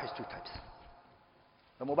 the mubah is 2 types.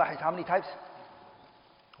 The mubah is how many types?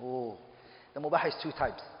 Oh, the mubah is 2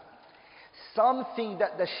 types. Something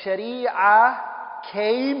that the sharia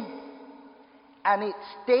came and it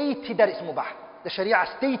stated that it's mubah. The sharia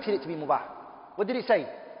stated it to be mubah. What did it say?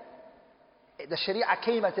 The sharia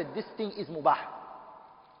came and said, this thing is mubah.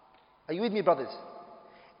 Are you with me, brothers?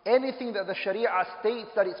 Anything that the sharia states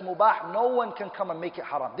that it's mubah, no one can come and make it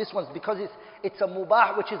haram. This one's because it's a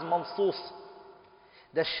mubah which is mansoos.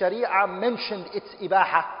 The sharia mentioned its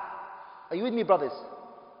ibaha. Are you with me, brothers?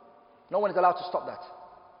 No one is allowed to stop that.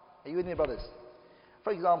 Are you with me, brothers?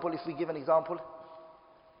 For example, if we give an example,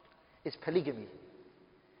 it's polygamy.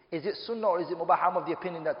 Is it sunnah or is it mubah? I'm of the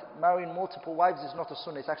opinion that marrying multiple wives is not a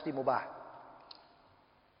sunnah, it's actually mubah.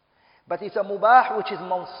 But it's a mubah which is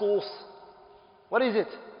mansoos. What is it?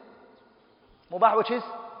 Mubah which is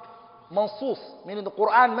mansoos, meaning the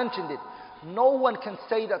Quran mentioned it. No one can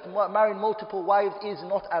say that marrying multiple wives is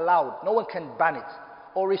not allowed. No one can ban it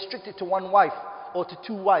or restrict it to 1 wife or to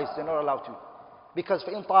 2 wives. They're not allowed to. Because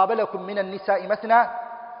فَإِن طَابَ لَكُم مِّنَ النِّسَاءِ مَثْنَى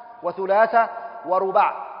وَثُلَاثَ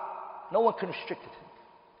وَرُبَاعَ. No one can restrict it.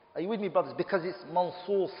 Are you with me, brothers? Because it's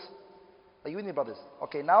mansoos. Are you with me, brothers?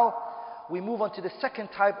 Okay, now we move on to the second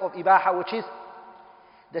type of ibaha, which is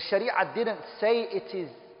the sharia didn't say it is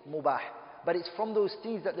mubah, but it's from those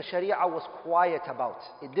things that the sharia was quiet about.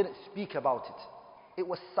 It didn't speak about it. It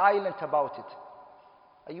was silent about it.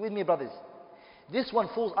 Are you with me, brothers? This one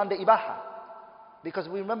falls under ibaha. Because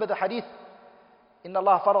we remember the hadith, إِنَّ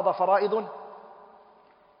اللَّهَ فَرَضَ فَرَائِضٌ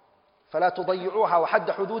فَلَا تُضَيِّعُوهَا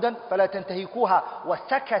وَحَدَّ حُدُودًا فَلَا تَنْتَهِكُوهَا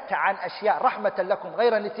وَسَكَتَ عَنْ أَشْيَاء رَحْمَةً لَكُمْ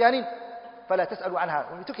غَيْرَ نِسْيَانٍ فَلَا تَسْأَلُوا عَنْهَا.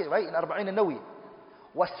 When we took it, right, in Arba'in al-Nawi.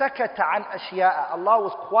 وَسَكَتَ عَنْ أَشْيَاءَ. Allah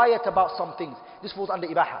was quiet about some things. This falls under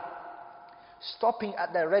ibaha. Stopping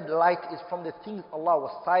at the red light is from the things Allah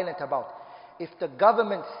was silent about. If the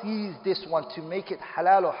government sees this one to make it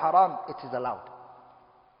halal or haram, it is allowed.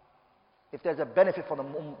 If there's a benefit for the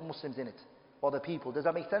Muslims in it, or the people. Does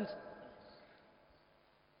that make sense?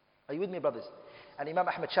 Are you with me, brothers? And Imam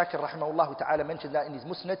Ahmad Shakir rahimahullah ta'ala mentioned that in his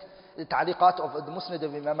Musnad, the ta'liqat of the Musnad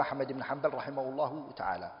of Imam Ahmad ibn Hanbal rahimahullah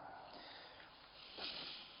ta'ala.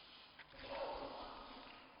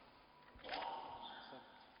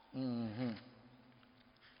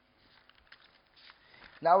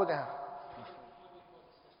 Now we're going to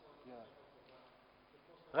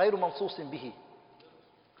غير منصوص به.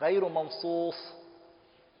 غير منصوص.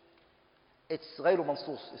 It's غير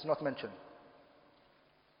منصوص. It's not mentioned.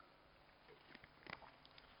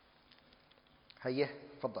 هيه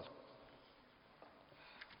تفضل.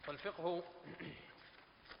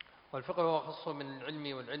 والفقه هو خص من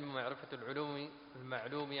العلم، والعلم معرفة العلوم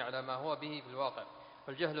المعلوم على ما هو به في الواقع،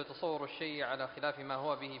 والجهل تصور الشيء على خلاف ما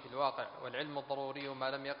هو به في الواقع، والعلم الضروري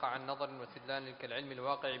ما لم يقع عن نظر واستدلال كالعلم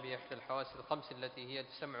الواقع بإحدى الحواس الخمس التي هي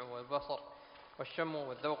السمع والبصر والشم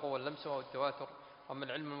والذوق واللمس والتواتر. أما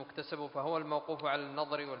العلم المكتسب فهو الموقوف على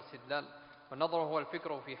النظر والاستدلال، والنظر هو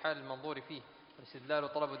الفكر في حال المنظور فيه،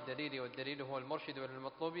 والاستدلال طلب الدليل، والدليل هو المرشد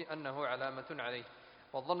للمطلوب أنه علامة عليه.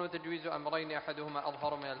 والظن تجويز أمرين أحدهما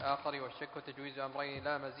أظهر من الآخر، والشك تجويز أمرين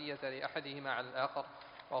لا مزية لأحدهما على الآخر.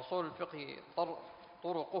 وأصول الفقه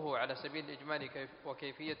طرقه على سبيل الإجمال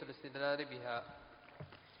وكيفية الاستدلال بها.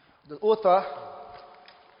 The author,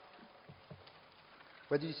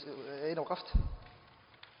 أين وقفت؟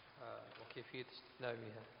 وكيفية الاستدلال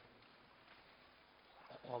بها.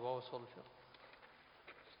 وأصول الفقه.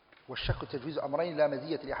 والشك تجويز أمرين لا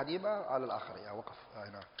مزية لأحدهما على الآخر. يا وقف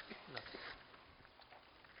هنا.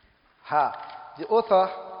 The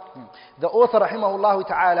author rahimahullah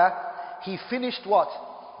ta'ala, he finished what?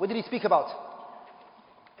 What did he speak about?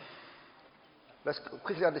 Let's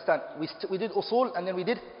quickly understand. We did usul and then we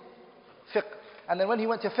did fiqh. And then when he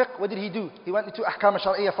went to fiqh, what did he do? He went into ahkam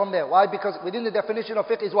al-shar'iyya from there. Why? Because within the definition of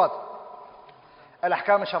fiqh is what?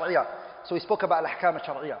 Al-ahkam al-shar'iyya. So he spoke about al-ahkam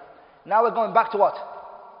al-shar'iyya. Now we're going back to what?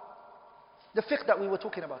 The fiqh that we were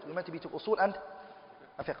talking about. We meant to be to usul and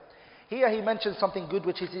fiqh. Here he mentions something good,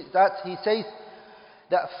 which is that he says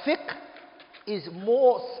that fiqh is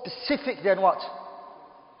more specific than what?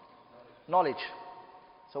 Knowledge.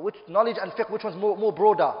 So which knowledge and fiqh, which one's more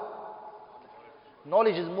broader?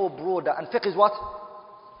 Knowledge is more broader. And fiqh is what?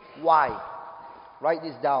 Why? Write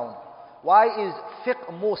this down. Why is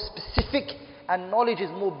fiqh more specific and knowledge is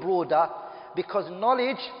more broader? Because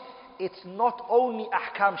knowledge, it's not only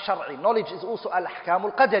ahkam shar'i. Knowledge is also al-ahkam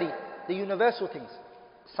al-qadari, the universal things.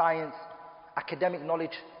 Science, academic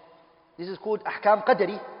knowledge. This is called ahkam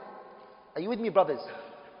qadari. Are you with me, brothers?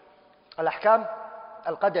 Al-ahkam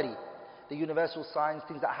al-qadari. The universal science,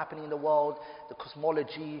 things that are happening in the world, the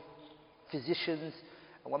cosmology, physicians,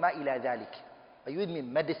 وَمَا إِلَى ذَلِكَ. Are you with me?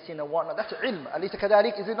 Medicine and whatnot. That's ilm. أَلَيْسَ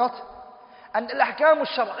كَذَلِكَ? Is it not? And al-ahkam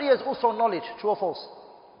al-shar'iyya is also knowledge. True or false?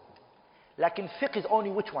 Lakin fiqh is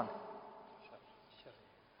only which one?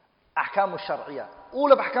 Ahkam al-shar'iyya.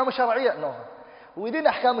 All of ahkam al-shar'iyya? No. Within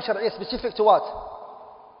ahkam al-shar'iyya, specific to what?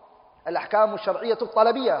 Al-ahkam al-shar'iyya to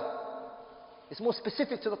talabiyya. It's more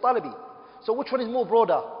specific to the talabi. So which one is more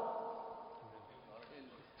broader?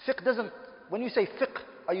 Fiqh doesn't, when you say fiqh,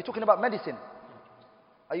 are you talking about medicine?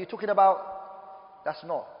 Are you talking about, that's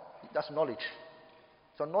knowledge.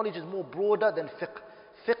 So knowledge is more broader than fiqh.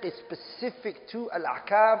 Fiqh is specific to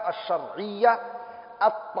al-ahkam al-shar'iyya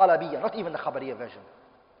al-talabiyya, not even the khabariyya version.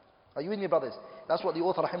 Are you with me, brothers? That's what the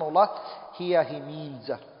author, rahimahullah, here he means.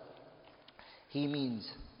 He means.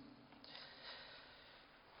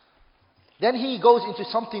 Then he goes into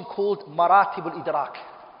something called maratib al-idrak.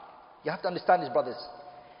 You have to understand this, brothers.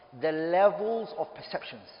 The levels of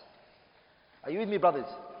perceptions. Are you with me, brothers?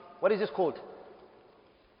 What is this called?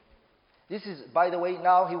 This is, by the way,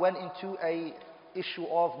 now he went into a issue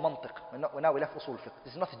of mantiq. Now we left usul fiqh.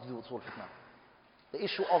 This is nothing to do with usul fiqh now. The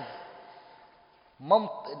issue of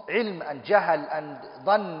ilm and jahl and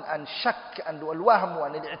dhann and shak and al-wahm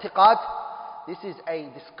and al-i'tiqad. This is a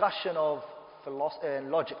discussion of philosophy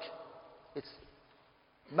and logic. It's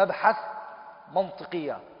mabhath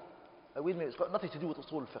mantiqiyya. With me, it's got nothing to do with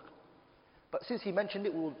usul fiqh. But since he mentioned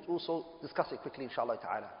it, we'll also discuss it quickly, inshallah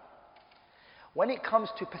ta'ala. When it comes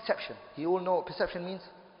to perception, you all know what perception means?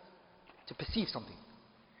 To perceive something.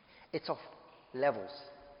 It's of levels.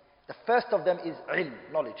 The first of them is ilm,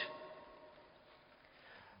 knowledge.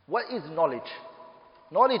 What is knowledge?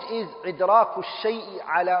 Knowledge is idraku shay'i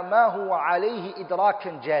ala ma huwa alayhi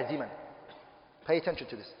idrakan jaziman. Pay attention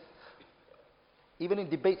to this. Even in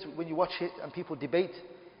debates, when you watch it and people debate,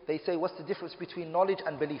 they say, what's the difference between knowledge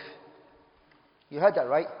and belief? You heard that,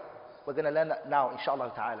 right? We're going to learn that now,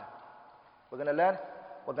 inshallah ta'ala. We're going to learn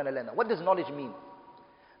that. What does knowledge mean?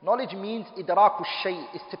 Knowledge means idraku shay,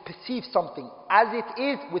 is to perceive something as it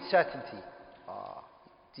is with certainty.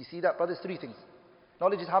 Do you see that, brothers? 3 things.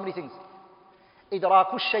 Knowledge is how many things?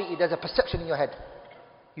 Idraku shay, there's a perception in your head.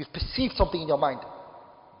 You've perceived something in your mind.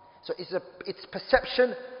 So it's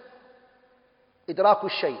perception, idraku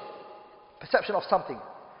shay, perception of something.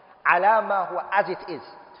 Ala ma huwa, as it is.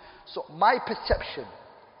 So my perception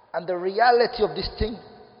and the reality of this thing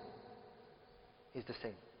is the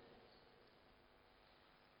same.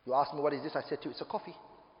 You ask me, what is this? I said to you, it's a coffee.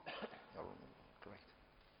 Correct.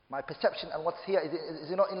 My perception and what's here,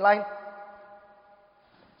 is it not in line?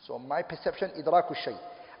 So my perception, idraku shay.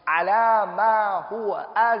 Ala ma huwa,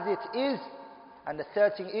 as it is. And the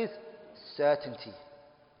third thing is certainty.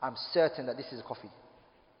 I'm certain that this is a coffee.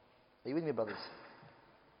 Are you with me, brothers?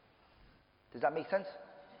 Does that make sense?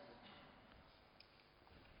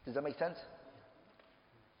 Does that make sense?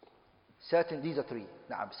 Certain, these are 3.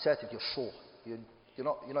 Now, I'm certain, you're sure.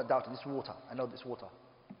 You're not doubting. This water. I know this water.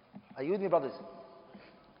 Are you with me, brothers?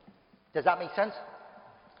 Does that make sense?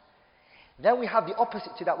 Then we have the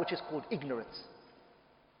opposite to that, which is called ignorance.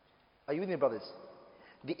 Are you with me, brothers?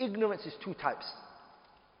 The ignorance is 2 types.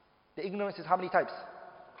 The ignorance is how many types?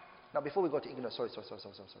 Now, before we go to ignorance, sorry.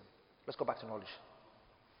 Let's go back to knowledge.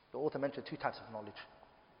 The author mentioned 2 types of knowledge.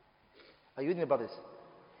 Are you with me, brothers?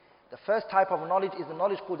 The first type of knowledge is the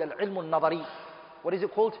knowledge called al-ilm al-nadari. What is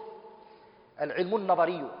it called? Al-ilm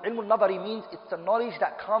al-nadari. Ilm al-nadari means it's the knowledge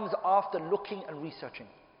that comes after looking and researching.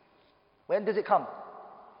 When does it come?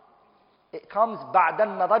 It comes بعد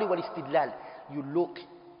النظر والاستدلال. You look,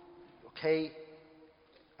 okay,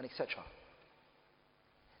 and etc.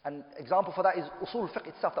 An example for that is usul al-fiqh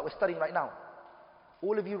itself that we're studying right now.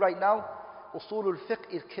 All of you right now, usul al-fiqh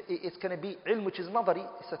is going to be ilm which is nadari.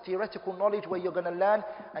 It's a theoretical knowledge where you're going to learn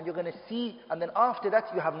and you're going to see, and then after that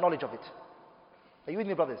you have knowledge of it. Are you with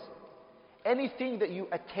me, brothers? Anything that you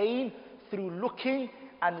attain through looking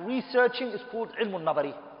and researching is called ilm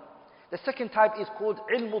al-nadari. The second type is called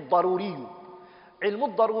ilm al-daruriyu. Ilm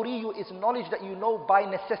al-daruriyu is knowledge that you know by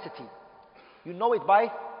necessity. You know it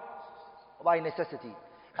by necessity.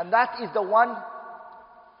 And that is the one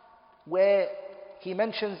where he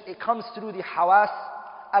mentions it comes through the hawas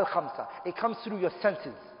al-khamsa. It comes through your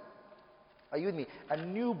senses. Are you with me?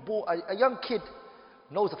 A young kid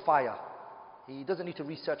knows a fire. He doesn't need to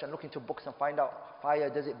research and look into books and find out fire,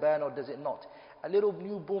 does it burn or does it not. A little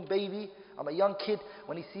newborn baby, a young kid,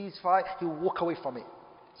 when he sees fire, he will walk away from it.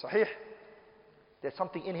 Sahih? There's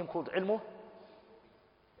something in him called ilmu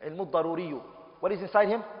daruriyu. What is inside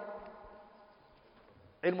him?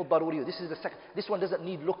 Ilmu daruriyu. This is the second. This one doesn't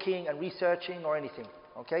need looking and researching or anything.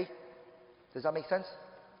 Okay? Does that make sense?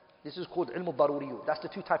 This is called ilmu daruriyu. That's the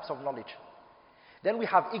two types of knowledge. Then we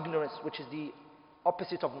have ignorance, which is the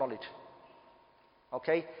opposite of knowledge.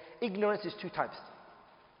 Okay? Ignorance is two types.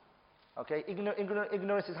 Okay?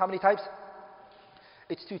 Ignorance is how many types?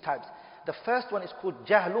 It's two types. The first one is called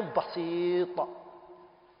jahlun basit.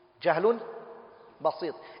 Jahlun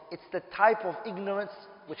basit. It's the type of ignorance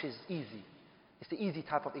which is easy. It's the easy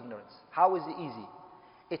type of ignorance. How is it easy?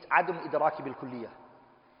 It's عدم إدراك بالكلية.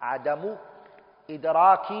 عدم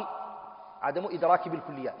إدراك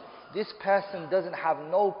بالكلية. This person doesn't have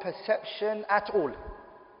no perception at all.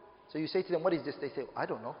 So you say to them, what is this? They say, I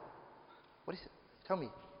don't know. What is it? Tell me.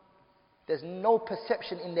 There's no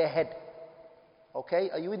perception in their head. Okay?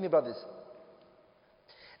 Are you with me, brothers?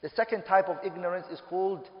 The second type of ignorance is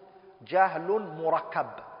called jahlun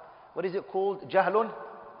murakkab. What is it called? Jahlun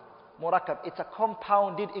murakkab. It's a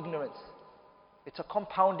compounded ignorance. It's a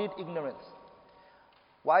compounded ignorance.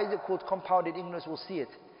 Why is it called compounded ignorance? We'll see it.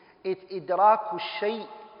 It's idraku shay'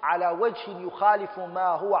 ala wajhin yukhalifu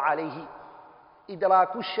ma huwa alayhi.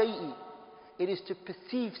 Idraku shay'i. It is to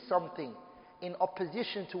perceive something in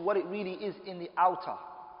opposition to what it really is in the outer.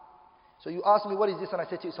 So you ask me, what is this? And I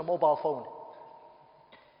said to you, it's a mobile phone.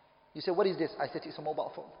 You say, what is this? I said to you, it's a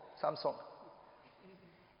mobile phone. Samsung.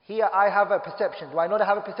 Here I have a perception. Do I not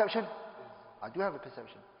have a perception? I do have a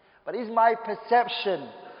perception. But is my perception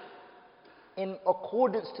in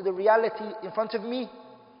accordance to the reality in front of me?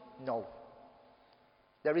 No.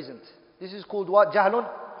 There isn't. This is called what? Jahlun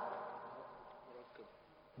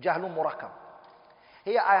murakkab.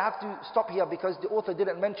 Here I have to stop here because the author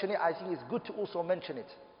didn't mention it. I think it's good to also mention it.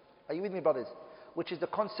 Are you with me, brothers? Which is the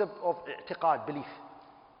concept of i'tiqad, belief.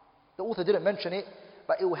 The author didn't mention it,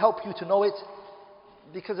 but it will help you to know it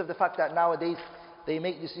because of the fact that nowadays they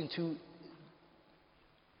make this into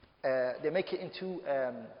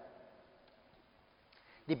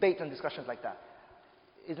debate and discussions like that.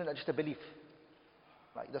 Isn't that just a belief?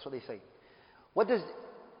 Like that's what they say. What does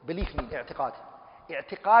belief mean? I'tiqad.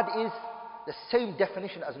 I'tiqad is the same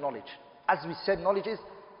definition as knowledge. As we said, knowledge is,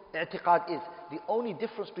 i'tiqad is. The only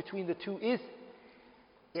difference between the two is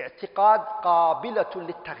i'tiqad qabilatun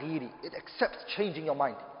lit-taghyiri. It accepts changing your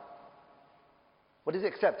mind. What does it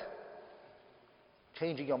accept?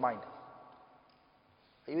 Changing your mind.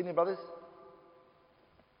 Are you with me, brothers?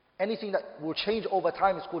 Anything that will change over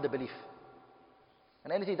time is called a belief.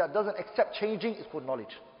 And anything that doesn't accept changing is called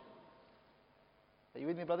knowledge. Are you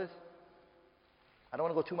with me, brothers? I don't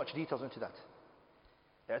want to go too much details into that.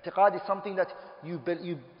 I'tiqad is something that you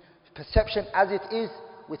perception as it is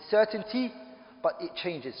with certainty, but it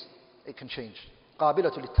changes. It can change.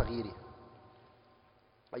 قابلة للتغيير.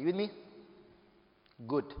 Are you with me?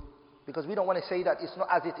 Good. Because we don't want to say that it's not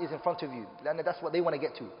as it is in front of you. And that's what they want to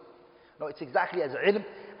get to. No, it's exactly as ilm,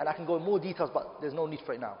 and I can go in more details, but there's no need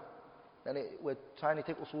for it now. Then we're trying to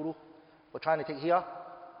take usulu. We're trying to take here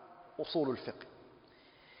usul al-fiqh.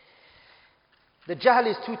 The jahl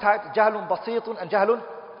is two types, jahlun basitun and jahlun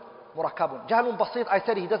murakkabun. Jahlun basit, I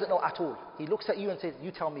said he doesn't know at all. He looks at you and says,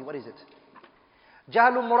 you tell me, what is it?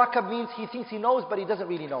 Jahlun murakkab means he thinks he knows, but he doesn't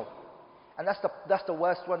really know. And that's the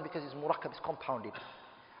worst one because it's murakkab, it's compounded.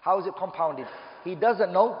 How is it compounded? He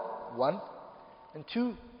doesn't know, one. And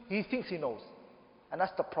two, he thinks he knows. And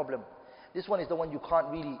that's the problem. This one is the one you can't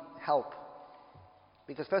really help.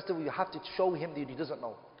 Because first of all, you have to show him that he doesn't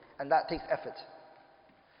know. And that takes effort.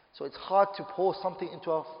 So it's hard to pour something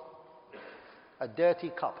into a dirty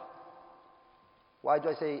cup. Why do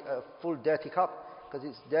I say a full dirty cup? Because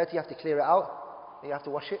it's dirty, you have to clear it out, then you have to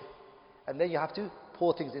wash it, and then you have to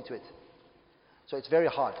pour things into it. So it's very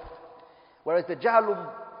hard. Whereas the jahlun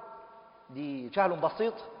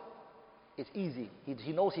basit, it's easy.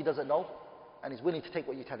 He knows he doesn't know, and he's willing to take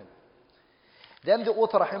what you tell him. Then the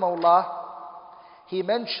author, rahimahullah, he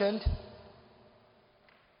mentioned,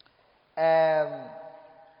 you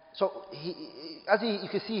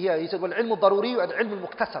can see here, he said, وَالْعِلْمُ الضَّرُورِيُّ and الْعِلْمُ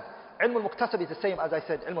الْمُكْتَسَبِ. علم المكتسب is the same as I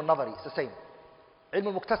said, علم النظري, it's the same. علم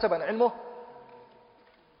المكتسب and علم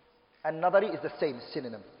النظري is the same,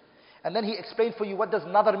 synonym. And then he explained for you what does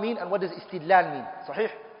nazar mean and what does istidlal mean. Sahih?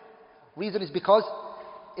 Reason is because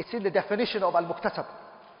it's in the definition of al-muktasab.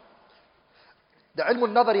 The ilm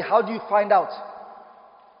al-nadari, how do you find out?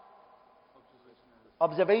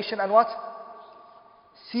 Observation and what?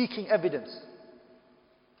 Seeking evidence.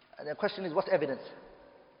 And the question is, what's evidence?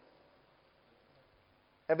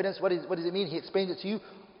 Evidence, what does it mean? He explains it to you.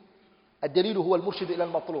 الدليل هو المرشد إلى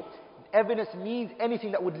المطلوب. Evidence means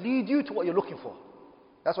anything that would lead you to what you're looking for.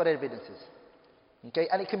 That's what evidence is. Okay?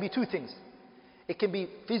 And it can be two things. It can be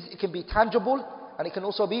tangible, and it can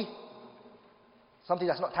also be something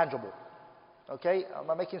that's not tangible. Okay? Am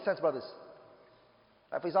I making sense, brothers?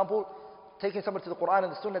 Like for example, taking somebody to the Quran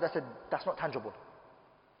and the Sunnah, that's not tangible.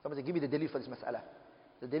 Somebody give me the dalil for this mas'ala.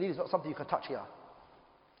 The dalil is not something you can touch here.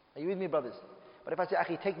 Are you with me, brothers? But if I say,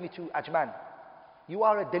 Akhi, take me to Ajman, you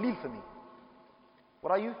are a dalil for me.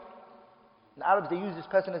 What are you? In Arabs, they use this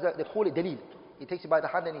person they call it dalil. He takes you by the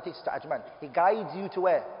hand and he takes you to Ajman. He guides you to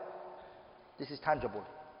where? This is tangible.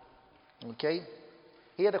 Okay?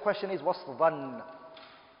 Here the question is, what's dhann?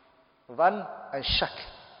 Dhann and shak.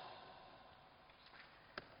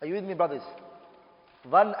 Are you with me, brothers?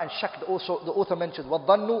 Dhann and shak, the author mentioned.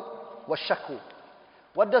 وَالظَّنُّ وَالشَّكُّ.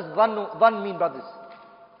 What does dhann mean, brothers?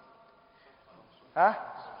 Huh?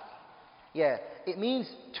 Yeah, it means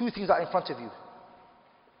two things are in front of you.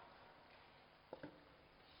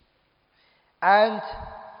 And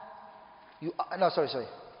sorry.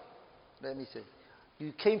 Let me say.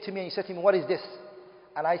 You came to me and you said to me, what is this?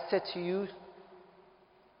 And I said to you,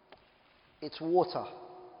 it's water.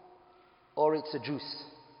 Or it's a juice.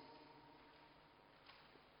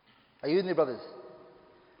 Are you with me, brothers?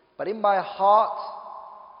 But in my heart,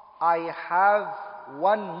 I have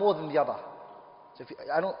one more than the other. So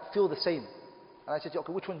I don't feel the same. And I said to you,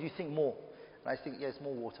 okay, which one do you think more? And I think, yeah, it's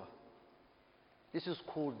more water. This is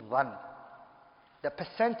called dhann. The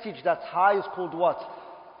percentage that's high is called what?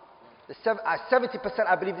 70%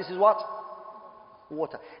 I believe this is what?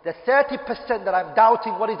 Water. The 30% that I'm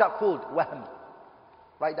doubting, what is that called? Wahm.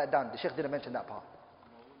 Write that down. The Shaykh didn't mention that part.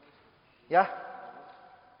 Yeah?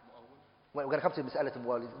 Well, we're going to come to Mas'alat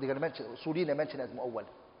al-Mu'awwal. They're going to mention, Usuliyin, they mention it as Mu'awwal.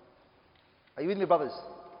 Are you with me, brothers?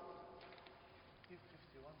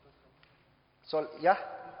 So, yeah?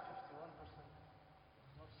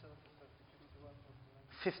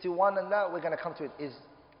 51, and now we're going to come to it, is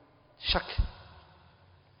shak.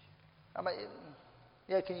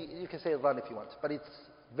 Yeah, you can say dhann if you want, but it's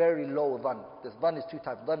very low dhann. This dhann is two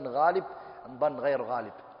types, dhann ghalib and dhann ghayr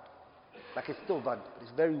ghalib. Like it's still dhann,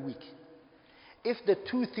 it's very weak. If the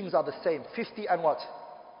two things are the same, 50 and what?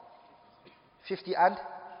 50 and?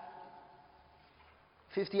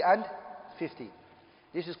 50 and? 50.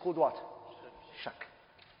 This is called what? Shak.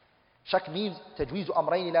 Shak means تجويز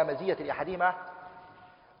أمرين لا مزية لأحدهما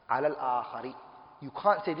على الآخر. You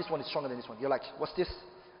can't say this one is stronger than this one. You're like, what's this?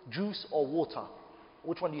 Juice or water?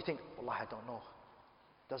 Which one do you think? Wallah, I don't know.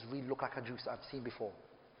 It does really look like a juice I've seen before.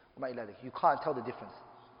 You can't tell the difference.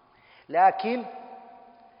 Lakin,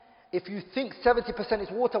 if you think 70% is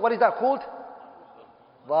water, what is that called?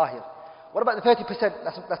 Zahir. What about the 30%?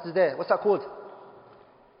 That's there. What's that called?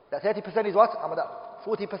 That 30% is what?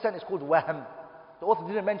 40% is called wahm. The author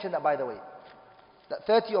didn't mention that, by the way. That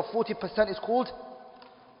 30 or 40% is called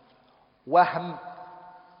wahm.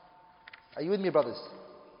 Are you with me, brothers?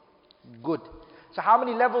 Good. So how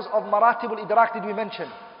many levels of maratib al-idrak did we mention?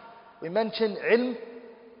 We mentioned ilm,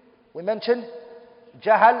 we mentioned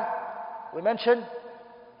jahal, we mentioned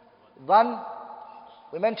dhann,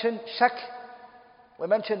 we mentioned shak, we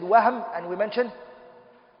mentioned wahm, and we mentioned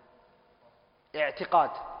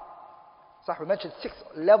i'tiqad. So we mentioned 6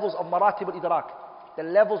 levels of maratib al-idrak, the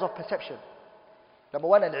levels of perception. Number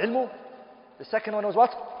 1, al-ilmu. The second one was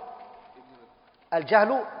what?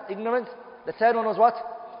 Al-jahlu, ignorance. The third one was what?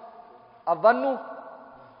 Al-dhannu,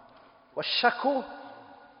 wal-shakku.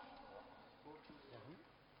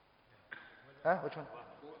 Which one?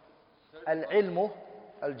 Al-ilmu,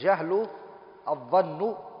 al-jahlu,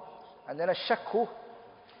 al-dhannu, and then al-shakku,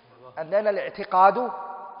 and then al-i'tiqadu,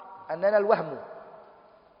 and then al-wahmu.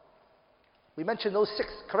 We mentioned those 6,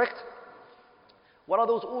 correct? What are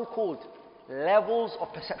those all called? Levels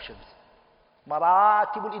of perceptions.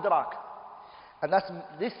 Maratib al-idrak. And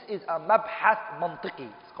this is a mabhath mantiqi.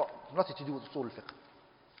 It's got nothing to do with usul al-fiqh.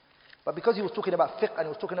 But because he was talking about fiqh and he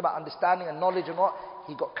was talking about understanding and knowledge and what,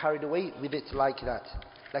 he got carried away with it like that.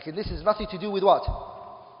 Like this is nothing to do with what?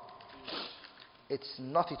 It's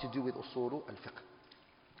nothing to do with usul al-fiqh.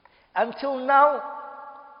 Until now,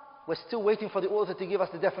 we're still waiting for the author to give us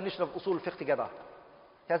the definition of usul al-fiqh together.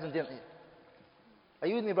 He hasn't done it. Are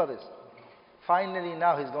you with me, brothers? Finally,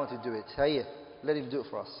 now he's going to do it. Hey, let him do it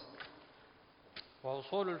for us.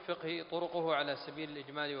 وأصول الفقه طرقه على سبيل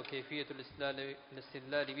الإجمال وكيفية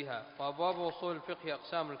الاستدلال بها. وأبواب أصول الفقه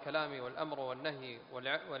أقسام الكلام والأمر والنهي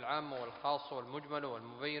والعام والخاص والمجمل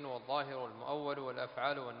والمبين والظاهر والمؤول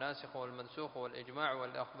والأفعال والناسخ والمنسوخ والإجماع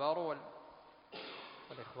والأخبار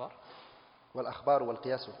والأخبار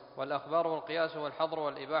والقياس والحظر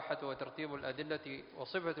والإباحة وترتيب الأدلة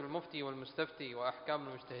وصفة المفتي والمستفتي وأحكام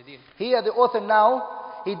المجتهدين. Here the author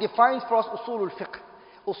now, he defines for us usul al-fiqh.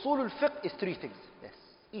 Usul al-fiqh is 3 things. Yes,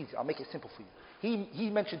 easy. I'll make it simple for you. He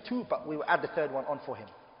mentioned 2, but we will add the 3rd one on for him.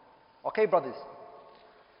 Okay, brothers?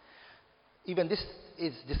 Even this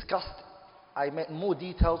is discussed. I meant more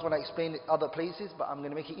details when I explain it other places, but I'm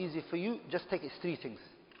going to make it easy for you. Just take it 3 things.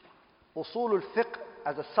 Usul al-fiqh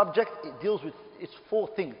as a subject, it deals with its 4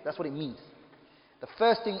 things. That's what it means. The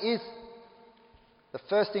first thing is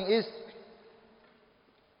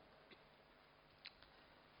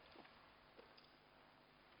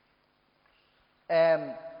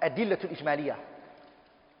Adillatul Ijmaliyah.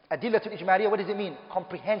 Adillatul Ijmaliyah, what does it mean?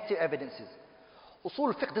 Comprehensive evidences.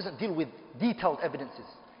 Usul al-fiqh doesn't deal with detailed evidences.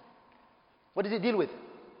 What does it deal with?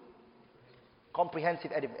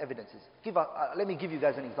 Comprehensive evidences. Let me give you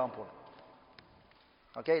guys an example.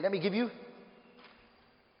 Okay, let me give you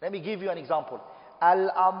an example.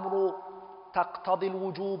 Al-amru taqtadi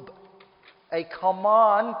al-wujub. A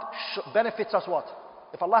command benefits us what?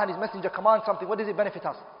 If Allah and His Messenger command something, what does it benefit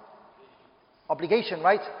us? Obligation,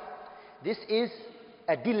 right? This is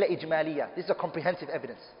adilla ijmaliyah. This is a comprehensive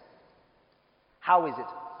evidence. How is it?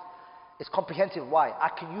 It's comprehensive. Why? I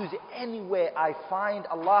can use it anywhere I find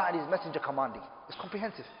Allah and His Messenger commanding. It's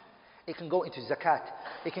comprehensive. It can go into zakat.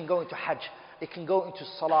 It can go into hajj. It can go into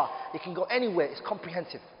salah. It can go anywhere. It's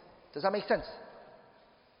comprehensive. Does that make sense?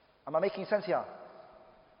 Am I making sense here?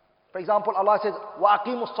 For example, Allah says,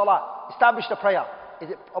 وَأَقِيمُوا الصَّلَاةِ. Establish the prayer.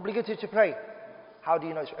 Is it obligatory to pray? How do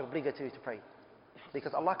you know it's obligatory to pray?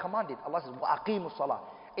 Because Allah commanded. Allah says, وَأَقِيمُوا الصَّلَاةِ.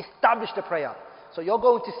 Establish the prayer. So you're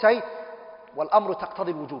going to say, وَالْأَمْرُ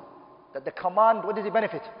تَقْتَضِي الْوُجُوبِ. That the command, what does it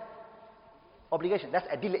benefit? Obligation. That's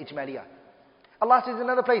adilla ijmaliyah. Allah says in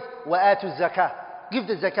another place, وَآتُوا الزَّكَاةِ. Give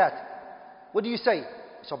the zakat. What do you say?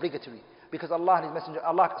 It's obligatory. Because Allah and His Messenger,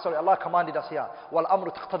 Allah commanded us here.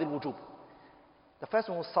 وَالْأَمْرُ تَقْتَضِي الْوُجُوبِ. The first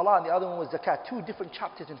one was salah and the other one was zakat. 2 different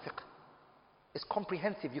chapters in fiqh. It's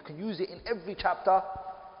comprehensive. You can use it in every chapter.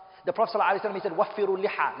 The Prophet ﷺ, he said, وَفِّرُوا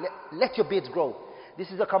اللِّحَى. Let your beards grow.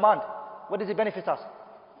 This is a command. What does it benefit us?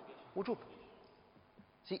 Wujub.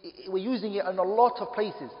 See, we're using it in a lot of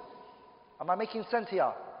places. Am I making sense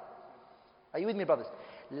here? Are you with me, brothers?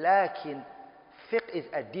 Lakin, fiqh is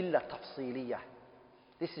adilla tafsiliyah.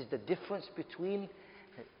 This is the difference between,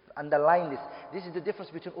 underline this, this is the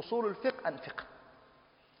difference between usul al-fiqh and fiqh.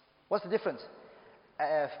 What's the difference?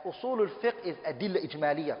 Usul al-fiqh is adilla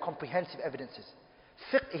ijmaliyah, comprehensive evidences.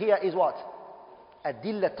 Fiqh here is what?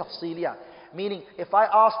 Adilla tafsiliyah. Meaning, if I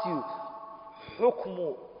asked you,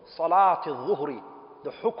 hukmu salat al-dhuhri,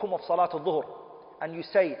 the hukum of salat al-dhuhr, and you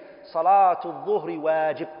say, salat al-dhuhri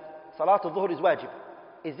wajib, salat al-dhuhr is wajib.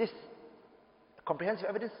 Is this comprehensive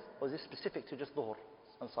evidence, or is this specific to just dhuhr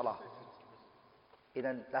and salah?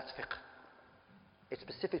 Then that's fiqh. It's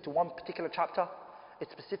specific to one particular chapter,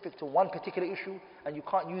 it's specific to one particular issue, and you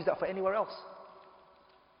can't use that for anywhere else.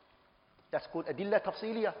 That's called adilla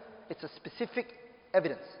tafsiliyah. It's a specific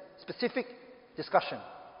evidence, specific discussion.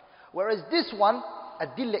 Whereas this one,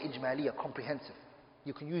 adilla ijmaliyah, comprehensive.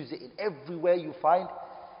 You can use it in everywhere you find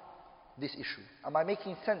this issue. Am I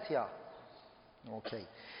making sense here? Okay.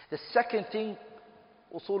 The second thing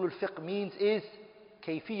usul al-fiqh means is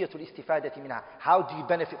kayfiyatul istifadati minha. How do you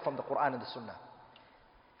benefit from the Quran and the Sunnah?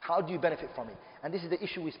 How do you benefit from it? And this is the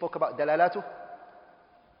issue we spoke about, dalalatul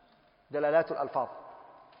alfaz,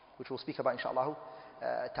 which we'll speak about inshallah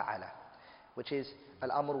ta'ala, which is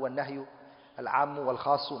al-amr wal-nahyu, al-aam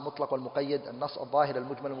wal-khas, mutlaq wal-muqayyad, al-nas al-zahir,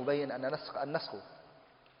 al-mujmal al-mubayyin, al-nasakh.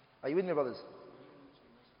 Are you with me, brothers?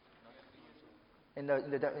 In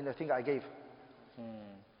the thing I gave.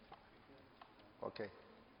 Okay.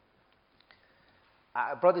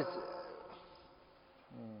 Brothers.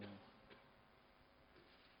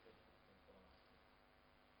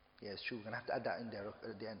 Yeah, it's true. We're going to have to add that in there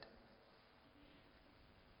at the end.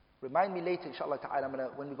 Remind me later, inshallah ta'ala,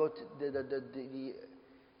 when we go to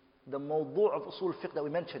the mawdu' of usul fiqh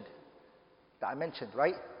that I mentioned,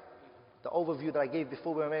 right? The overview that I gave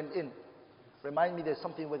before we went in. Remind me there's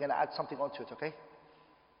something, we're going to add something onto it, okay?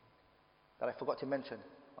 That I forgot to mention,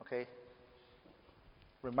 okay?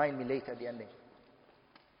 Remind me later at the ending.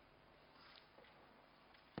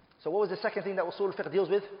 So what was the second thing that usul fiqh deals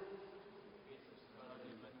with?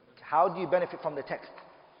 How do you benefit from the text?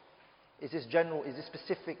 Is this general? Is this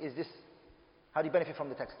specific? How do you benefit from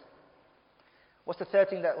the text? What's the third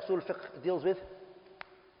thing that usul fiqh deals with?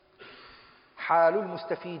 Halul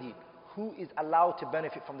mustafidi. Who is allowed to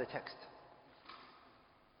benefit from the text?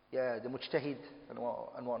 Yeah, the mujtahid and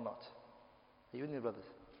whatnot. Are you with me, brothers?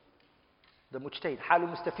 The mujtahid.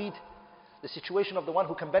 Halul mustafid. The situation of the one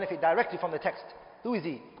who can benefit directly from the text. Who is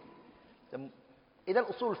he? Idan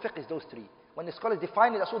usul fiqh is those three. When the scholars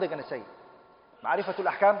define it, that's what they're going to say. Ma'rifatul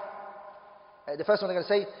ahkam. The first one they're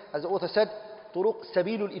going to say, as the author said, طرق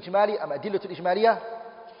سبيل الإجمالي أم أدلة الإجمالية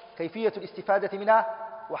كيفية الاستفادة منها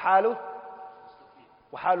وحال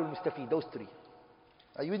المستفيد. Those three.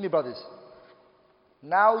 Are you with me, brothers?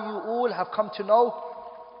 Now you all have come to know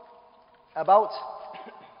about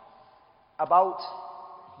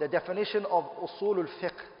the definition of usul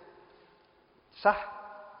al-fiqh. Sah?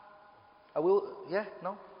 I will, yeah?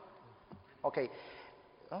 No? Okay.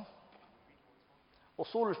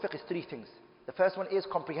 Usul al-fiqh is three things. The first one is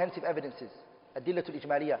comprehensive evidences, adillatul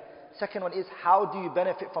ijmaliyah. Second one is how do you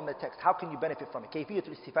benefit from the text? How can you benefit from it?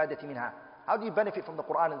 Kayfiyatul istifadati minha. How do you benefit from the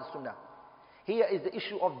Quran and the Sunnah? Here is the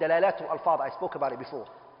issue of dalalatul alfaz. I spoke about it before.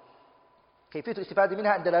 Kayfiyatul istifadati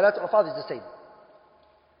minha and dalalatul alfaz is the same.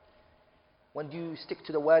 When do you stick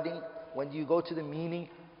to the wording? When do you go to the meaning?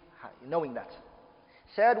 Knowing that.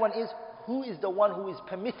 Third one is who is the one who is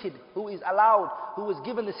permitted, who is allowed, who is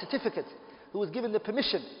given the certificate, who is given the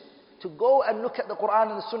permission to go and look at the Quran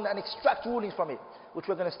and the Sunnah and extract rulings from it, which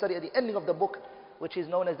we're going to study at the ending of the book, which is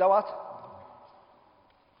known as Dawat.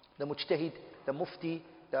 The Mujtahid, the Mufti,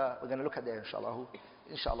 we're going to look at there inshallah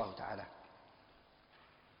ta'ala.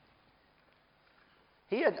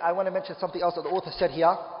 Here I want to mention something else that the author said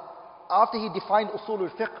here. After he defined usul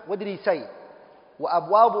al-fiqh, what did he say?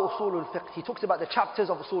 وَأَبْوَابُ أُصُولُ الْفِقْهِ. He talks about the chapters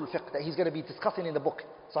of usul al-fiqh that he's going to be discussing in the book.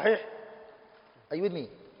 Sahih? Are you with me?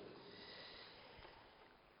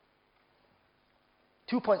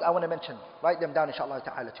 2 points I want to mention. Write them down inshallah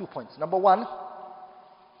ta'ala. 2 points. Number one,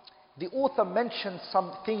 the author mentioned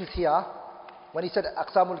some things here when he said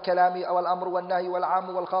أقسام الكلام والأمر والنهي والعام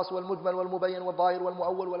والخاص والمجمل والمبين والظاهر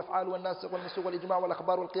والمؤول والأفعال والناسخ والمنسوخ والإجماع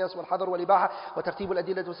والأخبار والقياس والحذر والإباحة وترتيب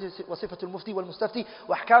الأدلة وصفة المفتي والمستفتي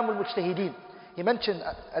وأحكام المجتهدين. He mentioned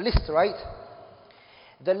a list, right?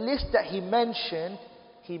 The list that he mentioned,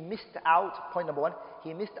 he missed out, point number one,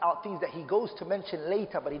 he missed out things that he goes to mention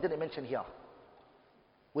later but he didn't mention here.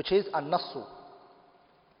 Which is an-nassu.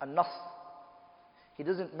 An-nass. He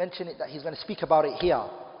doesn't mention it that he's going to speak about it here.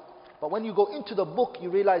 But when you go into the book, you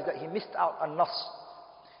realize that he missed out an-nass.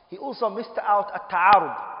 He also missed out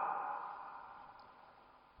at-ta'arud.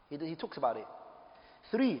 He talks about it.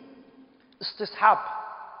 3. Istishab.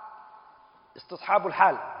 Istishab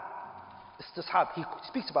al-hal. Istishab. He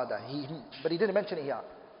speaks about that. But he didn't mention it here.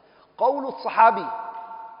 Qawlu al-sahabi.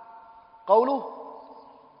 Qawlu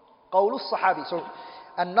al-sahabi. So,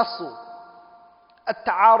 النص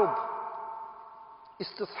التعارض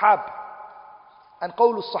استصحاب and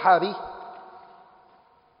قول الصحابي.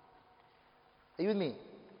 Are you with me?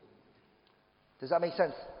 Does that make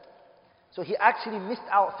sense? So he actually missed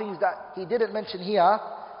out things that he didn't mention here,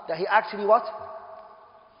 that he actually what?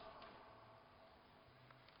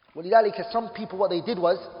 ولذلك some people what they did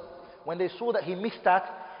was, when they saw that he missed that,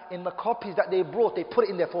 in the copies that they brought, they put it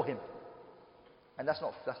in there for him. And that's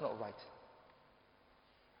not right.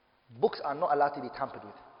 Books are not allowed to be tampered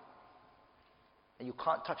with. And you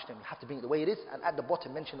can't touch them. You have to bring it the way it is, and at the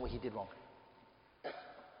bottom mention what he did wrong.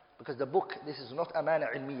 Because the book, this is not amana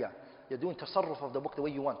ilmiyyah. You're doing tasarruf of the book the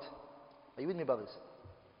way you want. Are you with me, brothers?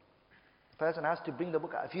 The person has to bring the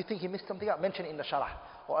book out. If you think he missed something out, mention it in the sharah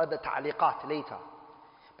or other ta'liqat later.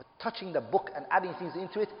 But touching the book and adding things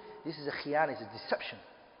into it, this is a khiyana, it's a deception.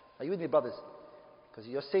 Are you with me, brothers? Because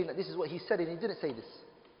you're saying that this is what he said and he didn't say this.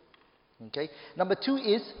 Okay? Number 2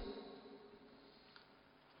 is,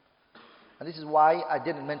 and this is why I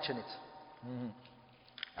didn't mention it.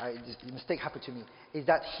 The mistake happened to me. Is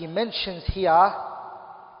that he mentions here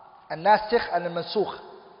al-nasikh and al-mansukh.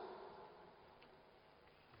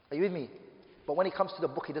 Are you with me? But when it comes to the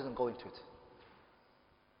book, he doesn't go into it.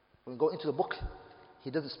 When we go into the book, he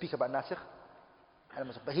doesn't speak about nasikh and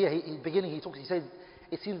al-mansukh. But here, in the beginning, he says,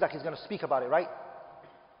 it seems like he's going to speak about it, right?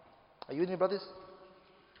 Are you with me, brothers?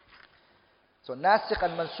 So nasikh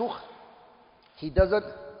and mansukh, he doesn't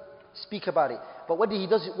speak about it. But what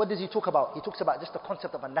does he talk about? He talks about just the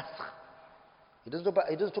concept of a nasikh. He doesn't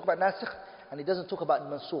talk about nasikh, and he doesn't talk about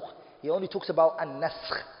mansukh. He only talks about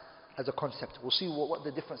an-nasikh as a concept. We'll see what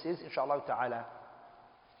the difference is, inshallah ta'ala.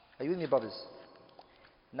 Are you with me, brothers?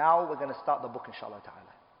 Now we're going to start the book, inshallah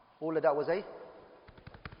ta'ala. All of that was a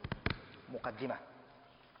muqaddimah.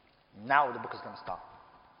 Now the book is going to start.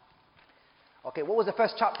 Okay, what was the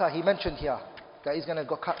first chapter he mentioned here that he's going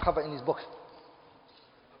to cover in his book?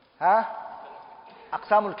 Huh?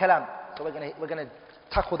 Aqsamul Kalam. So we're going to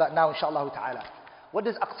tackle that now, inshallah ta'ala. What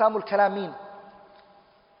does Aqsamul Kalam mean?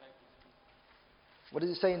 What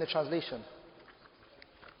does it say in the translation?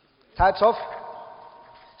 Types of?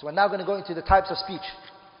 So we're now going to go into the types of speech.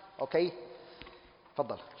 Okay?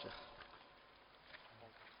 تفضل شيخ.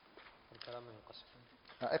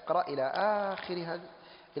 اقرأ إلى آخر هذا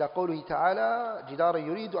إلى قوله تعالى جدار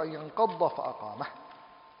يريد أن ينقض فأقامه.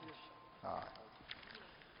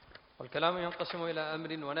 والكلام ينقسم إلى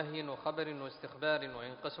أمر ونهي وخبر واستخبار،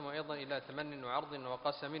 وينقسم أيضا إلى تمن وعرض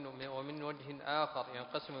وقسم، ومن وجه آخر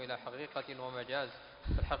ينقسم إلى حقيقة ومجاز.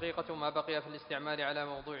 فالحقيقة ما بقي في الاستعمال على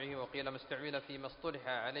موضوعه، وقيل ما استعمل فيما اصطلح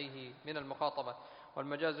عليه من المخاطبة،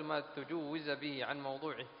 والمجاز ما تجوز به عن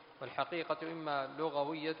موضوعه. والحقيقة إما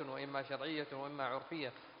لغوية وإما شرعية وإما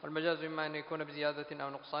عرفية، والمجاز إما أن يكون بزيادة أو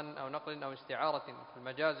نقصان أو نقل أو استعارة.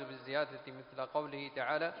 فالمجاز بالزيادة مثل قوله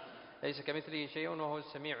تعالى ليس كمثله شيء وهو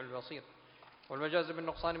السميع البصير، والمجاز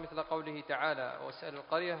بالنقصان مثل قوله تعالى واسأل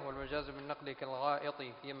القرية، والمجاز بالنقل كالغائط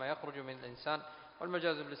فيما يخرج من الإنسان،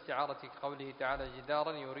 والمجاز بالاستعارة كقوله تعالى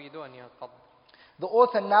جدارا يريد أن ينقض. The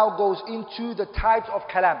author now goes into the types of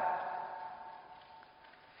kalam.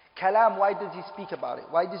 Kalam, why does he speak about it?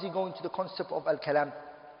 Why does he go into the concept of al-kalam?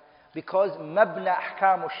 Because mabna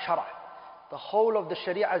ahkam al-shara'. The whole of the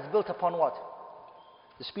sharia is built upon what?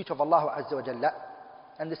 The speech of Allah Azza wa Jalla.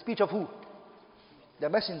 And the speech of who? The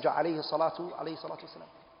Messenger alayhi salatu wasalam.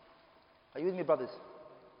 Are you with me, brothers?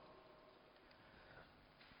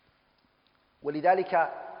 ولذلك,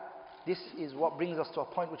 this is what brings us to a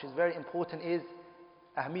point which is very important, is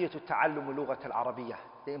أهمية التعلم اللغة العربية.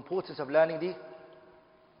 The importance of learning the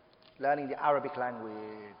Arabic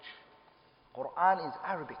language. Quran is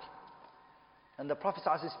Arabic. And the Prophet's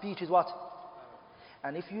speech is what?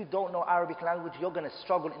 And if you don't know Arabic language, you're going to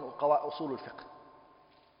struggle in usul al-fiqh.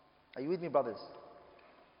 Are you with me, brothers?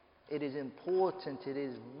 It is important, it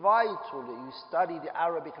is vital that you study the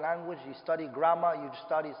Arabic language, you study grammar, you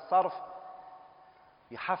study sarf.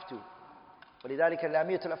 You have to. ولذلك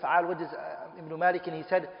لامية الأفعال, what does Ibn Malik, he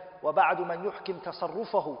said, وبعد من يحكم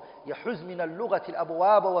تصرفه يحز من اللغة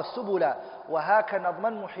الأبواب والسبل وهاك نظما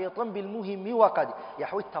محيطا بالمهم وقد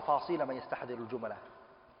يحوي التفاصيل ما يستحضر الجملة.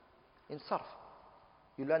 In sarf,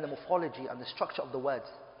 you learn the morphology and the structure of the words.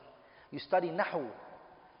 You study nahu,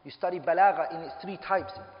 you study balagha in its three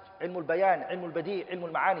types: علم البيان, علم البديع, علم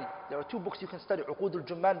المعاني. There are two books you can study: عقود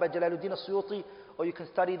الجمان by Jalaluddin al-Suyuti, or you can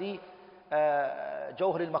study the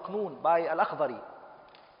جوهر المكنون by al-Akhdari.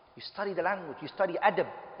 You study the language, you study adab,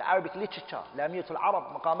 the Arabic literature, لامية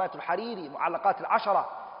العرب, مقامات الحريري, معلقات العشرة.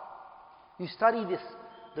 You study this.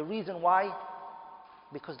 The reason why?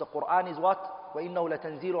 Because the Quran is what? وإنه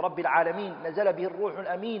لتنزيل رب العالمين نزل به الروح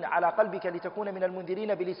الأمين على قلبك لتكون من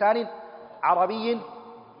المنذرين بلسان عربي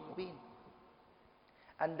مبين.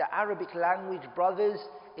 And the Arabic language, brothers,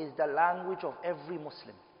 is the language of every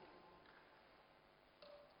Muslim.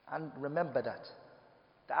 And remember that.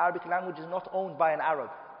 The Arabic language is not owned by an Arab.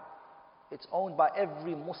 It's owned by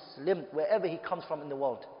every Muslim, wherever he comes from in the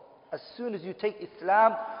world. As soon as you take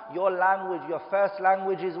Islam, your language, your first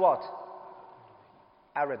language is what?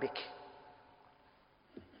 Arabic.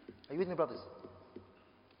 Are you with me, brothers?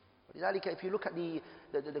 If you look at the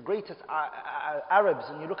greatest Arabs,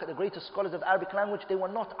 and you look at the greatest scholars of the Arabic language, they were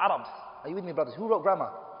not Arabs. Are you with me, brothers? Who wrote grammar?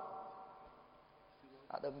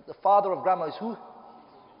 The father of grammar is who?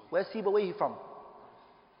 Where's Sibawayhi from?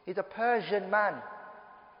 He's a Persian man.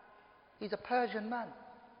 He's a Persian man.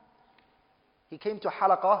 He came to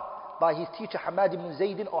Halaqah by his teacher Hamad ibn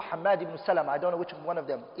Zaydin or Hamad ibn Salama. I don't know which one of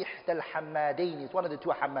them. Ihda al-Hammadain is one of the two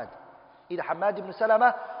Hamad. Either Hamad ibn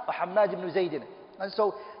Salama or Hamad ibn Zaydin. And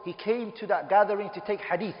so he came to that gathering to take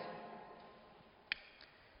hadith.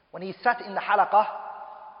 When he sat in the Halaqah,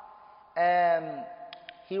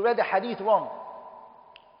 he read the hadith wrong.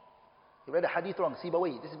 He read the hadith wrong,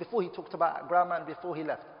 Sibawayhi. This is before he talked about grammar and before he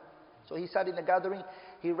left. So he sat in the gathering,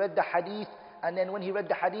 he read the hadith, and then when he read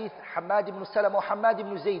the hadith, Hamad ibn Salam or Hamad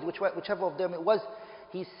ibn Zayd, whichever of them it was,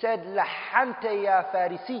 he said, Lahanta ya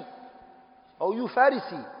Farisi. Oh, you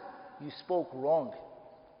Farisi, you spoke wrong.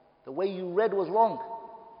 The way you read was wrong.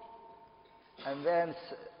 And then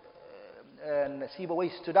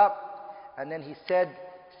Sibawayh stood up and then he said,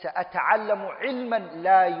 سأتعلم علما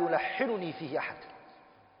لا يلحنني فيه أحد.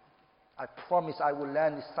 I promise I will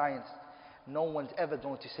learn this science. No one's ever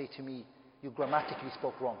going to say to me, you grammatically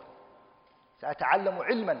spoke wrong. سأتعلم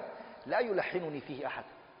علما لا يلحنني فيه أحد.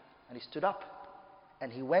 And he stood up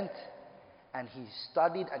and he went and he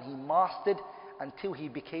studied and he mastered until he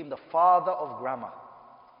became the father of grammar.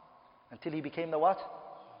 Until he became the what?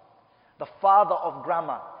 The father of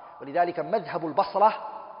grammar. ولذلك مذهب البصرة,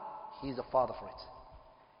 he is the father for it.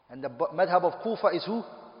 And the madhab of Kufa is who?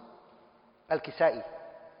 Al-Kisai.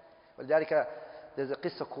 ولذلك there's a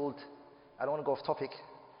qissa called, I don't want to go off topic,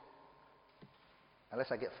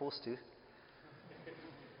 unless I get forced to,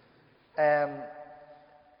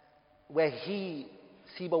 where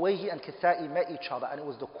Sibawayh and Kisai met each other, and it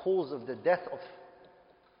was the cause of the death of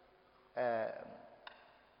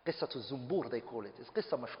قصة الزنبور, they call it. It's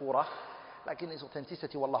قصة مشهورة, like in its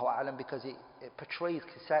authenticity, wallahu a'lam, because it portrays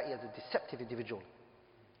Kisai as a deceptive individual.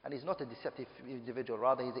 And he's not a deceptive individual,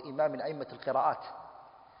 rather he's an imam in a'immat al-qira'at.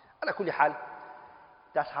 Ala kulli hal,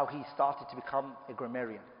 that's how he started to become a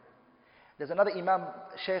grammarian. There's another imam,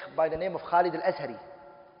 sheikh by the name of Khalid al-Azhari.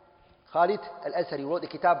 Khalid al-Azhari wrote the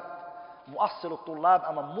kitab Mu'assil al-Tullab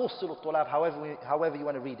and Mu'assil al-Tullab, however you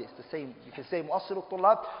want to read it. It's the same. You can say Mu'assil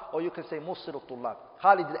al-Tullab or you can say Mu'assil al-Tullab.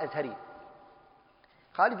 Khalid al-Azhari.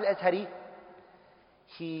 Khalid al-Azhari,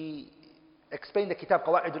 he explained the kitab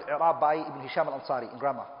Qawa'id al-I'rab by Ibn Hisham al-Ansari in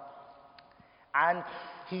grammar. And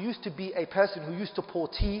he used to be a person who used to pour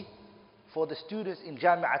tea for the students in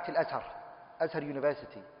Jami'at al-Azhar, Azhar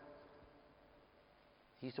University.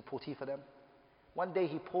 He used to pour tea for them. One day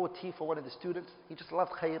he poured tea for one of the students. He just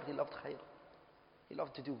loved khair, he loved khair. He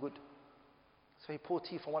loved to do good. So he poured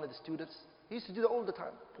tea for one of the students. He used to do that all the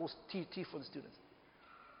time, pour tea for the students.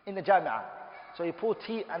 In the Jami'ah. So he poured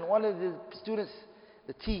tea and one of the students,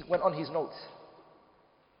 the tea went on his notes.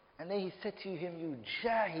 And then he said to him, you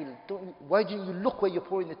jahil, why didn't you look where you're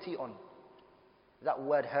pouring the tea on? That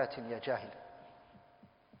word hurt him, ya jahil.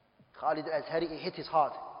 Khalid al-Azhari, it hit his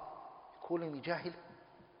heart. Calling me jahil?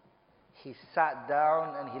 He sat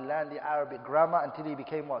down and he learned the Arabic grammar until he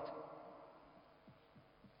became what?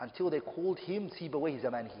 Until they called him Sibawayh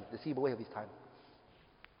Zamanihi, the Sibawayh of his time.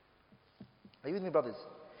 Are you with me, brothers?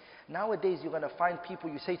 Nowadays you're going to find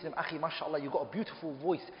people, you say to them, Akhi, mashallah, you've got a beautiful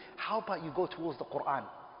voice. How about you go towards the Quran?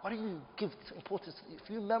 Why don't you give importance? If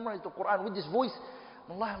you memorize the Quran with this voice,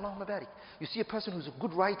 Wallahi, Allahumma barik. You see a person who's a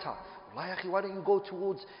good writer. Wallahi, Akhi, why don't you go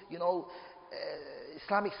towards,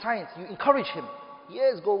 Islamic science? You encourage him.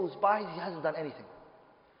 Years goes by, he hasn't done anything.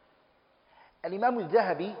 Al-Imam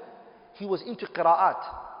al-Dhahabi, he was into qira'at.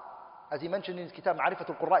 As he mentioned in his kitab, Ma'rifat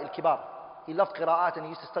al-Qurra' al-Kibar. He loved qira'at and he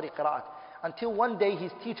used to study qira'at. Until one day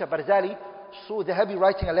his teacher, Barzali, saw Dhahabi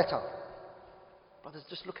writing a letter. Brothers,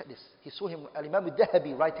 just look at this. He saw him, Al-Imam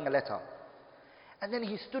al-Dhahabi, writing a letter. And then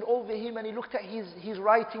he stood over him and he looked at his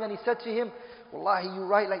writing and he said to him, Wallahi, you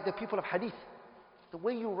write like the people of Hadith. The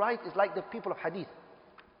way you write is like the people of Hadith.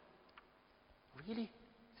 Really?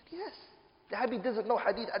 He said, yes. Dhahabi doesn't know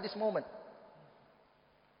Hadith at this moment.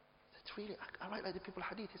 He said, really? I write like the people of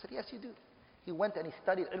Hadith. He said, yes, you do. He went and he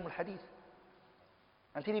studied Ilm al-Hadith.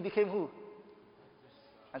 Until he became who?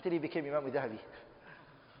 Until he became Imam al-Dhahabi.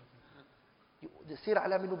 The Sirah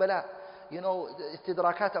Alam al-Nubala. The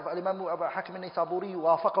istidrakat of Imam Abu Hakim al-Naysaburi,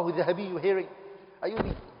 wafaqahu al-Dhahabi, you're hearing. Are you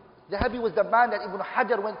with? Dhahabi was the man that Ibn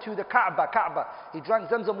Hajar went to the Kaaba. He drank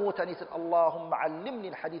Zamzam water and he said, Allahumma allimni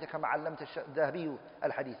al-hadith kama allamta Dhahabi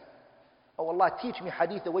al-hadith. Oh Allah, teach me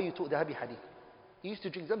hadith the way you taught Dhahabi hadith. He used to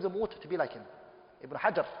drink Zamzam water to be like him. Ibn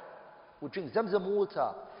Hajar would drink Zamzam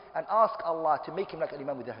water and ask Allah to make him like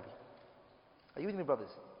Imam al-Dhahabi. Are you with me,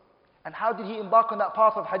 brothers? And how did he embark on that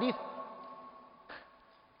path of hadith?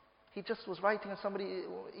 He just was writing and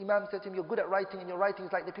Imam said to him, you're good at writing and your writing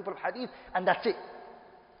is like the people of hadith, and that's it.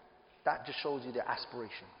 That just shows you their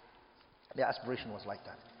aspiration. Their aspiration was like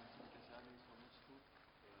that.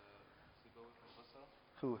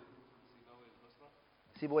 Who?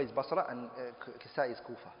 Sibawayh is Basra and Kisai is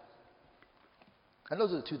Kufa. And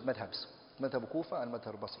those are the two madhabs. Madhab Kufa and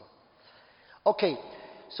Madhab Basra. Okay,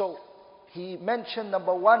 so he mentioned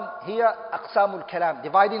number one here, Aqsamul Kalam.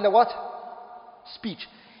 Dividing the what? Speech.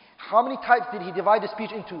 How many types did he divide the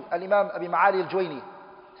speech into? Al-Imam Abi Ma'ali al-Juwayni.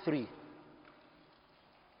 3.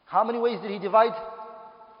 How many ways did he divide?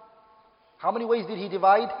 How many ways did he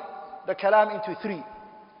divide the kalam into 3?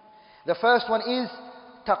 The first one is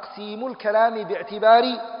تقسيم الكلام باعتبار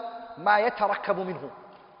ما يتركب منه.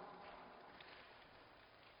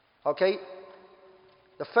 Okay?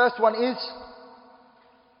 The first one is,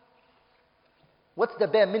 what's the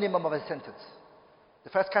bare minimum of a sentence? The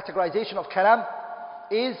first categorization of kalam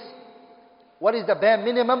is What is the bare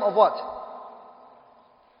minimum of what?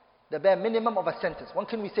 The bare minimum of a sentence. When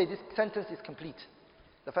can we say this sentence is complete?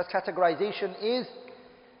 The first categorization is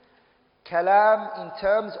kalam in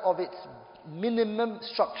terms of its minimum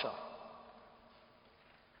structure.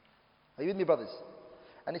 Are you with me, brothers?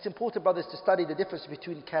 And it's important, brothers, to study the difference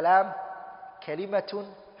between kalam, kalimatun,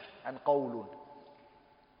 and qawlun.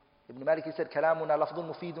 Ibn Malik said, كلامنا لفظ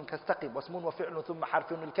مفيد كاستقم واسم وفعل ثم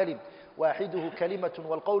حرف الكلم واحده كلمة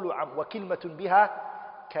والقول عم وكلمة بها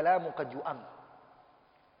كلام قد يؤم.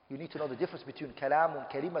 You need to know the difference between كلام,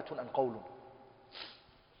 كلمة, and قول.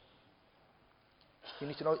 You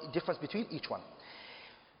need to know the difference between each one.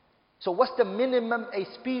 So what's the minimum a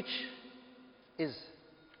speech is?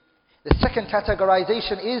 The second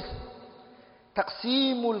categorization is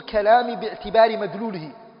تقسيم الكلام باعتبار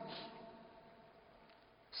مدلوله.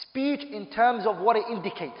 Speech in terms of what it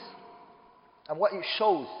indicates and what it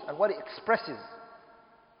shows and what it expresses.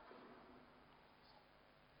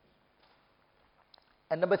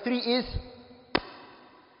 And number 3 is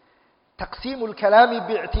تقسيم الكلام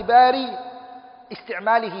باعتبار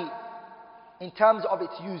استعماله, in terms of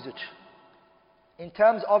its usage. In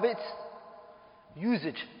terms of its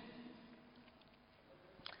usage.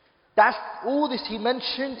 That's all this he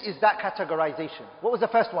mentioned is that categorization. What was the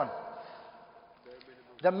first one?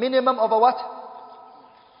 The minimum of a what?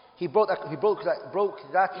 He broke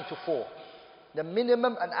that into 4. The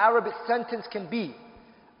minimum an Arabic sentence can be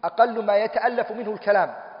أقل ما يتألف منه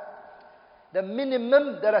الكلام. The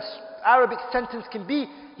minimum that an Arabic sentence can be,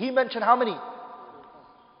 he mentioned how many?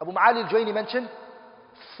 Abu Ma'ali al-Juwayni mentioned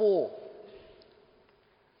 4.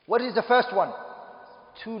 What is the first one?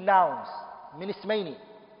 2 nouns. Min ismayni.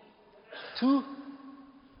 2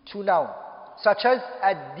 noun. Such as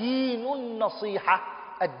ad-deenun nasiha.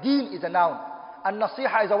 Ad-deen is a noun.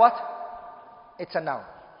 An-nasiha is a what? It's a noun.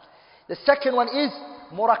 The second one is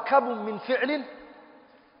murakkabun min fi'lin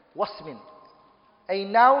wasmin. A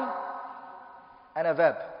noun and a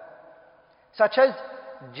verb. Such as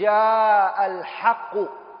جاء الحق.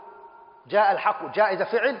 جاء الحق. جاء is a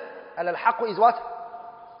fi'l and al-haqq is what?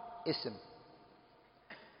 Ism.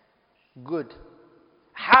 Good.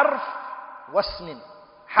 Harf wasmin.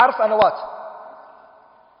 Harf and a what?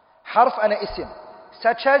 Harf and a ism.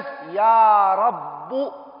 Such as Ya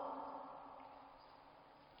Rabbu.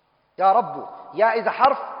 Ya Rabbu. Ya is a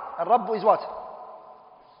harf and Rabbu is what?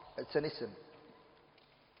 It's an ism.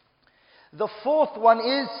 The fourth one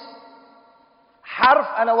is harf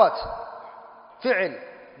and a what? Fi'l.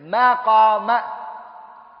 Ma qama.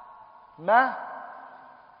 Ma.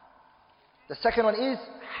 The second one is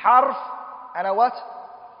harf and a what?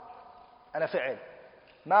 And a fi'l.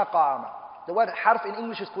 Ma qama. The word harf in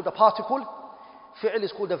English is called a particle. Fi'l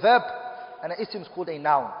is called a verb. And an ism is called a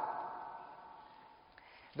noun.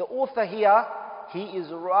 The author here, he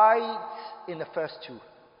is right in the first 2.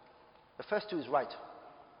 The first 2 is right.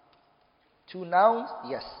 2 nouns,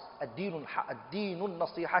 yes. Ad-deenun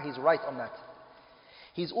nasiha, he's right on that.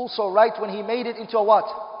 He's also right when he made it into a what?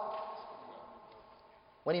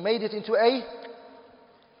 When he made it into a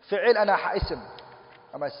fi'l and a ism.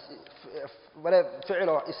 Whatever, fi'l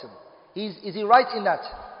or ism. Is he right in that?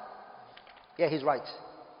 Yeah, he's right.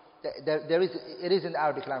 It is in the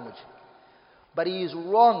Arabic language. But he is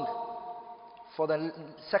wrong for the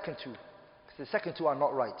second 2. The second 2 are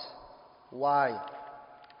not right. Why?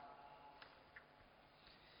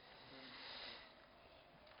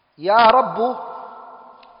 Ya Rabbu.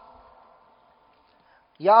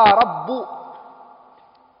 Ya Rabbu.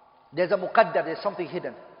 There's a muqaddar, there's something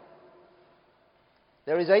hidden.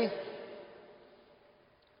 There is a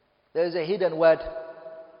hidden word,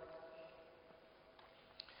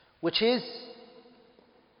 which is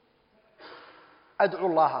Ad'u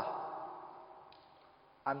Allah.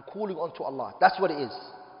 I'm calling unto Allah. That's what it is.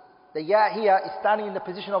 The ya here is standing in the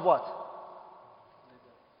position of what?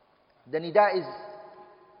 The nida is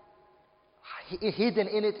hidden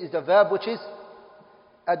in it is the verb which is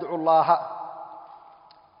Ad'u Allah.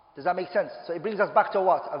 Does that make sense? So it brings us back to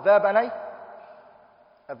what? A verb and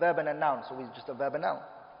a noun. So it's just a verb and noun.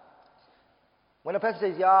 When a person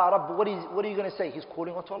says Ya Rabb, what are you going to say? He's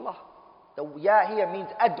calling unto Allah. The ya here means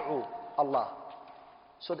Ad'u Allah.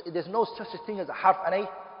 So there's no such a thing as a harf and a.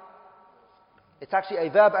 It's actually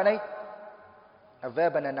a verb and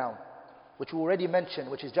a noun, which we already mentioned,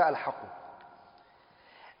 which is Ja al-Haqq.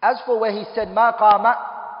 As for where he said Ma qama,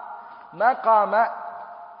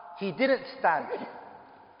 he didn't stand.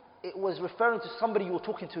 It was referring to somebody you were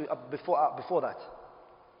talking to before that.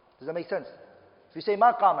 Does that make sense? If you say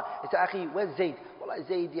Ma qama, it's Akhi, where's Zayd? Wallah,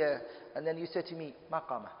 Zayd, yeah. And then you say to me, Ma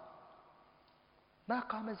qama. Ma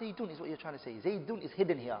qama Zaydun is what you're trying to say. Zaydun is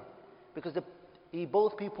hidden here. Because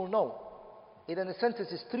both people know in a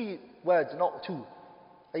sentence is 3 words, not 2.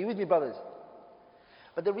 Are you with me, brothers?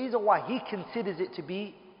 But the reason why he considers it to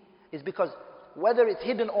be is because whether it's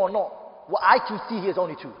hidden or not, what I can see here is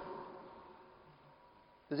only 2.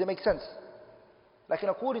 Does it make sense? Like,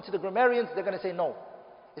 according to the grammarians, they're going to say no.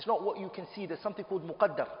 It's not what you can see. There's something called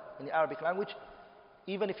muqaddar in the Arabic language.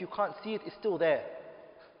 Even if you can't see it, it's still there.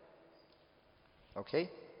 Okay?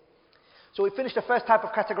 So we finished the first type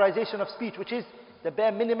of categorization of speech, which is the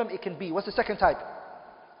bare minimum it can be. What's the second type?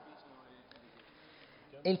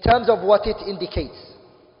 In terms of what it indicates.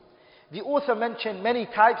 The author mentioned many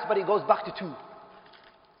types, but it goes back to 2.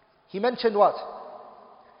 He mentioned what?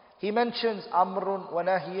 He mentions amrun wa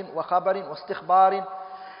nahyin wa khabarin wa istikhbarin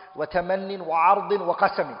wa tamannin wa ardin wa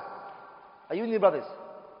qasamin. Are you with me, brothers?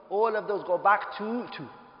 All of those go back to 2.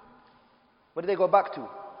 What do they go back to?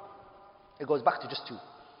 It goes back to just 2.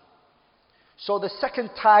 So the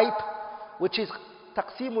second type, which is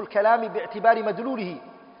taqsimul kalami bi'tibari madlulihi,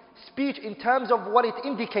 speech in terms of what it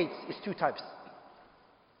indicates, is 2 types.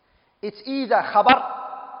 It's either khabar,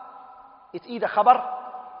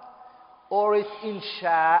 or it's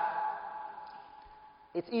insha.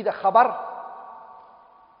 It's either khabar,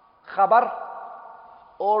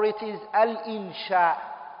 or it is al-insha.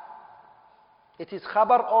 It is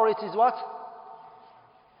khabar or it is what?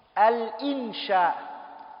 Al-insha.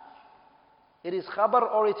 It is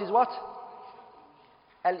khabar or it is what?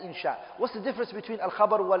 Al-insha. What's the difference between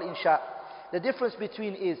al-khabar wal insha? The difference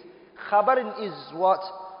between is khabarin is what?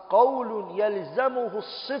 قول يلزمه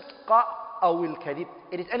الصدق أو الكذب.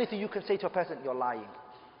 It is anything you can say to a person, you're lying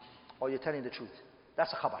or you're telling the truth.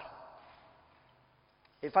 That's a khabar.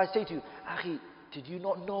 If I say to you, Akhi, did you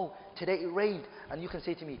not know today it rained? And you can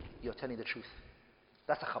say to me, you're telling the truth.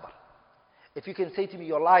 That's a khabar. If you can say to me,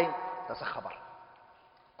 you're lying, that's a khabar.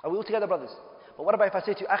 Are we all together, brothers? But what about if I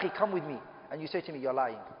say to you, Akhi, come with me, and you say to me, you're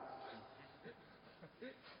lying?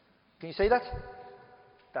 Can you say that?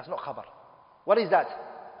 That's not khabar. What is that?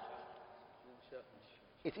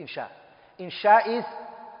 It's insha. Insha is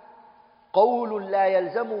قول لا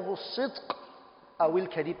يلزمه الصدق أو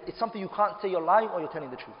الكذب. It's something you can't say you're lying or you're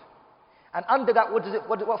telling the truth. And under that,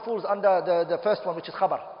 what falls under the first one, which is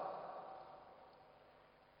khabar?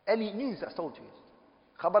 Any news that's told to you.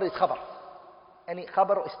 Khabar is khabar. Any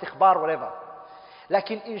khabar or istikhbar, whatever.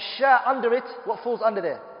 Like in insha, under it, what falls under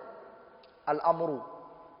there? Al-amru,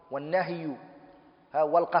 wal-nahyu,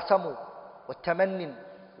 wal-qasamu, wal-tamannin,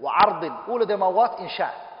 wa-ardin. All of them are what?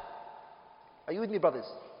 Insha. Are you with me, brothers?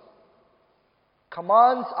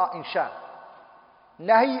 Commands are insha.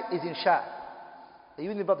 Nahi is insha. Are you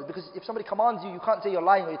with me, brothers? Because if somebody commands you, you can't say you're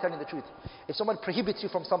lying or you're telling the truth. If someone prohibits you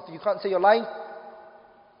from something, you can't say you're lying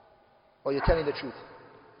or you're telling the truth.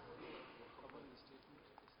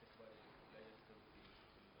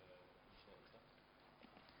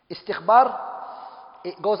 Istikhbar,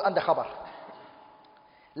 it goes under khabar.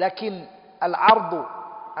 Lakin al-ardu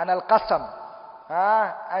and al-qasam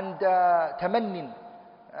and tamannin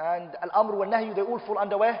and al-amr wal-nahyu, they all fall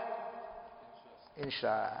under where?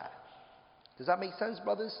 Insha. Does that make sense,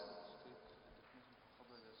 brothers?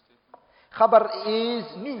 Khabar is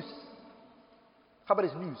news. Khabar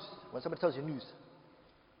is news. When somebody tells you news.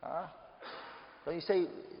 Don't you say,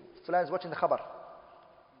 Fulan's watching the khabar?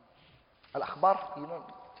 Al-akhbar, you know.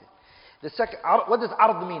 Okay. The second, what does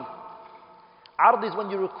ard mean? Ard is when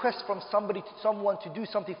you request from someone to do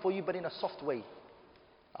something for you, but in a soft way.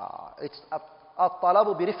 It's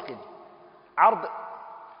at-talabu bi-rifqin. Ard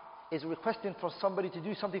is requesting for somebody to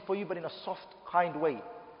do something for you, but in a soft, kind way.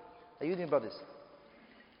 Are you with me, brothers?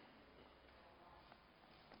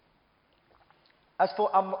 As for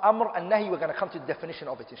amr and nahi, we're going to come to the definition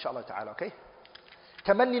of it, inshallah ta'ala, okay?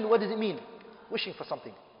 Tamannin, what does it mean? Wishing for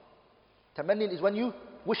something. Tamannin is when you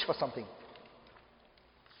wish for something.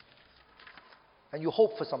 And you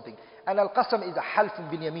hope for something. And al-qasam is a halfun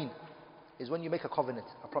bil yamin. Is when you make a covenant,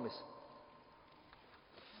 a promise.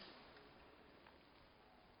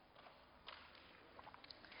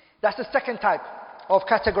 That's the second type of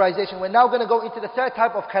categorization. We're now going to go into the third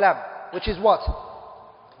type of kalam, which is what?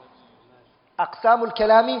 أقسام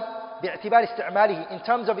الكلام باعتبار استعماله, in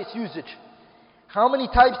terms of its usage. How many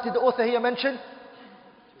types did the author here mention?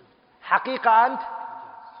 حقيقة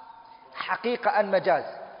and majaz.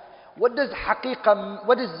 What does حقيقة,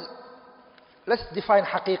 let's define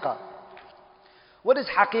حقيقة. What does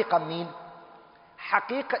حقيقة mean?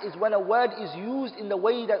 حقيقة is when a word is used in the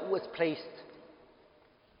way that it was placed.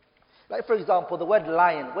 Like for example, the word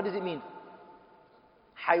lion, what does it mean?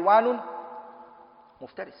 حيوان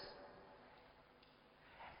مفترس.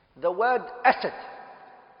 The word asad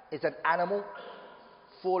is an animal,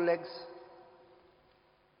 4 legs,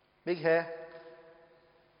 big hair.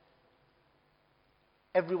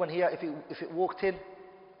 Everyone here, if it walked in,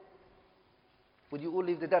 would you all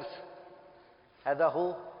leave the dars? هذا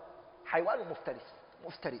هو حيوان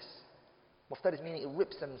مفترس. Muftaris meaning it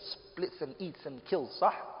rips and splits and eats and kills,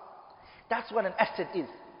 صح? That's what an asad is.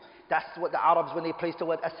 That's what the Arabs, when they placed the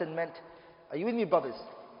word asad, meant. Are you with me, brothers?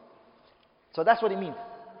 So that's what it means.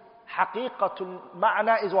 Haqiqatul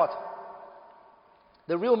ma'na is what?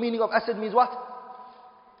 The real meaning of asad means what?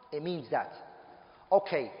 It means that.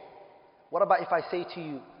 Okay, what about if I say to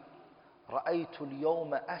you, رَأَيْتُ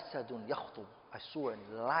الْيَوْمَ أَسَدٌ يَخْطُبُ, I saw a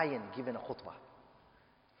lion giving a khutbah.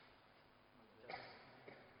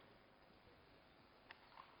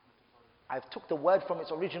 I've took the word from its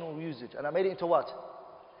original usage and I made it into what?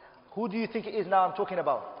 Who do you think it is now I'm talking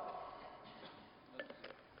about?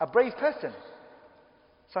 A brave person.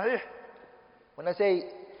 Sahih. When I say,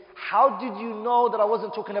 how did you know that I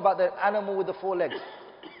wasn't talking about the animal with the 4 legs?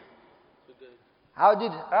 How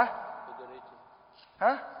did, huh?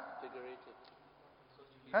 Huh?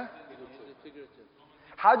 Huh?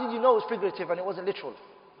 How did you know it was figurative and it wasn't literal?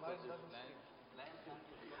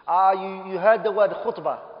 You heard the word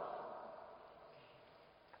khutbah.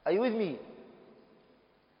 Are you with me?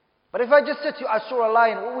 But if I just said to you, I saw a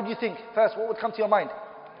lion, what would you think? First, what would come to your mind?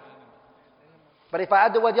 But if I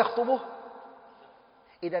add the word yakhtubu,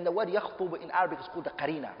 then the word yakhtubu in Arabic is called the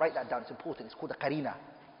qarina. Write that down, it's important. It's called the qarina.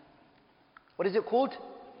 What is it called?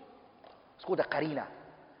 It's called the qarina.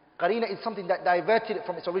 Qarina is something that diverted it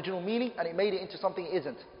from its original meaning and it made it into something it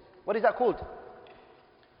isn't. What is that called?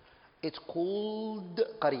 It's called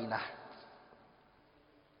qarina.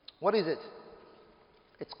 What is it?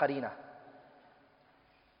 It's qarina.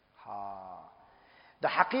 The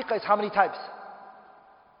haqiqah is how many types?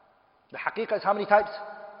 The haqiqah is how many types?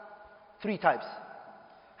 3 types.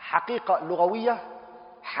 Haqiqah lughawiyah,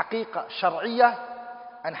 haqiqah shar'iyah,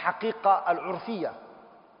 and haqiqah al-urfiyah.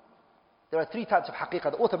 There are 3 types of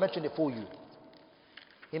haqiqah. The author mentioned it for you.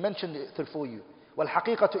 He mentioned it for you.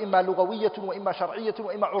 وَالْحَقِيقَةُ إِمَّا لُغَوِيَّةٌ وَإِمَّا شَرْعِيَّةٌ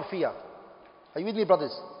وَإِمَّا عُرْفِيَّةٌ. Are you with me,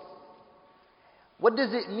 brothers? What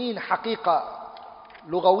does it mean, haqiqah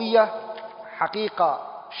lughawiyah, haqiqah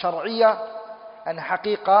shar'iyah, and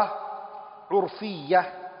haqiqah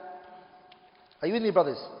urfiyah? Are you with me,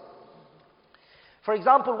 brothers? For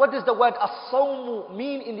example, what does the word as-sawmu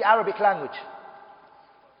mean in the Arabic language?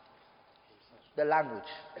 The language.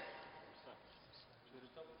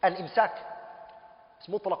 Al-imsak. It's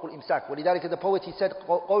mutlaq al-imsak. ولذلك the poet, he said,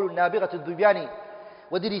 قول النابغة الذبياني.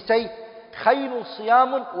 What did he say? خيل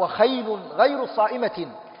صيام وخيل غير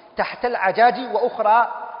صائمة تحت العجاج وأخرى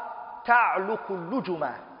تعلق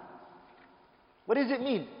اللجمة. What does it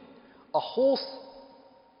mean? A horse.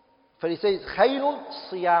 For he says, خيل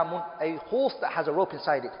صيام, a horse that has a rope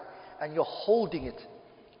inside it, and you're holding it.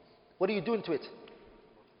 What are you doing to it?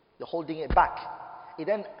 You're holding it back.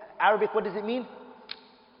 In Arabic, what does it mean?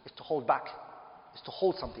 It's to hold back. It's to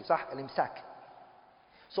hold something. صح? Al-imsak.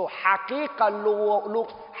 So حقيقة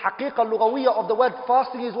اللغوية of the word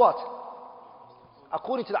fasting is what?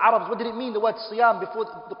 According to the Arabs, what did it mean, the word siyam, before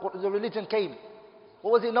the religion came?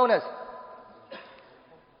 What was it known as?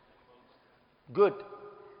 Good.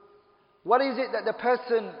 What is it that the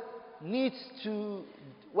person needs to...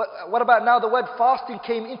 What about now the word fasting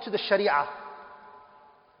came into the Sharia?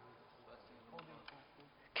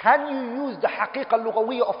 Can you use the haqiqah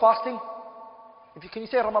al-lughawiyya of fasting? Can you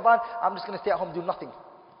say Ramadan, I'm just going to stay at home do nothing.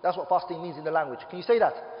 That's what fasting means in the language. Can you say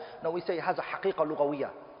that? No, we say it has a haqiqah lughawiyya.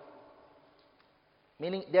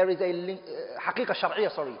 Meaning there is a haqiqah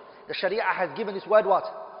shar'iyya, sorry. The Sharia has given this word what?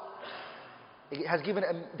 It has given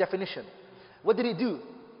a definition. What did it do?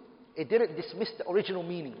 It didn't dismiss the original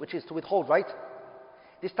meaning, which is to withhold, right?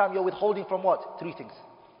 This time you're withholding from what? 3 things.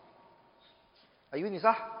 Are you with me,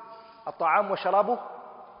 sah? At-ta'am wa sharabu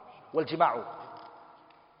wal jima'u.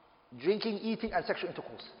 Drinking, eating, and sexual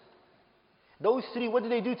intercourse. Those 3, what do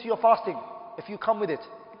they do to your fasting? If you come with it,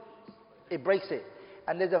 it breaks it.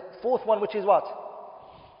 And there's a 4th one, which is what?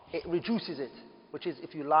 It reduces it. Which is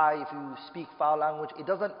if you lie, if you speak foul language, it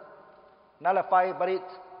doesn't nullify it, but it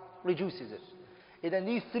reduces it. And then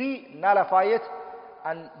these 3 nullify it,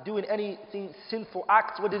 and doing anything sinful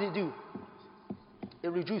acts, what did it do? It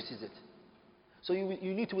reduces it. So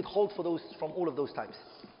you need to withhold from all of those types.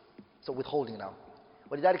 So withholding now.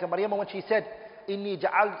 ولذلك Maryam, when she said, إني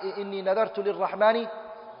نذرت للرحمن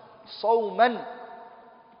صوما,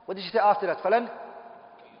 what did she say after that? فلن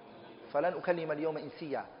أكلم اليوم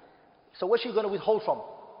إنسيا. So what's she going to withhold from?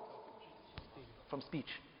 From speech.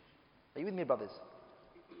 Are you with me, brothers?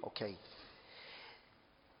 Okay.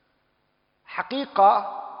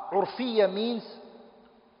 Haqiqah urfiyya means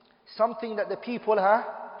something that the people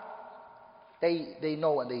they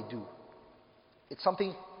know and they do. It's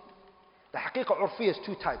something The haqiqa urfiyya is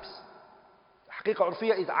two types. Haqiqa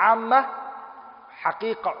urfiyya is amma,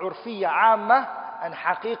 haqiqa urfiyya amma, and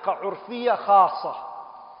haqiqa urfiyya khasa.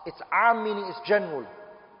 It's am meaning it's general.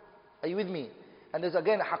 Are you with me? And there's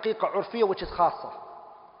again haqiqa urfiyya which is khasa.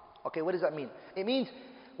 Okay, what does that mean? It means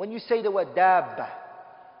when you say the word dabba,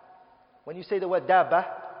 for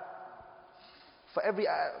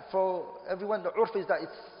everyone the urf is that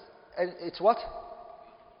it's what?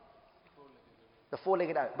 The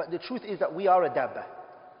four-legged animal. But the truth is that we are a dabba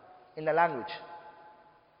in the language.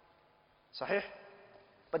 Sahih?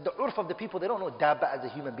 But the urf of the people, they don't know dabba as a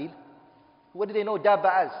human being. What do they know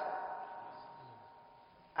dabba as?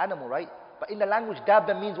 Animal, right? But in the language,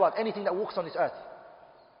 dabba means what? Anything that walks on this earth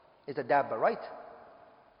is a dabba, right?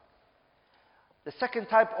 The second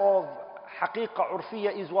type of haqiqa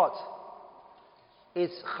urfiyya is what?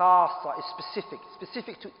 Is khasa, is specific.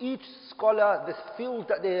 Specific to each scholar, the field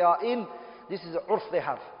that they are in. This is the urf they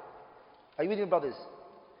have. Are you with me, brothers?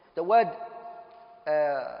 The word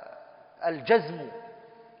al-jazmu,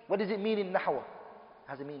 what does it mean in nahwa? It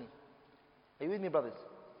has a meaning. Are you with me, brothers?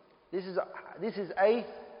 This is a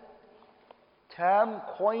term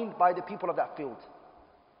coined by the people of that field.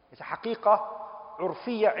 It's a haqiqa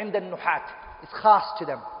urfiyya inda al-nuhat. It's khas to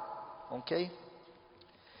them. Okay?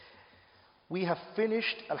 We have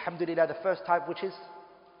finished, alhamdulillah, the first type, which is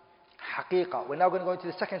haqiqa. We're now going to go into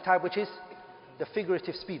the second type, which is the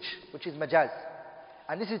figurative speech, which is majaz.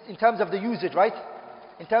 And this is in terms of the usage, right?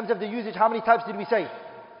 In terms of the usage, how many types did we say?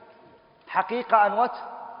 Haqiqa and what?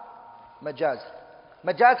 Majaz.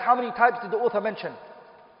 Majaz, how many types did the author mention?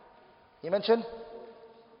 He mentioned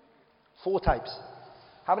 4 types.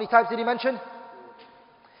 How many types did he mention?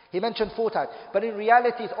 He mentioned 4 types. But in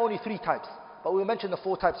reality, it's only 3 types. But we'll mention the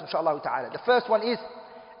 4 types, inshallah ta'ala. The first one is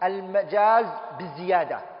al-majaz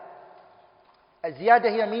bi-ziyada. Al-ziyada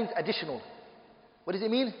here means additional. What does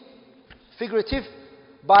it mean? Figurative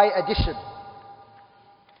by addition.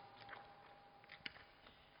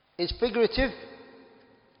 Is figurative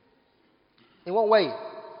in what way?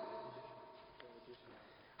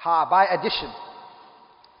 By addition.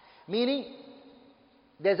 Meaning,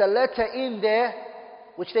 there's a letter in there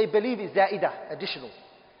which they believe is za'idah, additional.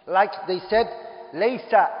 Like they said,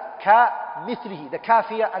 laysa ka mithlihi. The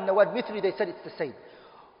kafiya and the word mithli, they said it's the same.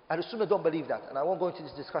 Ahlul Sunnah don't believe that. And I won't go into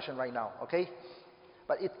this discussion right now, okay?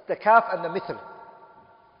 But it's the kaf and the mithl.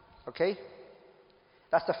 Okay?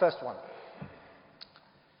 That's the first one.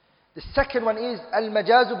 The second one is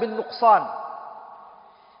al-majazu bin nuqsan.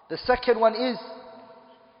 The second one is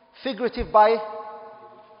figurative by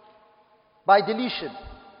deletion.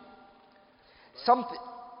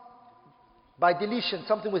 By deletion,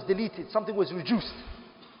 something was deleted, something was reduced.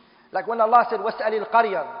 Like when Allah said, وَاسْأَلِ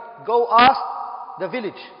الْقَرْيَةِ, go ask the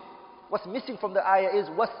village. What's missing from the ayah is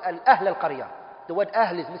وَاسْأَلْ أَهْلَ الْقَرْيَةِ. The word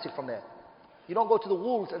ahl is missing from there. You don't go to the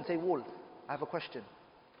walls and say, wall, I have a question.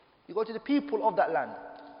 You go to the people of that land.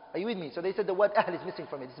 Are you with me? So they said the word ahl is missing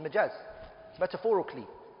from it. It's majaz. It's metaphorically.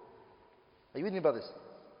 Are you with me, brothers?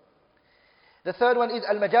 The third one is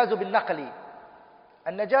al-majazu bin-naqli.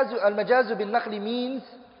 Al-majazu bin-naqli means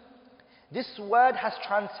this word has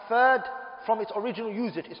transferred from its original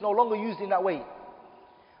usage. It's no longer used in that way.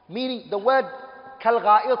 Meaning the word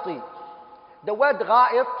kal-gha'iti. The word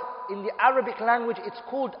gha'it in the Arabic language, it's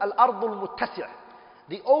called al-ardul muttasi'.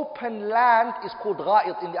 The open land is called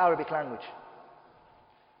gha'it in the Arabic language.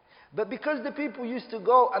 But because the people used to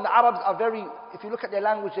go, and the Arabs are very, if you look at their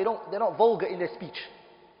language, they're not vulgar in their speech.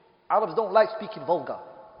 Arabs don't like speaking vulgar.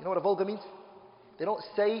 You know what a vulgar means? They don't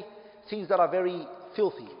say things that are very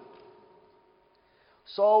filthy.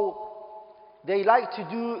 So, they like to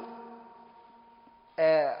do,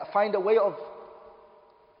 find a way of,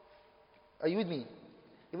 are you with me?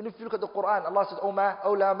 Even if you look at the Quran, Allah says, "O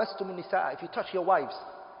la mastumun nisaa." If you touch your wives,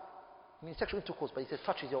 I mean sexual intercourse, but He says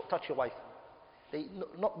touch your wife. They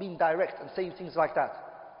not being direct and saying things like that.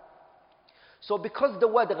 So because the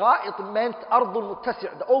word gha'it meant ardul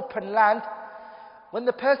muttasi', the open land, when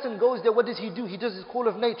the person goes there, what does he do? He does his call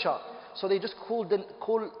of nature. So they just call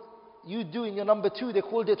you doing your number 2. They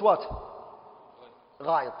called it what?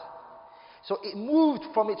 Gha'it. So it moved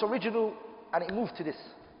from its original and it moved to this.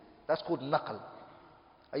 That's called naql.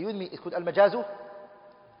 Are you with me? It's called al-majazu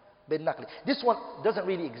bin naqli. This one doesn't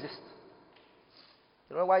really exist.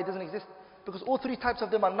 You know why it doesn't exist? Because all 3 types of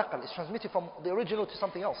them are naql. It's transmitted from the original to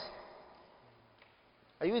something else.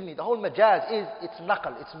 Are you with me? The whole majaz it's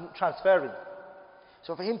naql. It's transferring.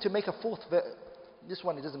 So for him to make a 4th, this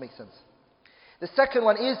one, it doesn't make sense. The second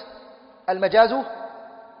one is al-majazu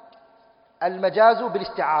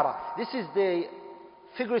bil-isti'ara. This is the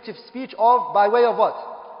figurative speech by way of what?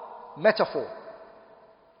 Metaphor.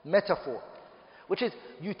 Which is,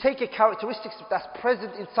 you take a characteristic that's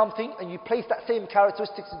present in something and you place that same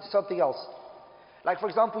characteristics into something else. Like for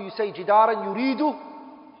example, you say, جِدَارًا يُرِيدُ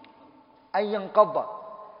أَن يَنْقَضَّ.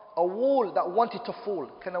 A wall that wanted to fall.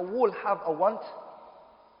 Can a wall have a want?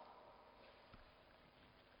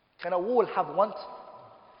 Can a wall have want?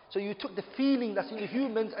 So you took the feeling that's in the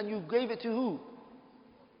humans and you gave it to who?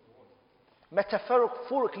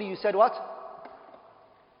 Metaphorically you said what?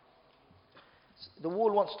 The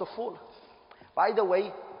wall wants to fall. By the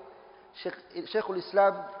way, Shaykh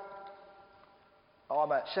al-Islam,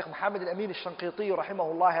 Shaykh Muhammad al-Amin al-Shanqiti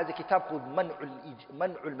rahimahullah has a kitab called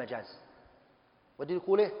Man'ul Majaz. What do you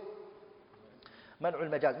call it? Man'ul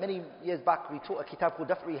Majaz. Many years back we taught a kitab called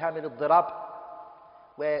Daf'i Hamil al-Dirab,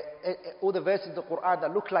 where all the verses of the Quran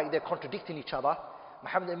that look like they're contradicting each other.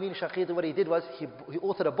 Muhammad al-Amin al-Shanqiti, what he did was, he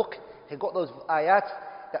authored a book, he got those ayat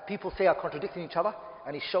that people say are contradicting each other,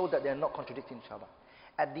 and he showed that they're not contradicting each other.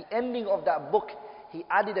 At the ending of that book, he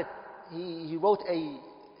wrote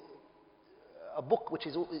a book which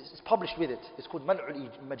is published with it. It's called Man'ul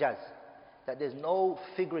Majaz. That there's no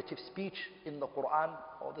figurative speech in the Quran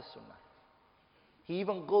or the Sunnah. He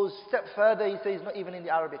even goes a step further, he says not even in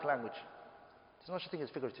the Arabic language. There's no such thing as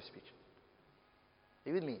figurative speech. Are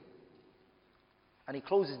you with me? And he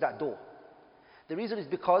closes that door. The reason is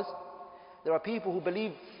because there are people who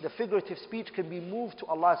believe the figurative speech can be moved to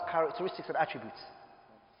Allah's characteristics and attributes.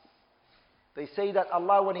 They say that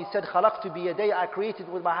Allah, when He said, خَلَقْتُ بِيَدَيَّ, I created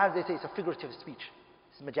with my hands, they say it's a figurative speech.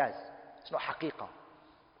 It's majaz. It's not haqiqah.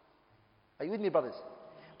 Are you with me, brothers?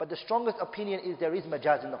 But the strongest opinion is there is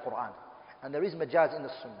majaz in the Quran. And there is majaz in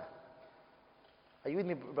the Sunnah. Are you with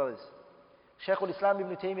me, brothers? Shaykh al-Islam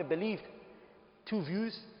ibn Taymiyyah believed two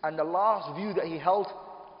views, and the last view that he held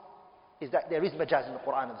is that there is majaz in the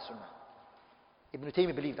Quran and the Sunnah. Ibn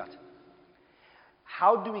Taymiyyah believed that.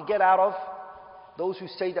 How do we get out of those who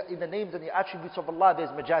say that in the names and the attributes of Allah there's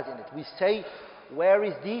majaz in it? We say, where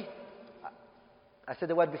is the... I said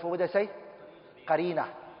the word before, what did I say? Qarina.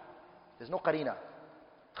 There's no qarina.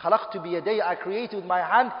 خَلَقْتُ بِيَدَيَّ, I created with my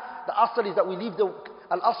hand. The asl is that we leave the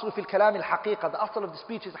al-asl fil kalam al-haqiqa. The asl of the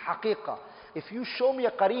speech is haqiqa. If you show me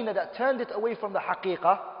a qarina that turned it away from the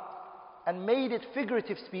haqiqa and made it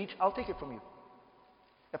figurative speech, I'll take it from you.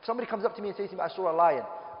 If somebody comes up to me and says to me, I saw a lion,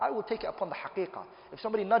 I will take it upon the haqiqah. If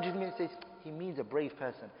somebody nudges me and says, he means a brave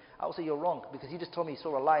person, I will say, you're wrong, because he just told me he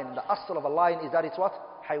saw a lion. And the asl of a lion is that it's what?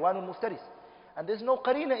 Haywanun muftaris. And there's no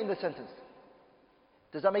qarina in the sentence.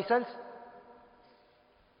 Does that make sense?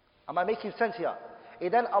 Am I making sense here?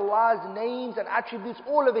 And then Allah's names and attributes,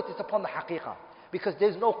 all of it is upon the haqiqah. Because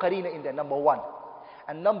there's no qarina in there, number one.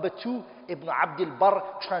 And number two, Ibn Abdul Barr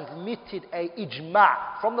transmitted a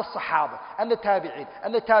ijma' from the Sahaba and the Tabi'in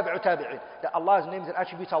and the Tabi'u Tabi'in that Allah's names and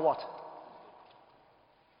attributes are what?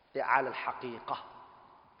 They're al haqiqah.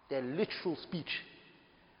 They're literal speech.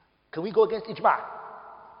 Can we go against ijma'?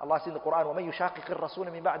 Allah says in the Quran, وَمَن يُشَاقِقِ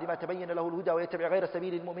الرَّسُولَ مِن بَعْدِ مَا تَبَيَّنَ لَهُ الْهُدَى وَيَتَّبِعْ غَيْرَ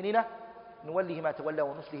سَبِيلِ الْمُؤْمِنِينَ نُوَلِّهِ مَا تَوَلَّى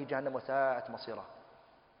وَنُصْلِهِ جَهَنَّمَ وَسَاءَتْ مَصِيرًا.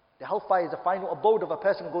 The hellfire is the final abode of a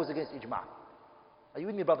person who goes against ijma'. Are you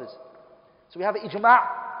with me, brothers? So we have an ijma',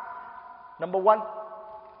 number one.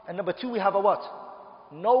 And number two, we have a what?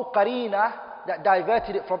 No qarina that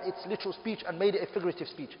diverted it from its literal speech and made it a figurative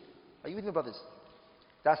speech. Are you with me, brothers?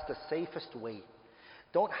 That's the safest way.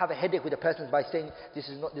 Don't have a headache with a person by saying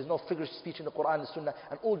there's no figurative speech in the Quran and the Sunnah,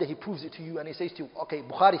 and all day he proves it to you and he says to you, okay,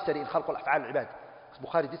 Bukhari said it in Khalq al-Af'al al-Ibad. Because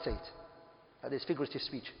Bukhari did say it, that there's figurative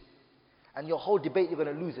speech. And your whole debate, you're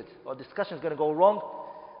going to lose it. Or discussion is going to go wrong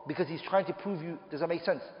because he's trying to prove you. Does that make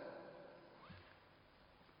sense?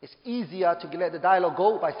 It's easier to let the dialogue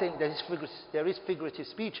go by saying there is figurative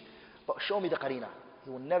speech, but show me the qarina. He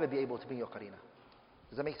will never be able to bring your qarina.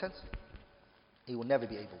 Does that make sense? He will never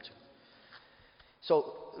be able to.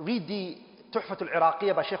 So read the Tuhfatul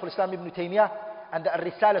Iraqiyya by Shaykh al-Islam ibn Taymiyyah and the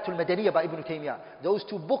Risalatul Madaniyya by Ibn Taymiyyah. Those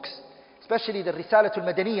two books, especially the Risalatul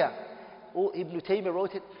Madaniyya, Ibn Taymiyyah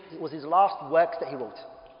wrote it. It was his last works that he wrote.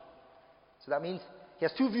 So that means he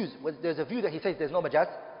has two views. There's a view that he says there's no majaz,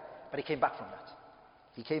 but he came back from that.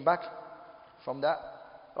 He came back from that,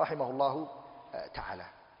 rahimahullahu ta'ala.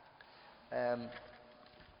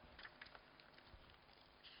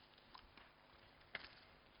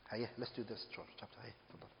 Let's do this chapter.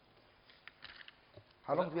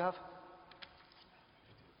 How long do we have?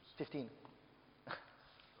 15.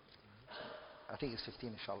 I think it's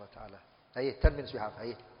 15 inshallah ta'ala. 10 minutes we have.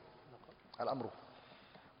 Al-amru.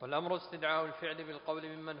 والأمر استدعاء الفعل بالقول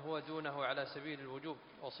ممن هو دونه على سبيل الوجوب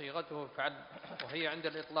وصيغته فعل وهي عند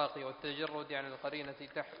الإطلاق والتجرد عن القرينة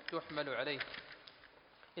تحمل عليه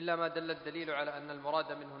إلا ما دل الدليل على أن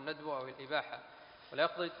المراد منه الندب أو الإباحة ولا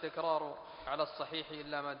يقضي التكرار على الصحيح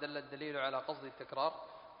إلا ما دل الدليل على قصد التكرار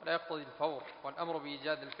ولا يقتضي الفور، والأمر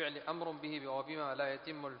بإيجاد الفعل أمر به وبما لا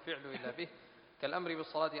يتم الفعل إلا به، كالأمر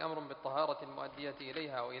بالصلاة أمر بالطهارة المؤدية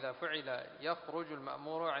إليها، وإذا فعل يخرج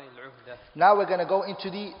المأمور عن العهدة. Now we're going to go into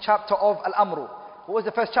the chapter of Al-Amru. What was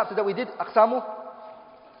the first chapter that we did? Aqsamul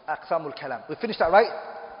Kalam. We finished that, right?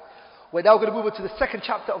 We're now going to move on to the second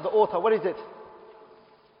chapter of the author. What is it?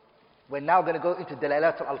 We're now going to go into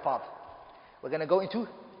Dalalatul Alfaz. We're going to go into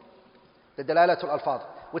the Dalalatul Alfaz,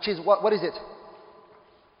 which is, what is it?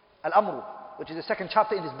 Al-Amru, which is the second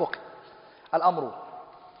chapter in this book. Al-Amru.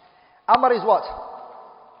 Amr is what?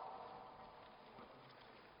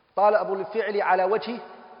 طالب الفعل على وجه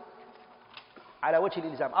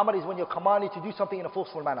الإلزام. Amr is when you're commanded to do something in a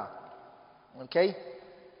forceful manner. Okay?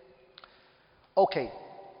 Okay.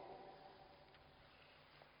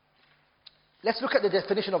 Let's look at the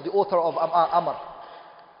definition of the author of Amr.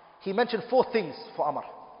 He mentioned 4 things for Amr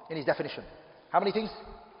in his definition. How many things?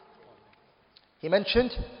 He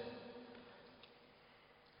mentioned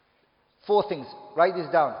 4 things. Write this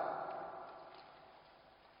down.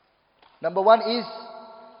 Number 1 is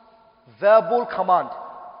verbal command.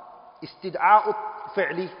 Istid'a'u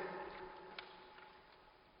fi'li.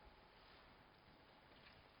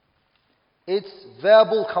 It's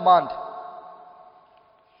verbal command.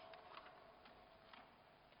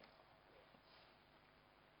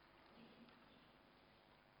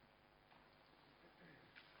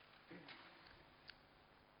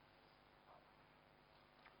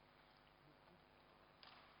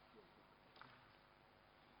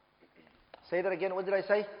 Say that again. What did I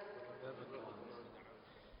say?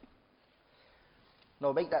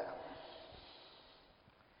 No, make that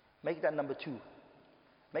number 2.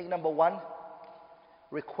 Make number 1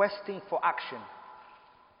 requesting for action.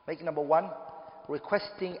 Make number 1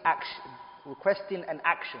 requesting an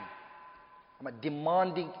action. I'm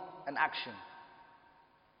demanding an action.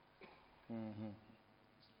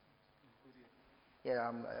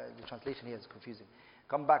 Yeah, the translation here is confusing.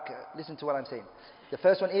 Come back, listen to what I'm saying. The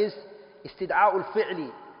first one is istid'a'ul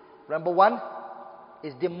fi'li. Number 1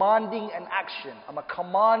 is demanding an action. I'm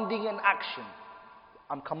commanding an action.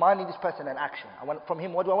 I'm commanding this person an action. I want from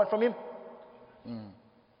him. What do I want from him?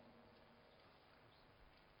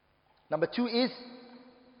 Number 2 is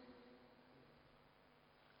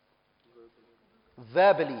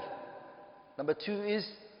verbally. Number 2 is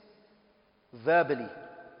verbally.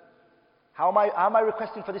 How am I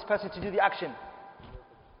requesting for this person to do the action?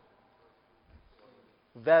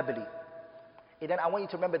 Verbally. And then I want you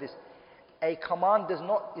to remember this. A command is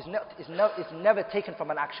never taken from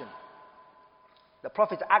an action. The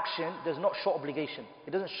Prophet's action does not show obligation.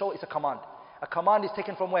 It doesn't show it's a command. A command is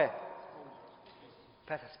taken from where?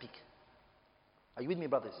 Person speak. Are you with me,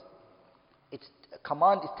 brothers? A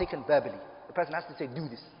command is taken verbally. The person has to say, do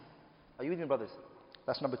this. Are you with me, brothers?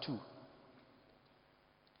 That's number 2.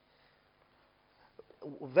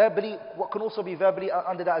 Verbally, what can also be verbally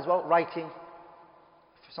under that as well? Writing.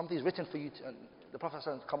 If something is written for you, the Prophet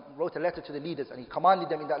wrote a letter to the leaders and he commanded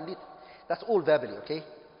them in that letter. That's all verbally, okay?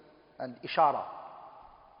 And ishara.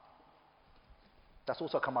 That's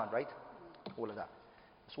also a command, right? All of that.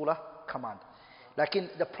 It's all a command. Like in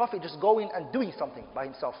the Prophet just going and doing something by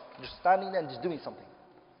himself. Just standing there and just doing something.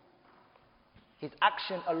 His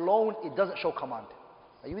action alone, it doesn't show command.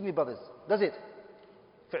 Are you with me, brothers? Does it?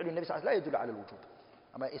 فعل النبي صلى الله عليه وسلم لا يدل على الوجوب.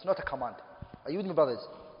 It's not a command. Are you with me, brothers?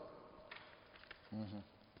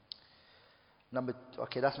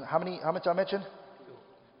 Okay, that's how much I mentioned?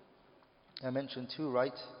 2. I mentioned 2,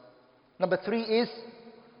 right? Number 3 is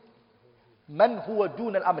man huwa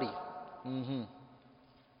dun al-amri.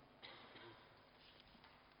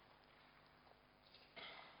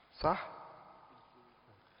 Sah?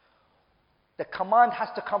 The command has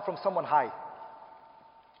to come from someone high.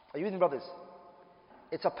 Are you with me, brothers?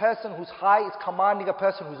 It's a person who's high is commanding a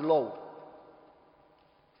person who's low.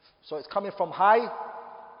 So it's coming from high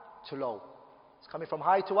to low. It's coming from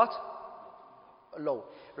high to what? Low.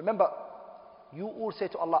 Remember, you all say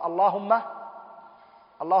to Allah, Allahumma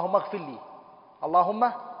gfirli.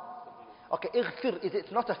 Allahumma. Okay, ighfir,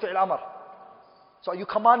 it's not a fi'l amr. So are you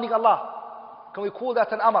commanding Allah? Can we call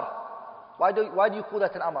that an amr? Why do you call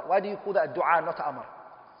that an amr? Why do you call that a dua, not an amr?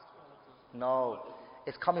 No.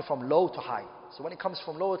 It's coming from low to high. So when it comes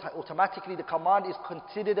from low to high, automatically the command is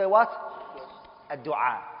considered a what? A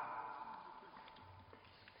dua.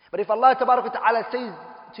 But if Allah Ta'ala says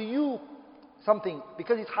to you something,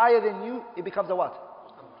 because it's higher than you, it becomes a what?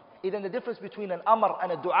 Then the difference between an amr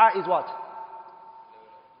and a dua is what?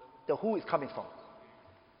 The who is coming from.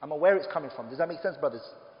 I'm aware it's coming from. Does that make sense, brothers?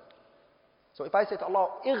 So if I say to Allah,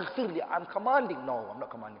 ighfirli, I'm commanding. No, I'm not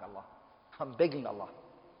commanding Allah. I'm begging Allah.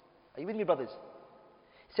 Are you with me, brothers?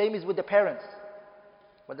 Same is with the parents.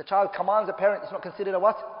 When the child commands a parent, it's not considered a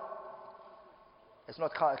what? It's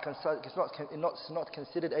not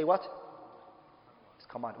considered a what? It's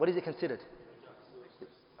command. What is it considered?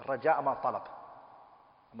 Raja ama talab.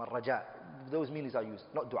 Ama raja. Those meanings are used,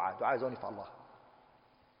 not dua. Dua is only for Allah.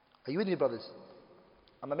 Are you with me, brothers?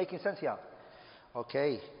 Am I making sense here?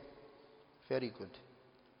 Okay. Very good.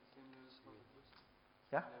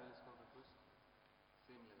 Yeah?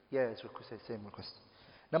 Yeah, it's request, same request.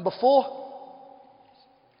 Number 4.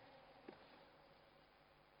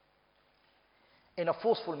 In a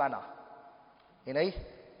forceful manner. In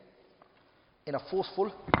a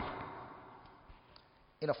forceful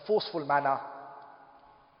manner.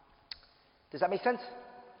 Does that make sense?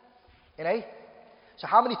 So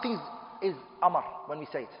how many things is amar when we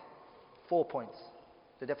say it? 4 points.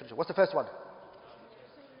 The definition. What's the first one?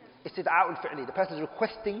 Istida'ul fi'li. The person is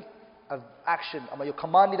requesting of action. You're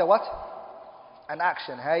commanding a what? An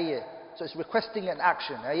action. So it's requesting an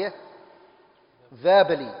action.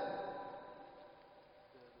 Verbally.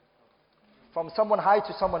 From someone high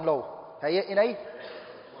to someone low. In a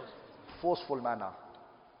forceful manner.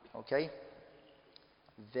 Okay?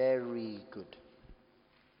 Very good.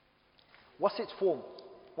 What's its form?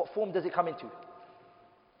 What form does it come into?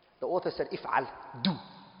 The author said, if'al, do.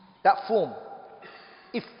 That form,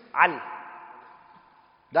 if'al,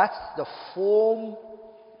 that's the form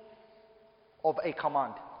of a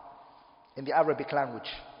command in the Arabic language.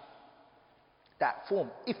 That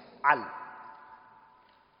form, if'al.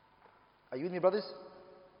 Are you with me, brothers?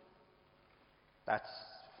 That's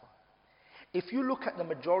fine. If you look at the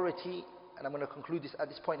majority, and I'm going to conclude this at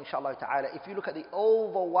this point, inshallah ta'ala. If you look at the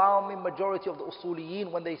overwhelming majority of the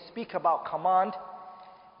usuliyin, when they speak about command,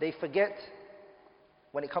 they forget,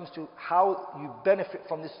 when it comes to how you benefit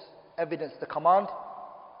from this evidence, the command,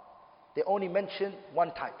 they only mention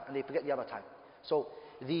one type, and they forget the other type. So,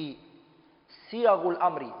 the siyagul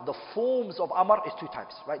amri, the forms of amr is 2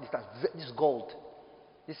 types, right? This is gold.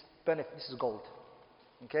 This is gold.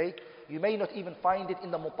 Okay? You may not even find it in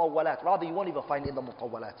the mutawwalat. Rather, you won't even find it in the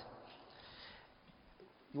mutawwalat.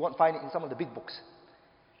 You won't find it in some of the big books.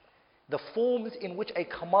 The forms in which a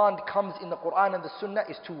command comes in the Quran and the Sunnah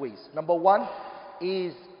is 2 ways. Number 1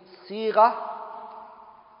 is siyagun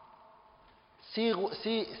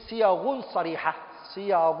sariha.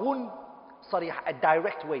 Siyagun sariha, a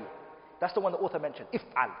direct way. That's the one the author mentioned.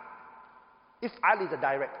 If'al. If'al is a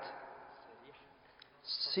direct.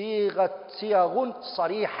 Siyagun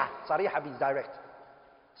sariha. Sariha means direct.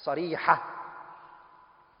 Sariha.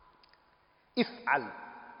 If'al.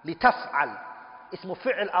 لتفعل اسم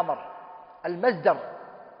فعل أمر المصدر.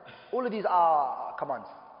 All of these are commands.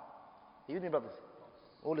 You with me, brothers?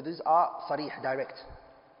 All of these are صريح, direct.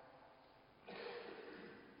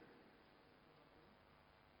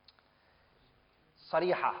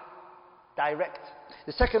 صريحة, direct.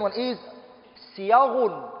 The second one is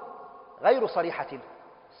صياغ غير صريحة.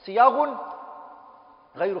 صياغ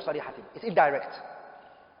غير صريحة. It's indirect.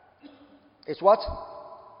 It's what?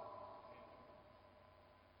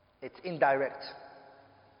 It's indirect.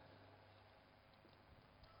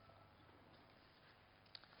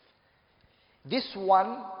 This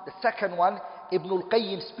one, the second one, Ibn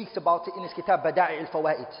al-Qayyim speaks about it in his kitab Bada'i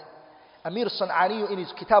al-Fawaid. Amir San'ani in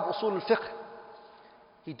his kitab Usul al-Fiqh,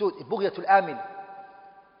 he did Bughyat al-Amin.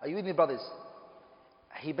 Are you with me, brothers?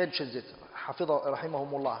 He mentions it. Hafidha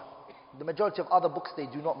rahimahumullah. The majority of other books, they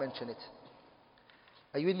do not mention it.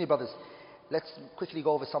 Are you with me, brothers? Let's quickly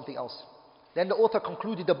go over something else. Then the author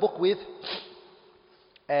concluded the book with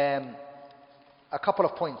a couple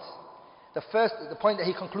of points. The point that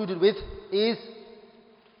he concluded with is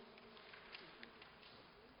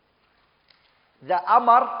the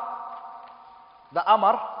amar,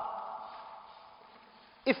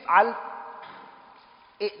 if'al,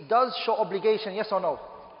 it does show obligation, yes or no?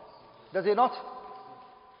 Does it not?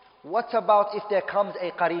 What about if there comes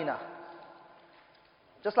a qarina?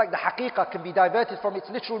 Just like the haqiqah can be diverted from its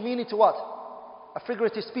literal meaning to what? A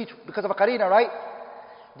figurative speech because of a qarina, right?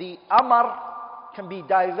 The amar can be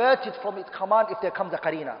diverted from its command if there comes a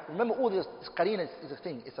qarina. Remember, all this qarina is a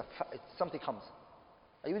thing. It's something comes.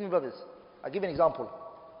 Are you with me, brothers? I'll give you an example.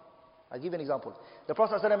 The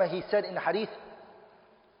Prophet ﷺ, he said in the hadith,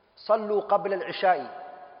 صلوا قبل العشاء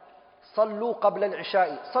صلوا قبل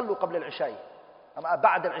العشاء صلوا قبل العشاء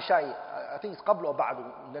بعد العشاء. I think it's قبل or بعد.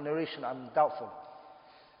 In the narration, I'm doubtful.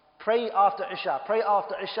 Pray after Isha, pray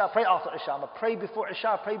after Isha, pray after Isha. Pray before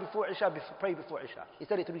Isha, pray before Isha, pray before Isha. He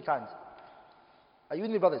said it 3 times. Are you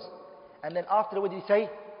with me, brothers? And then after, what did he say?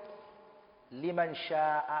 Liman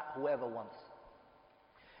sha'a, whoever wants.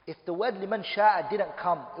 If the word liman sha'a didn't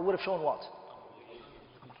come, it would have shown what?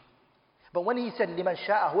 But when he said liman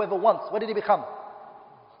sha'a, whoever wants, what did it become?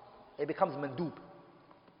 it becomes mandub.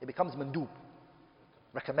 It becomes mandub.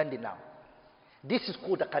 Recommended now. This is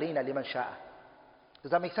called the qarina liman sha'a.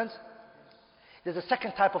 Does that make sense? There's a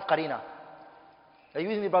second type of qarina. Are you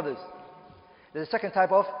with me, brothers? There's a second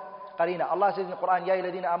type of qarina. Allah says in the Quran, يَا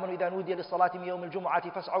الَّذِينَ آمَنُوا إِذَا نُودِيَ لِلصَّلَاةِ مِنْ يَوْمِ الْجُمُعَةِ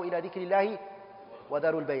فَاسْعَوْا إِلَى ذِكْرِ اللَّهِ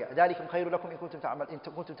وَذَرُوا الْبَيْعَ ذَلِكُمْ خَيْرٌ لَكُمْ إِن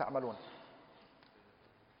كُنتُمْ تَعْمَلُونَ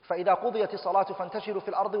فإذا قضيت الصلاة فانتشروا في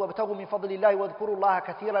الأرض وابتغوا من فضل الله واذكروا الله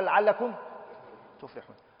كثيرا لعلكم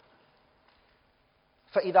تفلحون.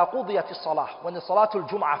 فإذا قضيت الصلاة, when the Salatul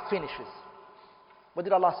Jum'ah finishes, what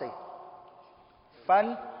did Allah say?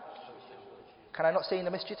 Can I not say in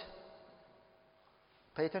the masjid?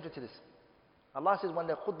 Pay attention to this. Allah says when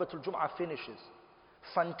the Khutbatul Jum'ah finishes,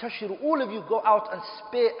 فانتشروا, all of you go out and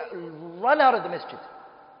run out of the masjid.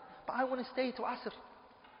 But I want to stay to Asr.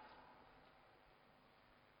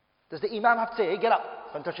 Does the Imam have to say, hey, get up?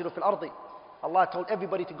 فَانْتَشِرُوا فِي الْأَرْضِ. Allah told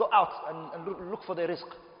everybody to go out and look for their rizq.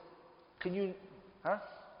 Can you,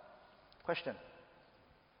 Question.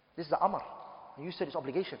 This is the Amr. And you said it's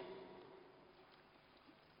obligation.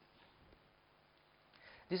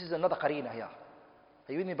 This is another qarina here.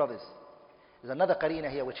 Are you with me, brothers? There's another qarina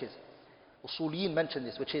here which is, Usuliyin mentioned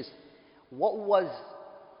this, which is, what was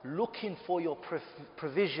looking for your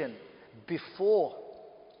provision before?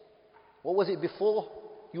 What was it before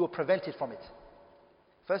you were prevented from it?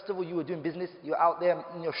 First of all, you were doing business, you were out there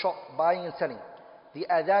in your shop buying and selling. The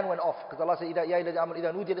adhan went off because Allah said,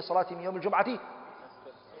 إِذَا نُودِيَ لِلصَّلَاةِ مِنْ يَوْمِ الْجُمْعَةِ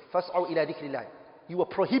فَاسْعَوْا إِلَى ذِكْرِ اللَّهِ. You were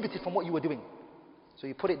prohibited from what you were doing. So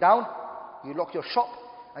you put it down, you lock your shop,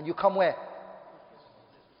 and you come where?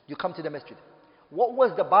 You come to the masjid. What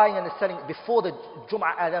was the buying and the selling before the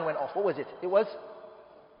Jum'ah adhan went off? What was it? It was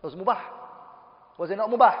mubah. Was it not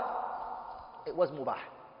mubah? It was mubah.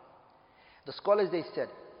 The scholars, they said,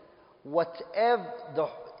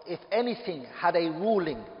 if anything had a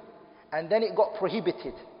ruling and then it got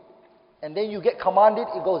prohibited and then you get commanded,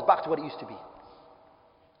 it goes back to what it used to be.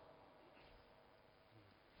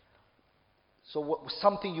 So what was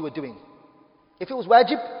something you were doing? If it was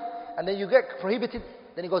wajib and then you get prohibited,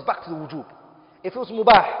 then it goes back to the wujub. If it was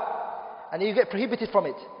mubah and then you get prohibited from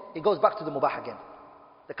it, it goes back to the mubah again.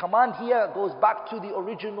 The command here goes back to the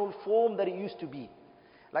original form that it used to be.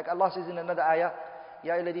 Like Allah says in another ayah,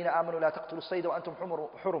 يا الذين آمنوا لا تقتلوا الصيد وأنتم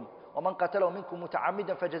حرم ومن قتله منكم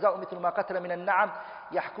متعمدا فجزاء مثل ما قتل من النعم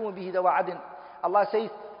يحكم به ذوى عدل. Allah says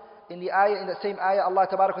in the ayah, in the same ayah, Allah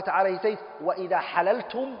تبارك وتعالى, He says وإذا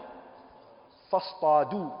حللتم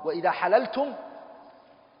فاصطادوا وإذا حللتم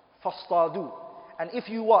فاصطادوا. And if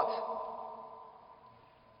you what?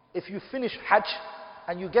 If you finish Hajj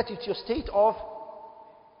and you get into your state of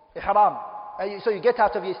Ihram, so you get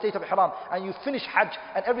out of your state of Ihram and you finish Hajj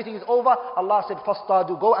and everything is over, Allah said,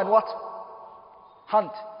 فَاسْطَادُوا, go and what?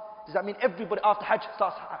 Hunt. Does that mean everybody after Hajj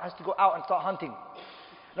has to go out and start hunting?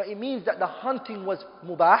 No, it means that the hunting was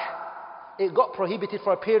mubah. It got prohibited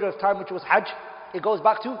for a period of time which was Hajj. It goes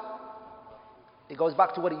back to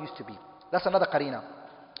what it used to be. That's another qarina.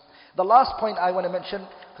 The last point I want to mention,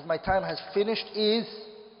 because my time has finished, is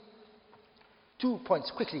 2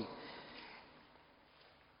 points quickly.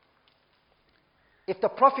 If the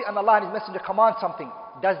Prophet and Allah and His Messenger command something,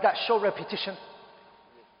 does that show repetition?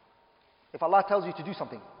 If Allah tells you to do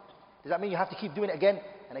something, does that mean you have to keep doing it again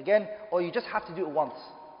and again, or you just have to do it once?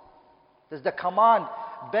 Does the command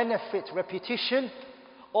benefit repetition,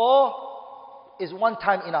 or is one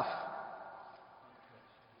time enough?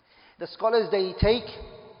 The scholars, they take,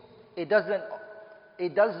 it does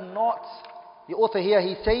not, the author here,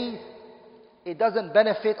 he says, it doesn't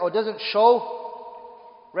benefit or doesn't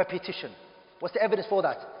show repetition. What's the evidence for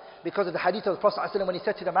that? Because of the hadith of the Prophet ﷺ when he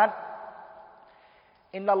said to the man,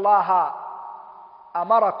 إِنَّ اللَّهَ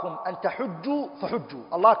أَمَرَكُمْ أَن تَحُجُّوا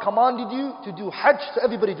فَحُجُّوا. Allah commanded you to do Hajj, so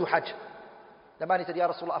everybody do Hajj. The man, he said, Ya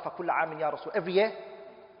Rasulullah, أَفَكُلَّ عَامٍ Ya Rasul, every year?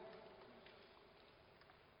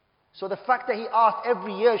 So the fact that he asked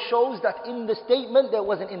every year shows that in the statement there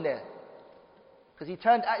wasn't in there. Because he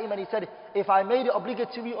turned at him and he said, if I made it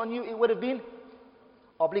obligatory on you, it would have been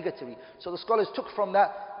obligatory. So the scholars took from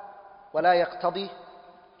that, وَلَا يَقْتَضِي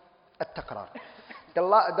التَّكْرَارِ. The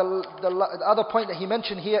other point that he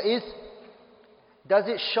mentioned here is, does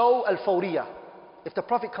it show al-fawriyah? If the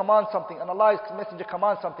Prophet commands something and Allah's Messenger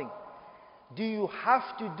commands something, do you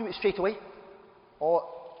have to do it straight away? Or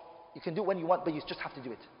you can do it when you want, but you just have to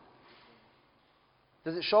do it?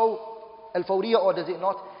 Does it show al-fawriyah or does it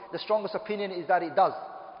not? The strongest opinion is that it does.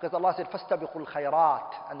 Because Allah said, فَاسْتَبِقُوا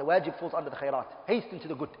الْخَيْرَاتِ. And the wajib falls under the khayrat. Hasten to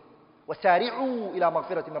the good. وَسَارِعُوا إِلَى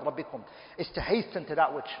مَغْفِرَةٍ مِّن رَبِّكُمْ. It's to hasten to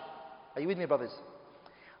that which. Are you with me, brothers?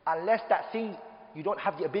 Unless that thing, you don't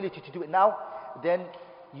have the ability to do it now, then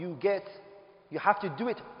you have to do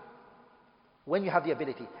it When you have the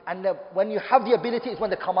ability. And when you have the ability is when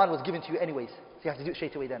the command was given to you anyways. So you have to do it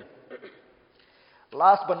straight away then.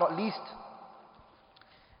 Last but not least,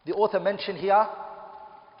 the author mentioned here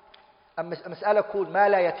a mas'ala called مَا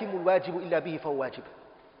لَا يَتِمُ الْوَاجِبُ إِلَّا بِهِ فَهُوَ واجب,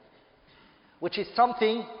 which is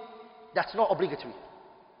something that's not obligatory.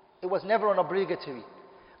 It was never an obligatory,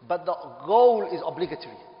 but the goal is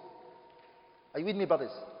obligatory. Are you with me,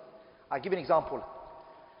 brothers? I'll give you an example.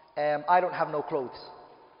 I don't have no clothes.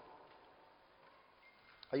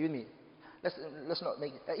 Are you with me? Let's not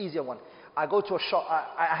make an easier one. I go to a shop,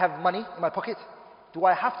 I have money in my pocket. Do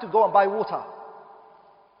I have to go and buy water?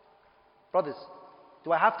 Brothers,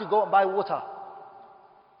 do I have to go and buy water?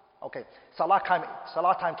 Okay, Salah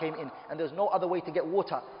time came in and there's no other way to get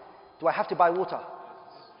water. Do I have to buy water?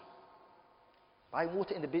 Buying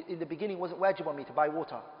water in the beginning wasn't wajib on me to buy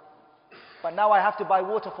water. But now I have to buy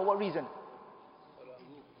water for what reason?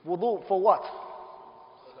 Wudu, for what?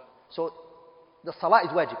 So the Salah is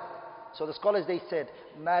wajib. So the scholars, they said,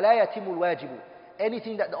 مَا لَا يَتِمُ الْوَاجِبُ,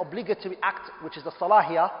 anything that the obligatory act, which is the Salah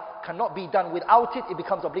here, cannot be done without it, it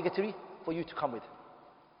becomes obligatory for you to come with.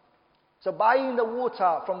 So buying the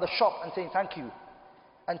water from the shop and saying thank you,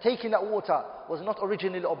 and taking that water was not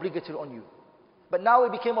originally obligatory on you. But now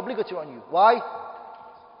it became obligatory on you. Why?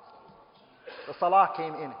 The Salah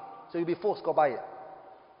came in. So you'll be forced to go buy it.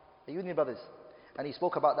 Are you with me, brothers? And he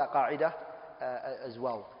spoke about that qa'idah as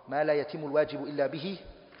well. مَا لَا يَتِمُ الْوَاجِبُ إِلَّا بِهِ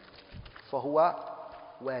فَهُوَ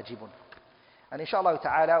وَاجِبٌ. And inshallah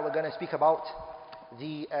ta'ala, we're going to speak about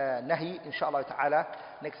the nahi, inshallah ta'ala,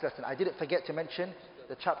 next lesson. I didn't forget to mention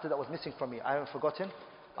the chapter that was missing from me. I haven't forgotten.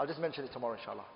 I'll just mention it tomorrow, inshallah.